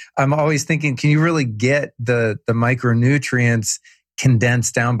 Like, I'm always thinking, can you really get the micronutrients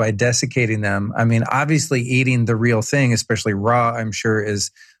condensed down by desiccating them? I mean, obviously eating the real thing, especially raw, I'm sure is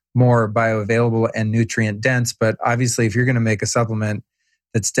more bioavailable and nutrient dense. But obviously, if you're going to make a supplement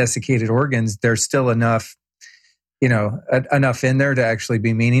that's desiccated organs, there's still enough, enough in there to actually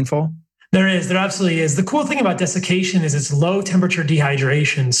be meaningful. There absolutely is. The cool thing about desiccation is it's low temperature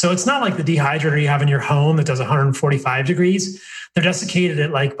dehydration. So it's not like the dehydrator you have in your home that does 145 degrees. They're desiccated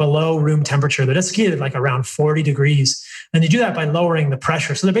at below room temperature. They're desiccated at around 40 degrees. And you do that by lowering the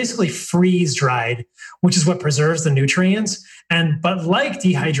pressure. So they're basically freeze dried, which is what preserves the nutrients. But like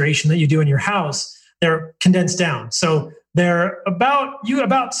dehydration that you do in your house, they're condensed down. So they're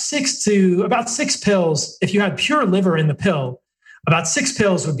about 6 pills. If you had pure liver in the pill, about 6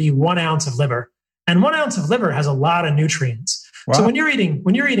 pills would be 1 ounce of liver. And 1 ounce of liver has a lot of nutrients. Wow. So when you're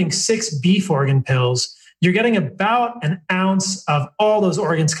eating 6 beef organ pills, you're getting about an ounce of all those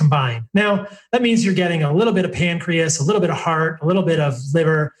organs combined. Now, that means you're getting a little bit of pancreas, a little bit of heart, a little bit of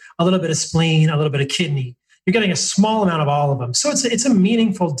liver, a little bit of spleen, a little bit of kidney. You're getting a small amount of all of them. So it's a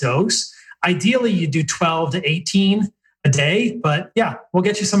meaningful dose. Ideally, you do 12 to 18 a day. But yeah, we'll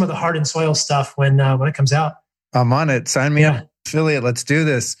get you some of the heart and soil stuff when it comes out. I'm on it. Sign me up. Affiliate, let's do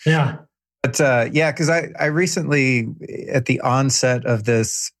this. Yeah. But because I recently, at the onset of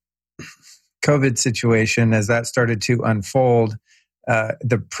this COVID situation, as that started to unfold,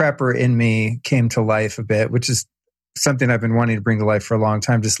 the prepper in me came to life a bit, which is something I've been wanting to bring to life for a long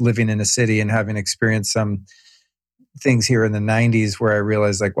time, just living in a city and having experienced some things here in the 90s where I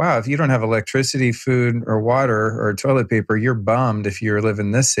realized, wow, if you don't have electricity, food, or water, or toilet paper, you're bummed if you live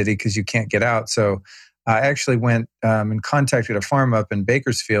in this city because you can't get out. So I actually went and contacted a farm up in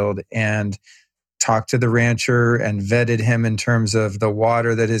Bakersfield and talked to the rancher and vetted him in terms of the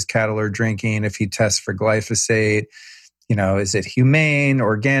water that his cattle are drinking, if he tests for glyphosate, is it humane,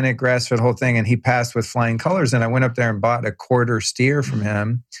 organic, grass-fed, whole thing. And he passed with flying colors. And I went up there and bought a quarter steer from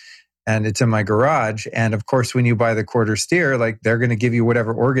him. And it's in my garage. And of course, when you buy the quarter steer, they're going to give you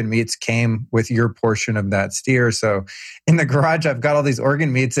whatever organ meats came with your portion of that steer. So in the garage, I've got all these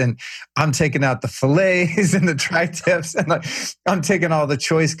organ meats and I'm taking out the fillets and the tri-tips and I'm taking all the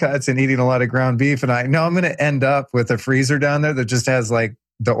choice cuts and eating a lot of ground beef. And I know I'm going to end up with a freezer down there that just has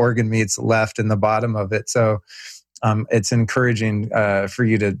the organ meats left in the bottom of it. So it's encouraging for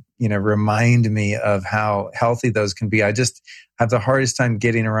you to, remind me of how healthy those can be. I just have the hardest time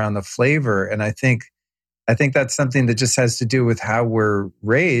getting around the flavor. And I think that's something that just has to do with how we're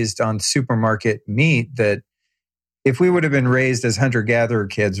raised on supermarket meat, that if we would have been raised as hunter-gatherer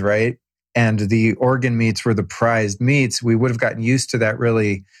kids, right? And the organ meats were the prized meats, we would have gotten used to that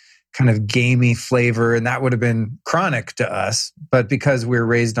really kind of gamey flavor, and that would have been chronic to us. But because we're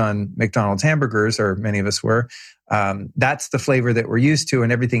raised on McDonald's hamburgers, or many of us were, that's the flavor that we're used to,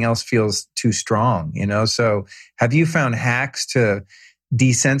 and everything else feels too strong, So have you found hacks to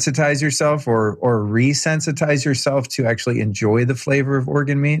desensitize yourself or resensitize yourself to actually enjoy the flavor of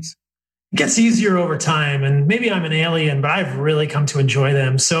organ meats? It gets easier over time, and maybe I'm an alien, but I've really come to enjoy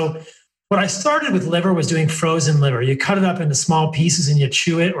them. So what I started with liver was doing frozen liver. You cut it up into small pieces and you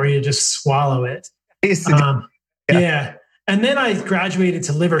chew it, or you just swallow it. Yeah. And then I graduated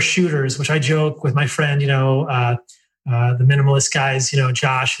to liver shooters, which I joke with my friend, the minimalist guys,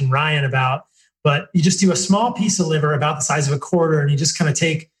 Josh and Ryan about. But you just do a small piece of liver about the size of a quarter, and you just kind of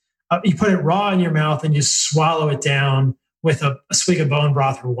you put it raw in your mouth and just swallow it down with a swig of bone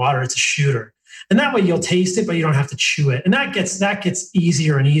broth or water. It's a shooter. And that way you'll taste it, but you don't have to chew it. And that gets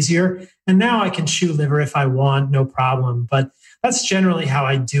easier and easier. And now I can chew liver if I want, no problem. But that's generally how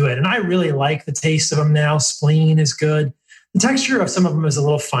I do it. And I really like the taste of them now. Spleen is good. The texture of some of them is a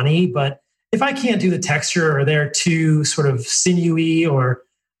little funny, but if I can't do the texture or they're too sort of sinewy or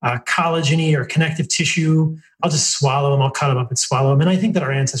collagen-y or connective tissue, I'll just swallow them. I'll cut them up and swallow them. And I think that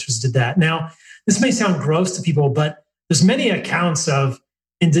our ancestors did that. Now, this may sound gross to people, but there's many accounts of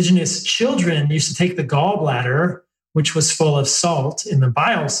indigenous children used to take the gallbladder, which was full of salt in the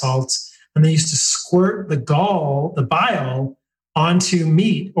bile salts, and they used to squirt the bile onto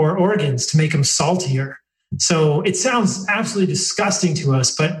meat or organs to make them saltier. So it sounds absolutely disgusting to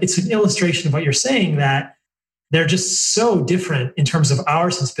us, but it's an illustration of what you're saying, that they're just so different in terms of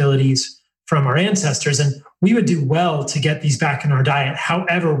our sensibilities from our ancestors. And we would do well to get these back in our diet,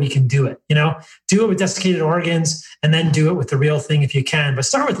 however we can do it. Do it with desiccated organs and then do it with the real thing if you can. But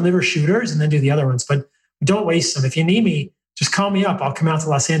start with liver shooters and then do the other ones. But don't waste them. If you need me, just call me up. I'll come out to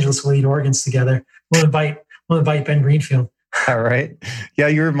Los Angeles. We'll eat organs together. We'll invite Ben Greenfield. All right. Yeah,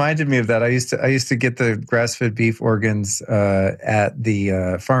 you reminded me of that. I used to get the grass-fed beef organs at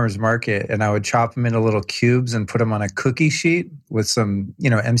the farmer's market, and I would chop them into little cubes and put them on a cookie sheet with some,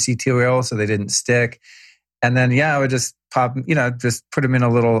 MCT oil so they didn't stick. And then, I would just pop, just put them in a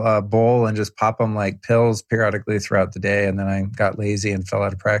little bowl and just pop them like pills periodically throughout the day. And then I got lazy and fell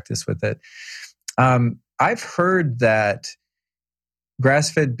out of practice with it. I've heard that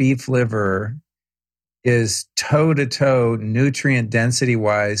grass-fed beef liver is toe-to-toe nutrient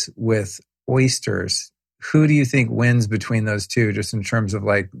density-wise with oysters. Who do you think wins between those two, just in terms of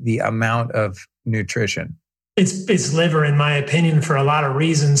like the amount of nutrition? It's liver, in my opinion, for a lot of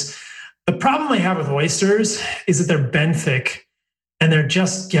reasons. The problem I have with oysters is that they're benthic and they're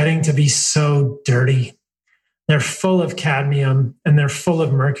just getting to be so dirty. They're full of cadmium and they're full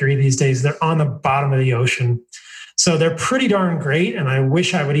of mercury these days. They're on the bottom of the ocean. So they're pretty darn great, and I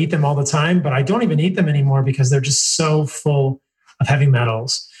wish I would eat them all the time, but I don't even eat them anymore because they're just so full of heavy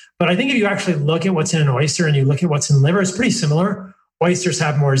metals. But I think if you actually look at what's in an oyster and you look at what's in liver, it's pretty similar. Oysters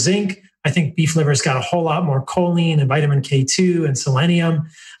have more zinc. I think beef liver's got a whole lot more choline and vitamin K2 and selenium,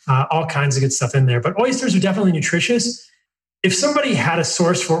 all kinds of good stuff in there. But oysters are definitely nutritious. If somebody had a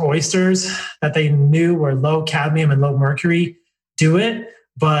source for oysters that they knew were low cadmium and low mercury, do it.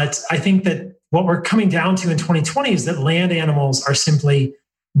 But I think that what we're coming down to in 2020 is that land animals are simply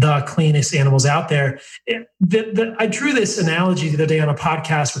the cleanest animals out there. I drew this analogy the other day on a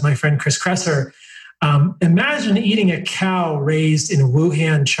podcast with my friend Chris Kresser. Imagine eating a cow raised in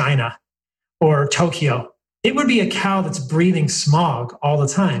Wuhan, China, or Tokyo. It would be a cow that's breathing smog all the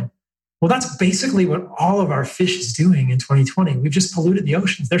time. Well, that's basically what all of our fish is doing in 2020. We've just polluted the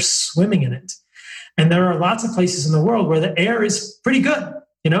oceans. They're swimming in it. And there are lots of places in the world where the air is pretty good.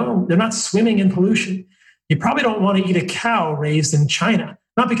 They're not swimming in pollution. You probably don't want to eat a cow raised in China,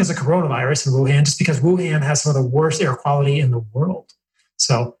 not because of coronavirus in Wuhan, just because Wuhan has some of the worst air quality in the world.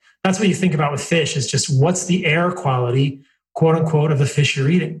 So that's what you think about with fish, is just what's the air quality, quote unquote, of the fish you're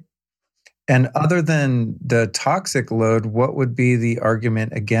eating. And other than the toxic load, what would be the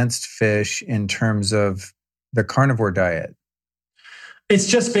argument against fish in terms of the carnivore diet? It's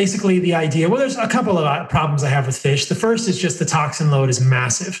just basically the idea. Well, there's a couple of problems I have with fish. The first is just the toxin load is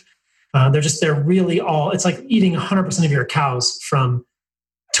massive. They're really all, it's like eating 100% of your cows from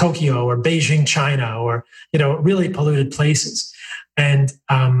Tokyo or Beijing, China, or, really polluted places. And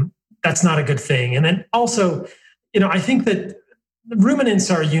that's not a good thing. And then also, I think that ruminants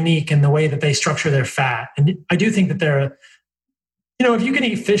are unique in the way that they structure their fat. And I do think that they're, if you can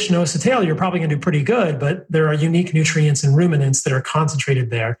eat fish nose to tail, you're probably going to do pretty good, but there are unique nutrients in ruminants that are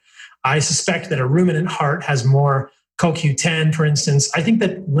concentrated there. I suspect that a ruminant heart has more CoQ10, for instance. I think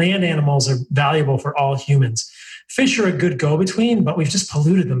that land animals are valuable for all humans. Fish are a good go-between, but we've just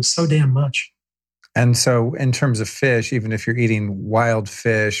polluted them so damn much. And so in terms of fish, even if you're eating wild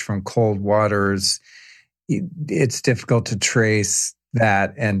fish from cold waters, it's difficult to trace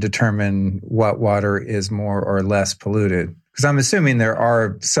that and determine what water is more or less polluted. Because I'm assuming there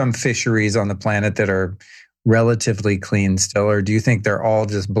are some fisheries on the planet that are relatively clean still, or do you think they're all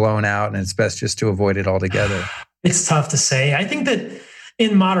just blown out and it's best just to avoid it altogether? It's tough to say. I think that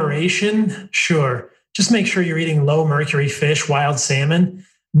in moderation, sure. Just make sure you're eating low mercury fish, wild salmon.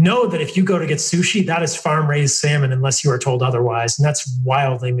 Know that if you go to get sushi, that is farm-raised salmon unless you are told otherwise. And that's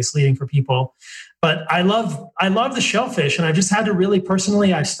wildly misleading for people. But I love the shellfish. And I've just had to really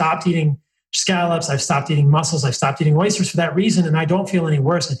personally, I've stopped eating scallops. I've stopped eating mussels. I've stopped eating oysters for that reason. And I don't feel any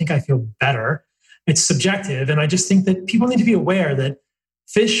worse. I think I feel better. It's subjective. And I just think that people need to be aware that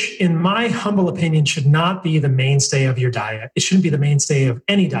fish, in my humble opinion, should not be the mainstay of your diet. It shouldn't be the mainstay of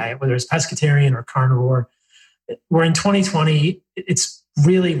any diet, whether it's pescatarian or carnivore. We're in 2020. It's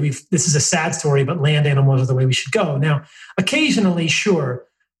really, this is a sad story, but land animals are the way we should go. Now, occasionally, sure,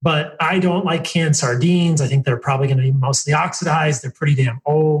 but I don't like canned sardines. I think they're probably going to be mostly oxidized. They're pretty damn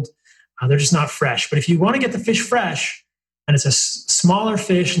old. They're just not fresh. But if you want to get the fish fresh, and it's a smaller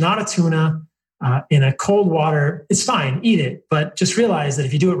fish, not a tuna, in a cold water, it's fine, eat it. But just realize that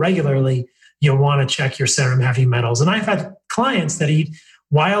if you do it regularly, you'll want to check your serum heavy metals. And I've had clients that eat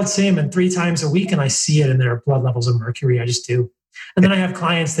wild salmon 3 times a week, and I see it in their blood levels of mercury. I just do. And then I have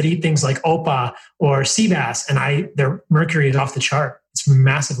clients that eat things like opa or sea bass, and their mercury is off the chart. It's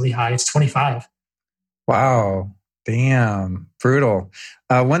massively high. It's 25. Wow. Damn. Brutal.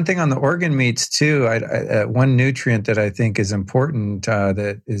 One thing on the organ meats too, one nutrient that I think is important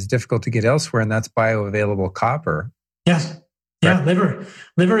that is difficult to get elsewhere, and that's bioavailable copper. Yes. Yeah, right.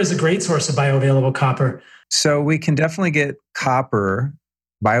 Liver is a great source of bioavailable copper. So we can definitely get copper,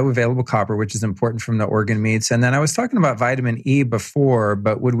 bioavailable copper, which is important from the organ meats. And then I was talking about vitamin E before,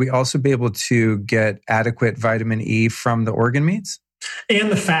 but would we also be able to get adequate vitamin E from the organ meats?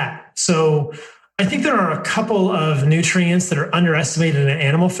 And the fat. So I think there are a couple of nutrients that are underestimated in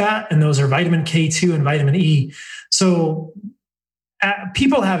animal fat, and those are vitamin K2 and vitamin E. So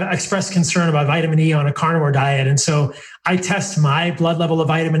people have expressed concern about vitamin E on a carnivore diet. And so I test my blood level of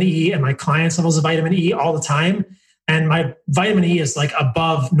vitamin E and my clients' levels of vitamin E all the time. And my vitamin E is like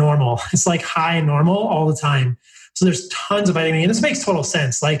above normal. It's like high normal all the time. So there's tons of vitamin E. And this makes total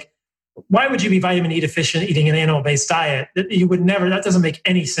sense. Like, why would you be vitamin E deficient eating an animal-based diet? You would never, that doesn't make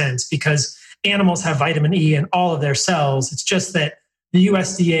any sense, because animals have vitamin E in all of their cells. It's just that the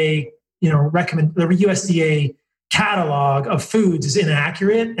USDA, the USDA catalog of foods is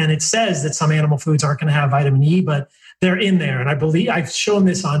inaccurate, and it says that some animal foods aren't going to have vitamin E, but they're in there. And I believe I've shown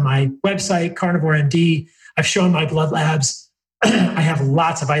this on my website, Carnivore MD. I've shown my blood labs. I have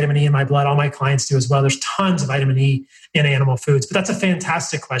lots of vitamin E in my blood. All my clients do as well. There's tons of vitamin E in animal foods. But that's a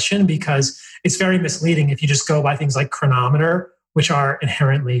fantastic question, because it's very misleading if you just go by things like Chronometer, which are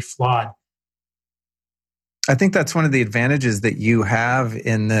inherently flawed. I think that's one of the advantages that you have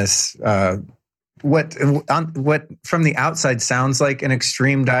in this, what from the outside sounds like an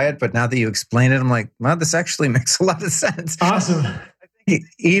extreme diet, but now that you explain it, I'm like, wow, this actually makes a lot of sense. Awesome.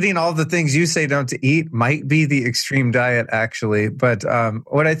 Eating all the things you say don't to eat might be the extreme diet, actually. But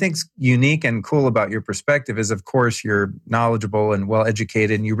what I think's unique and cool about your perspective is, of course, you're knowledgeable and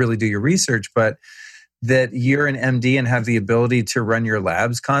well-educated and you really do your research, but that you're an MD and have the ability to run your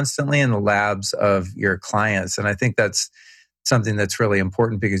labs constantly in the labs of your clients. And I think that's something that's really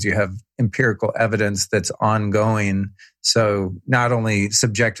important, because you have empirical evidence that's ongoing. So not only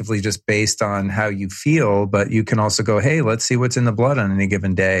subjectively just based on how you feel, but you can also go, hey, let's see what's in the blood on any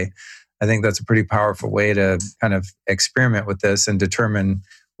given day. I think that's a pretty powerful way to kind of experiment with this and determine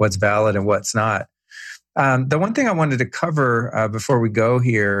what's valid and what's not. The one thing I wanted to cover before we go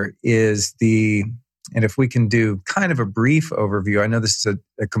here is and if we can do kind of a brief overview, I know this is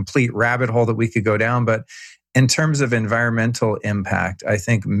a complete rabbit hole that we could go down, but in terms of environmental impact, I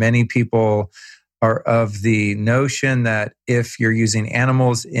think many people are of the notion that if you're using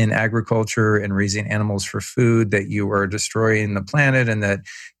animals in agriculture and raising animals for food, that you are destroying the planet, and that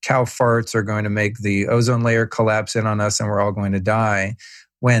cow farts are going to make the ozone layer collapse in on us and we're all going to die.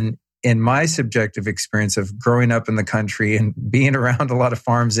 When in my subjective experience of growing up in the country and being around a lot of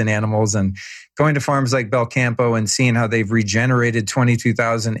farms and animals, and going to farms like Belcampo and seeing how they've regenerated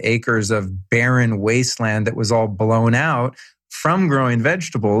 22,000 acres of barren wasteland that was all blown out from growing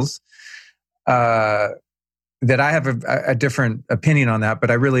vegetables, that I have a different opinion on that, but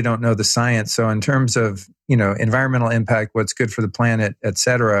I really don't know the science. So in terms of, environmental impact, what's good for the planet, et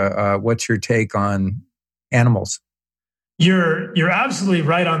cetera, what's your take on animals? You're absolutely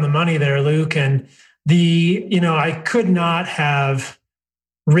right on the money there, Luke. And I could not have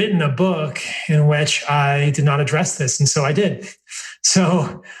written a book in which I did not address this. And so I did.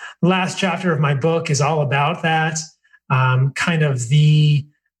 So the last chapter of my book is all about that, kind of the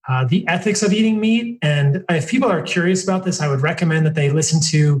ethics of eating meat. And if people are curious about this, I would recommend that they listen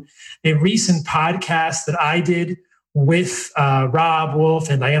to a recent podcast that I did with Rob Wolf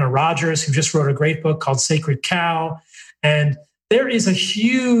and Diana Rogers, who just wrote a great book called Sacred Cow. And there is a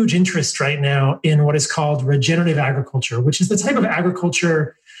huge interest right now in what is called regenerative agriculture, which is the type of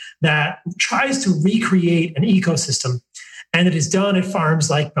agriculture that tries to recreate an ecosystem. And it is done at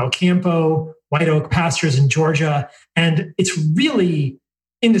farms like Belcampo, White Oak Pastures in Georgia. And it's really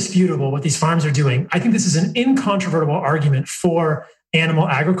indisputable what these farms are doing. I think this is an incontrovertible argument for animal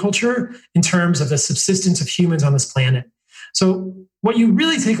agriculture in terms of the subsistence of humans on this planet. So what you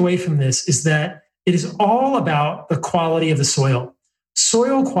really take away from this is that it is all about the quality of the soil.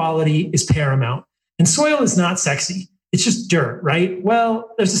 Soil quality is paramount. And soil is not sexy. It's just dirt, right?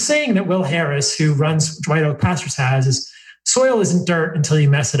 Well, there's a saying that Will Harris, who runs White Oak Pastures, has is soil isn't dirt until you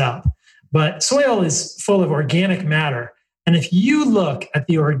mess it up. But soil is full of organic matter. And if you look at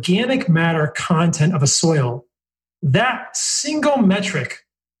the organic matter content of a soil, that single metric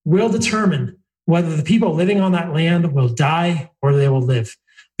will determine whether the people living on that land will die or they will live.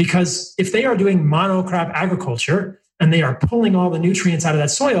 Because if they are doing monocrop agriculture and they are pulling all the nutrients out of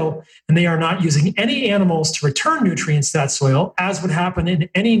that soil and they are not using any animals to return nutrients to that soil, as would happen in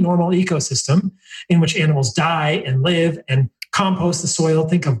any normal ecosystem in which animals die and live and compost the soil,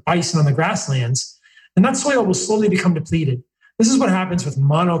 think of bison on the grasslands, and that soil will slowly become depleted. This is what happens with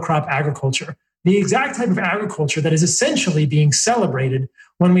monocrop agriculture, the exact type of agriculture that is essentially being celebrated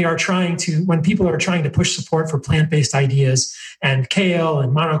when people are trying to push support for plant-based ideas and kale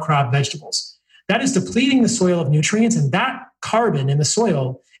and monocrop vegetables. That is depleting the soil of nutrients, and that carbon in the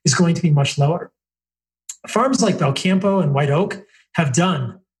soil is going to be much lower. Farms like Belcampo and White Oak have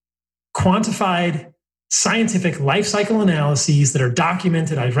done quantified scientific life cycle analyses that are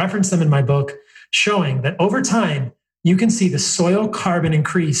documented. I've referenced them in my book, showing that over time, you can see the soil carbon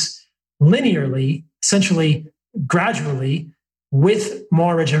increase linearly, essentially gradually, with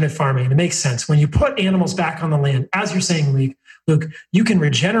more regenerative farming. And it makes sense. When you put animals back on the land, as you're saying, Luke, you can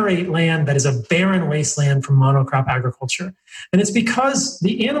regenerate land that is a barren wasteland from monocrop agriculture. And it's because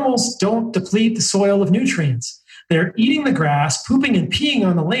the animals don't deplete the soil of nutrients. They're eating the grass, pooping and peeing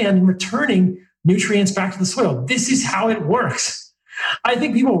on the land, and returning nutrients back to the soil. This is how it works. I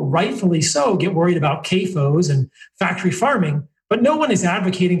think people rightfully so get worried about CAFOs and factory farming, but no one is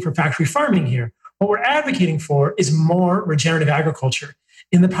advocating for factory farming here. What we're advocating for is more regenerative agriculture.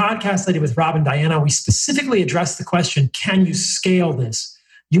 In the podcast I did with Rob and Diana, we specifically addressed the question, can you scale this?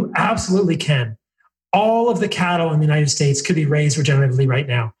 You absolutely can. All of the cattle in the United States could be raised regeneratively right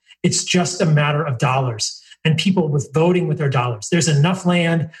now. It's just a matter of dollars and people with voting with their dollars. There's enough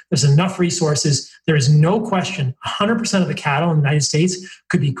land, there's enough resources. There is no question 100% of the cattle in the United States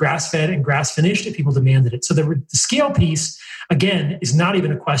could be grass-fed and grass-finished if people demanded it. So the scale piece, again, is not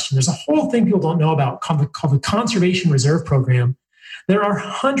even a question. There's a whole thing people don't know about called the Conservation Reserve Program. There are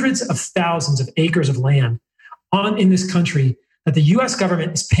hundreds of thousands of acres of land in this country that the US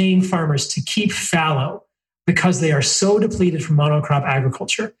government is paying farmers to keep fallow because they are so depleted from monocrop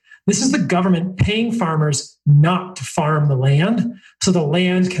agriculture. This is the government paying farmers not to farm the land so the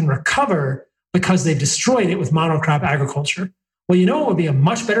land can recover because they've destroyed it with monocrop agriculture. Well, you know what would be a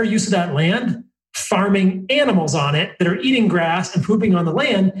much better use of that land? Farming animals on it that are eating grass and pooping on the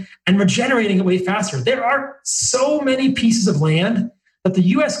land and regenerating it way faster. There are so many pieces of land that the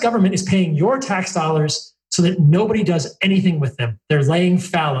US government is paying your tax dollars so that nobody does anything with them. They're laying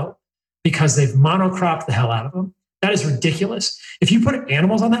fallow because they've monocropped the hell out of them. That is ridiculous. If you put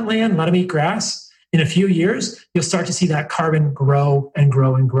animals on that land and let them eat grass, in a few years, you'll start to see that carbon grow and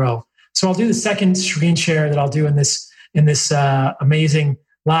grow and grow. So I'll do the second screen share that I'll do in this amazing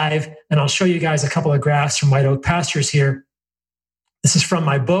live, and I'll show you guys a couple of graphs from White Oak Pastures here. This is from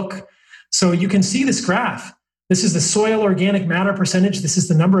my book. So you can see this graph. This is the soil organic matter percentage. This is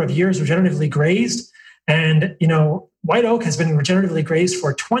the number of years regeneratively grazed. And, White Oak has been regeneratively grazed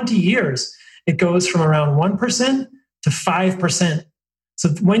for 20 years. It goes from around 1% to 5%. So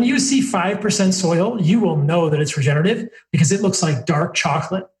when you see 5% soil, you will know that it's regenerative because it looks like dark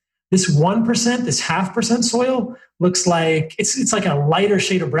chocolate. This 1%, this 0.5% soil looks like it's like a lighter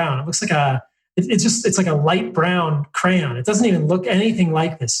shade of brown. It looks like it's like a light brown crayon. It doesn't even look anything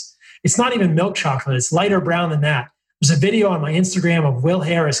like this. It's not even milk chocolate. It's lighter brown than that. There's a video on my Instagram of Will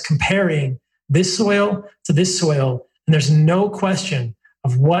Harris comparing this soil to this soil, and there's no question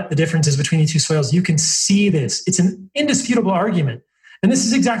of what the difference is between these two soils. You can see this. It's an indisputable argument. And this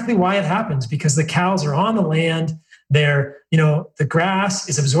is exactly why it happens, because the cows are on the land. The grass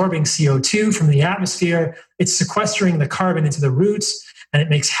is absorbing CO2 from the atmosphere. It's sequestering the carbon into the roots, and it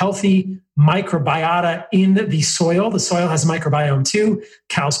makes healthy microbiota in the soil. The soil has a microbiome too.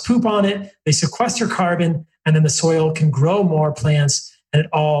 Cows poop on it. They sequester carbon, and then the soil can grow more plants, and it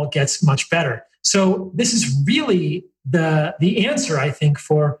all gets much better. So this is really the answer, I think,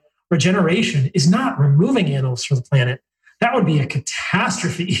 for regeneration is not removing animals from the planet. That would be a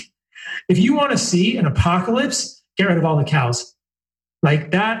catastrophe. If you want to see an apocalypse, get rid of all the cows.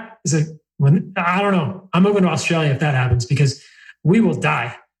 Like that is I don't know. I'm moving to Australia if that happens because we will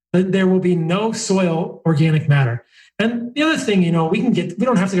die. There will be no soil organic matter. And the other thing, we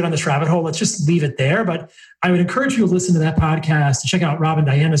don't have to go down this rabbit hole. Let's just leave it there. But I would encourage you to listen to that podcast, to check out Rob and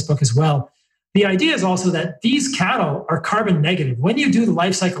Diana's book as well. The idea is also that these cattle are carbon negative. When you do the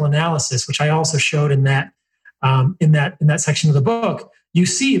life cycle analysis, which I also showed in that section of the book, you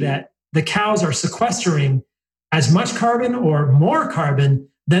see that the cows are sequestering as much carbon or more carbon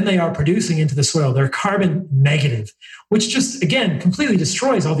than they are producing into the soil. They're carbon negative, which just, again, completely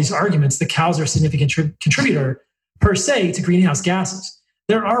destroys all these arguments that cows are a significant contributor per se to greenhouse gases.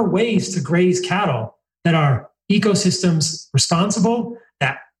 There are ways to graze cattle that are ecosystems responsible,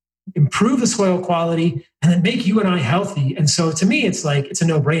 that improve the soil quality, and that make you and I healthy. And so to me, it's a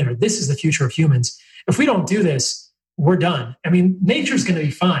no-brainer. This is the future of humans. If we don't do this, we're done. I mean, nature's going to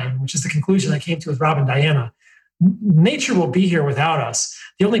be fine, which is the conclusion I came to with Rob and Diana. Nature will be here without us.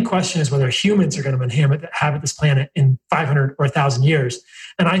 The only question is whether humans are going to inhabit this planet in 500 or 1,000 years.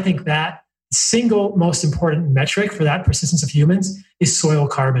 And I think that single most important metric for that persistence of humans is soil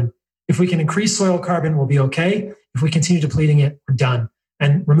carbon. If we can increase soil carbon, we'll be okay. If we continue depleting it, we're done.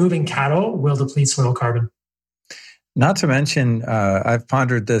 And removing cattle will deplete soil carbon. Not to mention, I've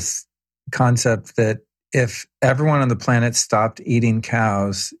pondered this concept that if everyone on the planet stopped eating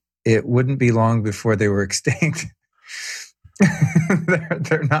cows, it wouldn't be long before they were extinct.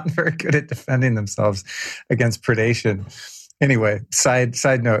 They're not very good at defending themselves against predation. Anyway,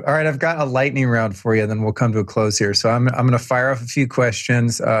 side note. All right, I've got a lightning round for you, and then we'll come to a close here. So I'm going to fire off a few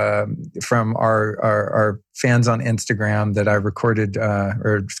questions from our fans on Instagram that I recorded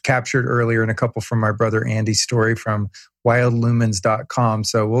or captured earlier, and a couple from my brother Andy Story from wildlumens.com.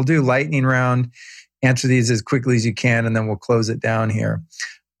 So we'll do lightning round, answer these as quickly as you can, and then we'll close it down here.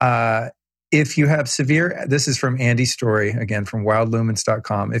 If you have this is from Andy Story, again, from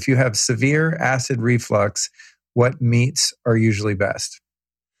wildlumens.com. If you have severe acid reflux, what meats are usually best?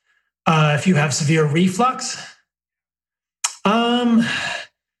 If you have severe reflux, I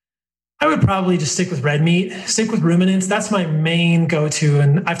would probably just stick with red meat, stick with ruminants. That's my main go-to.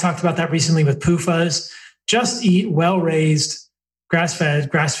 And I've talked about that recently with PUFAs. Just eat well-raised, grass-fed,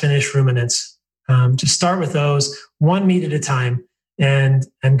 grass-finished ruminants. Just start with those, one meat at a time, and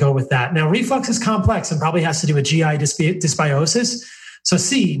go with that. Now, reflux is complex and probably has to do with GI dysbiosis. So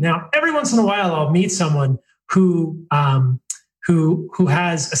now every once in a while, I'll meet someone who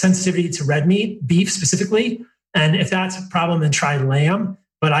has a sensitivity to red meat, beef specifically. And if that's a problem, then try lamb.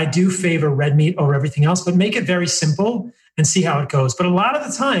 But I do favor red meat over everything else, but make it very simple and see how it goes. But a lot of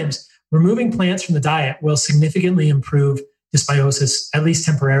the times, removing plants from the diet will significantly improve dysbiosis, at least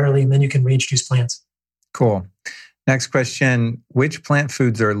temporarily, and then you can reintroduce plants. Cool. Next question. Which plant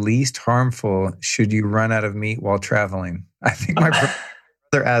foods are least harmful should you run out of meat while traveling? I think my brother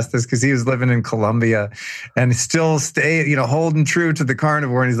asked this because he was living in Colombia and still holding true to the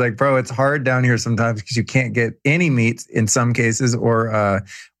carnivore. And he's like, bro, it's hard down here sometimes because you can't get any meat in some cases or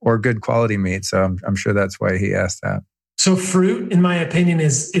good quality meat. So I'm sure that's why he asked that. So fruit, in my opinion,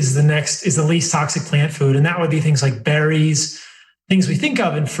 is the least toxic plant food. And that would be things like berries, things we think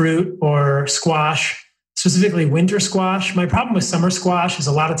of in fruit, or squash, specifically winter squash. My problem with summer squash is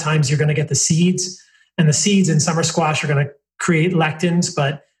a lot of times you're going to get the seeds, and the seeds in summer squash are going to create lectins,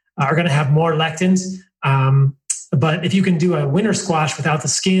 but are going to have more lectins. But if you can do a winter squash without the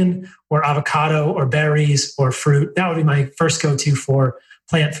skin, or avocado or berries or fruit, that would be my first go-to for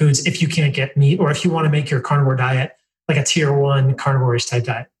plant foods if you can't get meat, or if you want to make your carnivore diet like a tier 1 carnivore type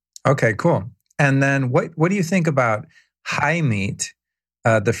diet. Okay, cool. And then what do you think about high meat,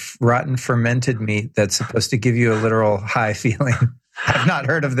 the rotten fermented meat that's supposed to give you a literal high feeling? I've not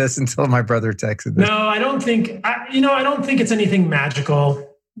heard of this until my brother texted this. No, I don't think it's anything magical.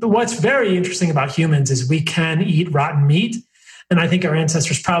 What's very interesting about humans is we can eat rotten meat. And I think our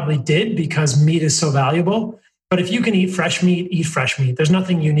ancestors probably did because meat is so valuable. But if you can eat fresh meat, eat fresh meat. There's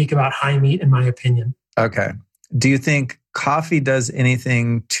nothing unique about high meat, in my opinion. Okay. Do you think coffee does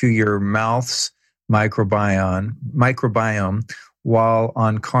anything to your mouth's microbiome while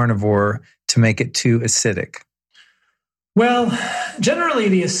on carnivore to make it too acidic? Well, generally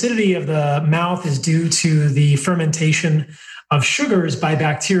the acidity of the mouth is due to the fermentation of sugars by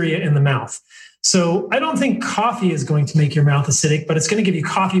bacteria in the mouth. So I don't think coffee is going to make your mouth acidic, but it's going to give you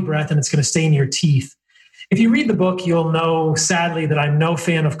coffee breath and it's going to stay in your teeth. If you read the book, you'll know, sadly, that I'm no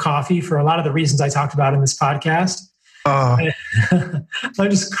fan of coffee for a lot of the reasons I talked about in this podcast. Oh. I'm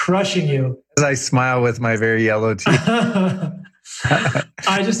just crushing you. As I smile with my very yellow teeth.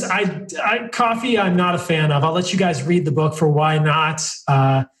 Coffee, I'm not a fan of. I'll let you guys read the book for why not.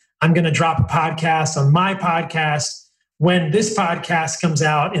 I'm going to drop a podcast on my podcast when this podcast comes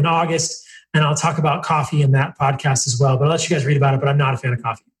out in August, and I'll talk about coffee in that podcast as well. But I'll let you guys read about it, but I'm not a fan of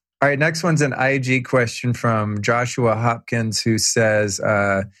coffee. All right, next one's an IG question from Joshua Hopkins, who says,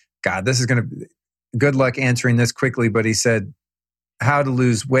 God, this is going to, good luck answering this quickly, but he said, how to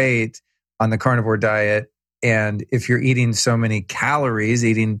lose weight on the carnivore diet. And if you're eating so many calories,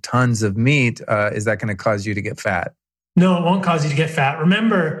 eating tons of meat, is that going to cause you to get fat? No, it won't cause you to get fat.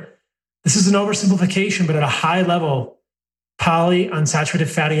 Remember, this is an oversimplification, but at a high level, polyunsaturated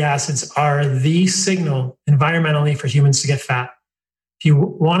fatty acids are the signal environmentally for humans to get fat. If you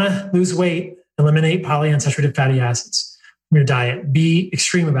want to lose weight, eliminate polyunsaturated fatty acids from your diet. Be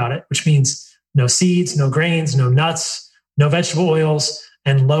extreme about it, which means no seeds, no grains, no nuts, no vegetable oils,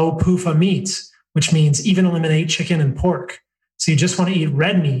 and low PUFA meats, which means even eliminate chicken and pork. So you just want to eat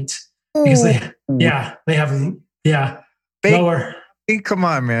red meat because they have lower. Come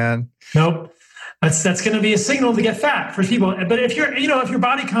on, man. Nope. That's going to be a signal to get fat for people. But if your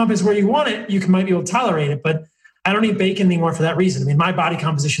body comp is where you want it, you might be able to tolerate it. But I don't eat bacon anymore for that reason. I mean, my body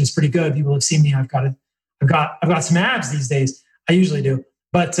composition is pretty good. People have seen me. I've got some abs these days. I usually do,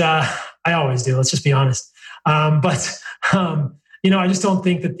 but I always do. Let's just be honest. I just don't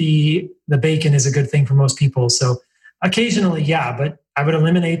think that the bacon is a good thing for most people. So occasionally, yeah, but I would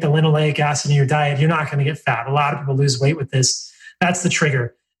eliminate the linoleic acid in your diet. You're not going to get fat. A lot of people lose weight with this. That's the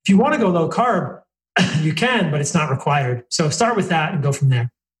trigger. If you want to go low carb, you can, but it's not required. So start with that and go from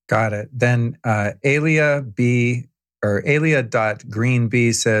there. Got it. Then Alia.greenb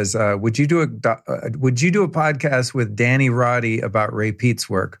says, would you do a podcast with Danny Roddy about Ray Peat's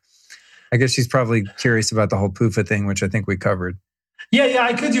work? I guess she's probably curious about the whole PUFA thing, which I think we covered. Yeah,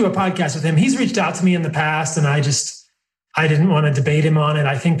 I could do a podcast with him. He's reached out to me in the past, and I didn't want to debate him on it.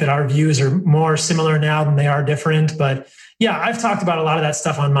 I think that our views are more similar now than they are different. But yeah, I've talked about a lot of that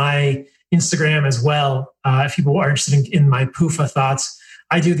stuff on my Instagram as well. If people are interested in my PUFA thoughts,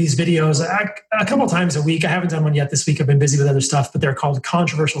 I do these videos a couple times a week. I haven't done one yet this week. I've been busy with other stuff, but they're called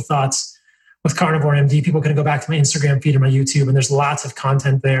Controversial Thoughts with Carnivore MD. People can go back to my Instagram feed or my YouTube, and there's lots of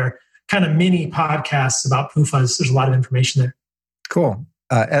content there, kind of mini podcasts about PUFAs. There's a lot of information there. Cool.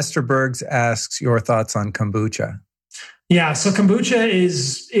 Esther Bergs asks your thoughts on kombucha. Yeah, so kombucha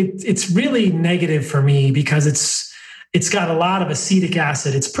it's really negative for me because it's got a lot of acetic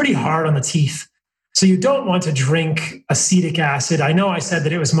acid. It's pretty hard on the teeth. So you don't want to drink acetic acid. I know I said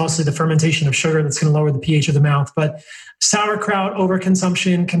that it was mostly the fermentation of sugar that's going to lower the pH of the mouth, but sauerkraut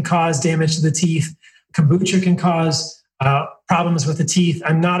overconsumption can cause damage to the teeth. Kombucha can cause problems with the teeth.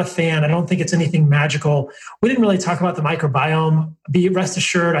 I'm not a fan. I don't think it's anything magical. We didn't really talk about the microbiome. Be rest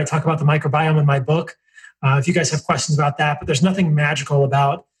assured, I talk about the microbiome in my book. If you guys have questions about that, but there's nothing magical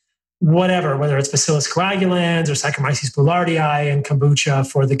about whether it's Bacillus coagulans or Saccharomyces boulardii and kombucha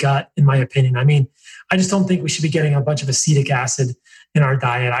for the gut, in my opinion. I mean, I just don't think we should be getting a bunch of acetic acid in our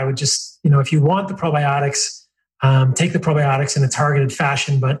diet. I would just, if you want the probiotics, take the probiotics in a targeted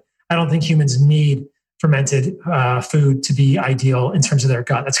fashion, but I don't think humans need fermented food to be ideal in terms of their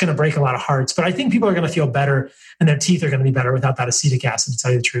gut. That's going to break a lot of hearts, but I think people are going to feel better and their teeth are going to be better without that acetic acid, to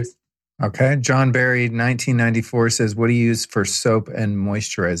tell you the truth. Okay. John Barry, 1994 says, what do you use for soap and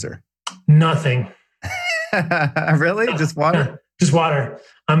moisturizer? Nothing. Really? Just water? Just water.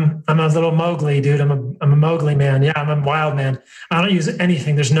 I'm a little Mowgli, dude. I'm a Mowgli man. Yeah, I'm a wild man. I don't use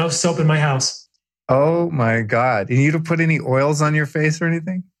anything. There's no soap in my house. Oh my God. And you don't put any oils on your face or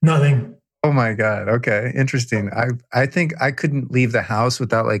anything? Nothing. Oh my God. Okay. Interesting. I think I couldn't leave the house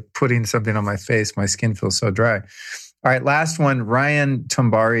without putting something on my face. My skin feels so dry. All right. Last one. Ryan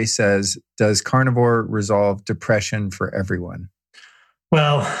Tumbari says, does carnivore resolve depression for everyone?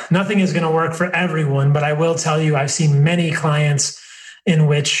 Well, nothing is going to work for everyone, but I will tell you, I've seen many clients in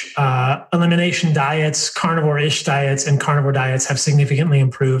which elimination diets, carnivore-ish diets, and carnivore diets have significantly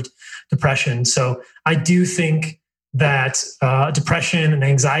improved depression. So I do think that depression and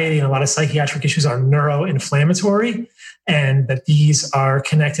anxiety and a lot of psychiatric issues are neuroinflammatory, and that these are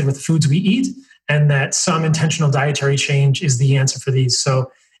connected with the foods we eat, and that some intentional dietary change is the answer for these.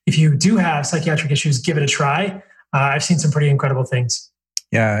 So if you do have psychiatric issues, give it a try. I've seen some pretty incredible things.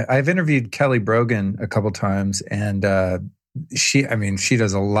 Yeah, I've interviewed Kelly Brogan a couple times, and she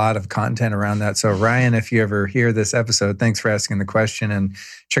does a lot of content around that. So Ryan, if you ever hear this episode, thanks for asking the question, and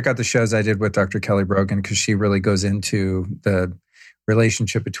check out the shows I did with Dr. Kelly Brogan, because she really goes into the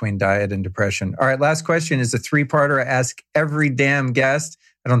relationship between diet and depression. All right, last question is a three-parter I ask every damn guest.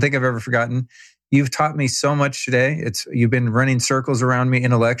 I don't think I've ever forgotten. You've taught me so much today. You've been running circles around me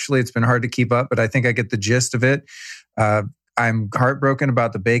intellectually. It's been hard to keep up, but I think I get the gist of it. I'm heartbroken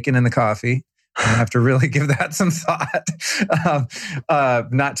about the bacon and the coffee. I have to really give that some thought.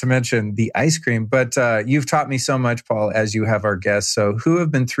 Not to mention the ice cream. But you've taught me so much, Paul, as you have our guests. So who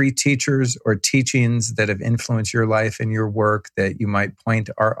have been 3 teachers or teachings that have influenced your life and your work that you might point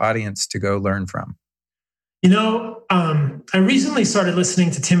our audience to go learn from? I recently started listening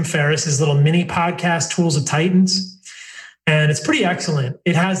to Tim Ferriss's little mini podcast, Tools of Titans. And it's pretty excellent.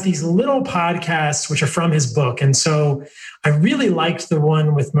 It has these little podcasts which are from his book. And so I really liked the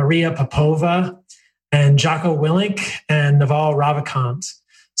one with Maria Popova and Jocko Willink and Naval Ravikant.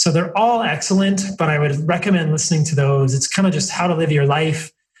 So they're all excellent, but I would recommend listening to those. It's kind of just how to live your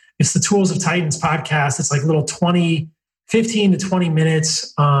life. It's the Tools of Titans podcast. It's like little 15 to 20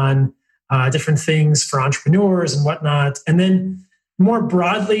 minutes on different things for entrepreneurs and whatnot. And then more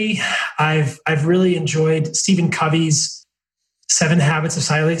broadly, I've really enjoyed Stephen Covey's 7 Habits of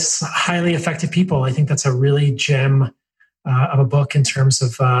Highly Effective People. I think that's a really gem of a book in terms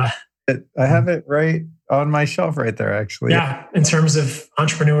of... I have it right on my shelf right there, actually. Yeah, in terms of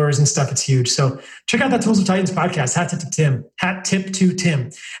entrepreneurs and stuff, it's huge. So check out that Tools of Titans podcast, Hat Tip to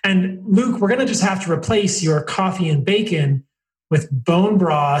Tim. And Luke, we're going to just have to replace your coffee and bacon with bone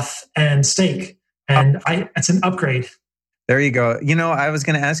broth and steak. And it's an upgrade. There you go. I was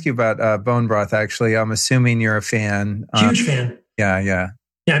going to ask you about bone broth, actually. I'm assuming you're a fan. Huge fan. Yeah.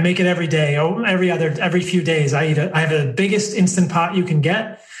 Yeah, I make it every day. Every few days. I have the biggest instant pot you can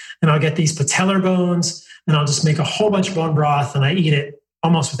get, and I'll get these patellar bones, and I'll just make a whole bunch of bone broth, and I eat it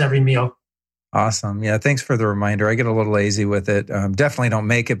almost with every meal. Awesome. Yeah, thanks for the reminder. I get a little lazy with it. Definitely don't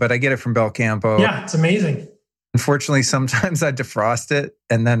make it, but I get it from Belcampo. Yeah, it's amazing. Unfortunately, sometimes I defrost it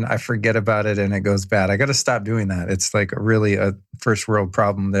and then I forget about it and it goes bad. I got to stop doing that. It's like really a first world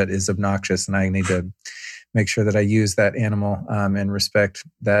problem that is obnoxious, and I need to make sure that I use that animal and respect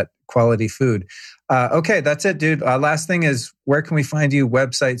that quality food. Okay, that's it, dude. Last thing is, where can we find you?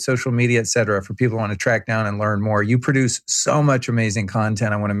 Website, social media, etc. for people who want to track down and learn more. You produce so much amazing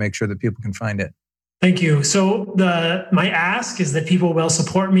content. I want to make sure that people can find it. Thank you. So my ask is that people will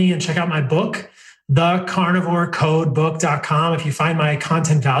support me and check out my book, thecarnivorecodebook.com. If you find my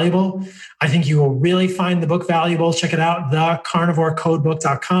content valuable, I think you will really find the book valuable. Check it out,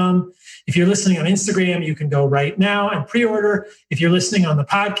 thecarnivorecodebook.com. If you're listening on Instagram, you can go right now and pre-order. If you're listening on the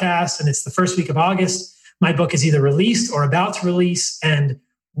podcast and it's the first week of August, my book is either released or about to release. And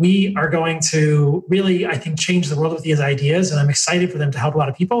we are going to really, I think, change the world with these ideas. And I'm excited for them to help a lot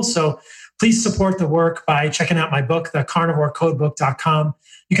of people. So please support the work by checking out my book, thecarnivorecodebook.com.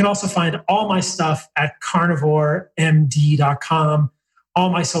 You can also find all my stuff at carnivoremd.com. All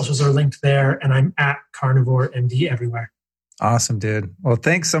my socials are linked there, and I'm at carnivoremd everywhere. Awesome, dude. Well,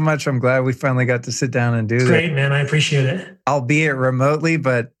 thanks so much. I'm glad we finally got to sit down and do this. Great, man. I appreciate it. Albeit remotely,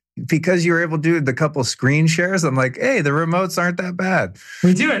 but because you were able to do the couple screen shares, I'm like, hey, the remotes aren't that bad.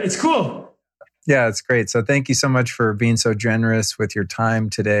 We do it. It's cool. Yeah, it's great. So thank you so much for being so generous with your time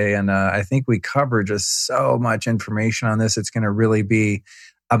today. And I think we covered just so much information on this. It's going to really be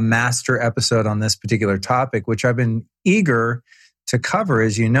a master episode on this particular topic, which I've been eager to cover,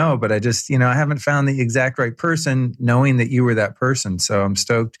 as you know, but I just, I haven't found the exact right person, knowing that you were that person. So I'm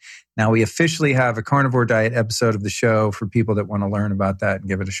stoked. Now we officially have a carnivore diet episode of the show for people that want to learn about that and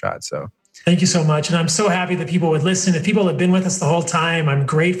give it a shot. So thank you so much. And I'm so happy that people would listen. If people have been with us the whole time, I'm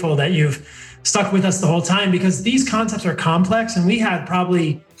grateful that you've stuck with us the whole time, because these concepts are complex. And we had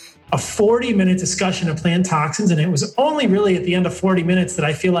probably a 40-minute discussion of plant toxins. And it was only really at the end of 40 minutes that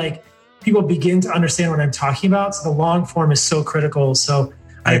I feel like people begin to understand what I'm talking about. So the long form is so critical. So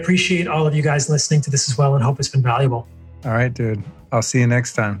I appreciate all of you guys listening to this as well, and hope it's been valuable. All right, dude. I'll see you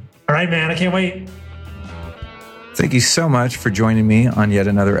next time. All right, man. I can't wait. Thank you so much for joining me on yet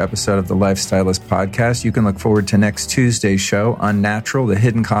another episode of the Lifestylist Podcast. You can look forward to next Tuesday's show, Unnatural, the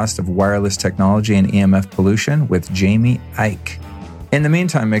Hidden Cost of Wireless Technology and EMF Pollution, with Jamie Ike. In the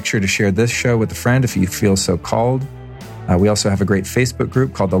meantime, make sure to share this show with a friend if you feel so called. We also have a great Facebook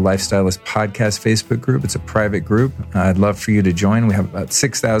group called the Lifestylist Podcast Facebook group. It's a private group. I'd love for you to join. We have about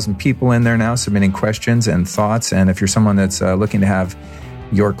 6,000 people in there now submitting questions and thoughts. And if you're someone that's looking to have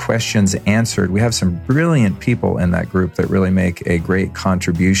your questions answered, we have some brilliant people in that group that really make a great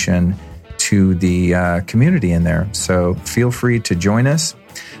contribution to the community in there. So feel free to join us.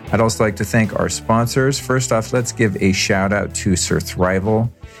 I'd also like to thank our sponsors. First off, let's give a shout out to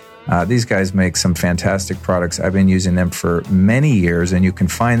Surthrival. These guys make some fantastic products. I've been using them for many years, and you can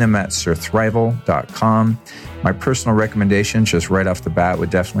find them at surthrival.com. My personal recommendation, just right off the bat,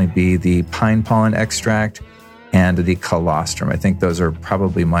 would definitely be the pine pollen extract and the colostrum. I think those are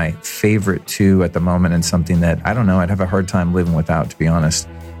probably my favorite two at the moment, and something that, I don't know, I'd have a hard time living without, to be honest.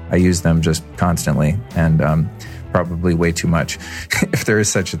 I use them just constantly. And probably way too much if there is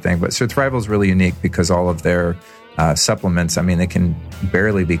such a thing. But Surthrival is really unique because all of their supplements, I mean, they can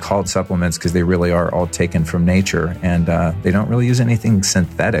barely be called supplements because they really are all taken from nature, and they don't really use anything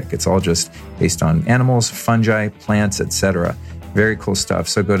synthetic. It's all just based on animals, fungi, plants, etc. Very cool stuff.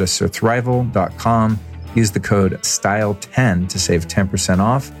 So go to surthrival.com, use the code STYLE10 to save 10%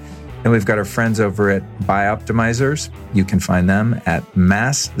 off. And we've got our friends over at Bioptimizers. You can find them at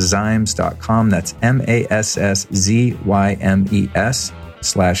masszymes.com. That's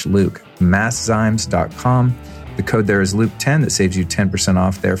MASSZYMES/Luke. masszymes.com. The code there is Luke10. That saves you 10%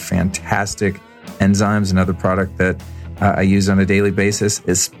 off. They're fantastic enzymes, another product that I use on a daily basis,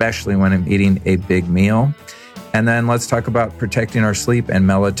 especially when I'm eating a big meal. And then let's talk about protecting our sleep and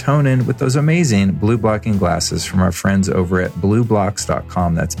melatonin with those amazing blue blocking glasses from our friends over at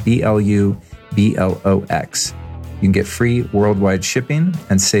blueblocks.com. That's BLUBLOX. You can get free worldwide shipping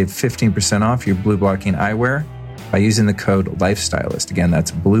and save 15% off your blue blocking eyewear by using the code LIFESTYLIST. Again,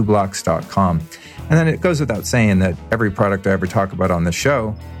 that's blueblocks.com. And then it goes without saying that every product I ever talk about on the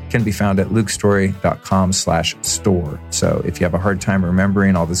show can be found at lukestory.com/store. So if you have a hard time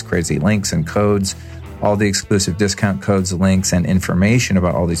remembering all these crazy links and codes, all the exclusive discount codes, links, and information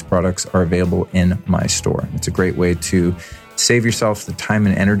about all these products are available in my store. It's a great way to save yourself the time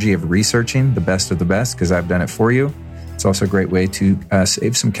and energy of researching the best of the best, because I've done it for you. It's also a great way to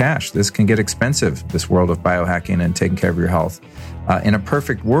save some cash. This can get expensive, this world of biohacking and taking care of your health. In a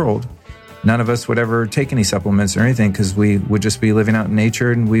perfect world, none of us would ever take any supplements or anything because we would just be living out in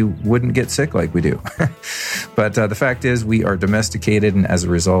nature and we wouldn't get sick like we do. But the fact is we are domesticated, and as a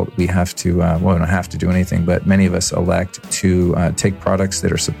result, we have to, we don't have to do anything, but many of us elect to take products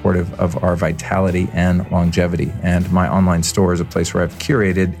that are supportive of our vitality and longevity. And my online store is a place where I've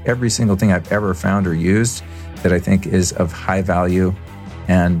curated every single thing I've ever found or used that I think is of high value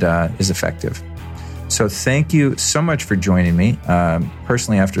and is effective. So thank you so much for joining me.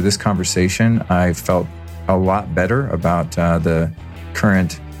 Personally, after this conversation, I felt a lot better about the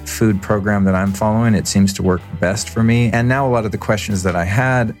current food program that I'm following. It seems to work best for me. And now a lot of the questions that I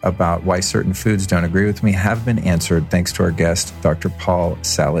had about why certain foods don't agree with me have been answered thanks to our guest, Dr. Paul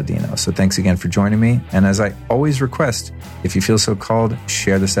Saladino. So thanks again for joining me. And as I always request, if you feel so called,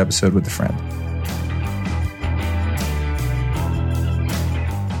 share this episode with a friend.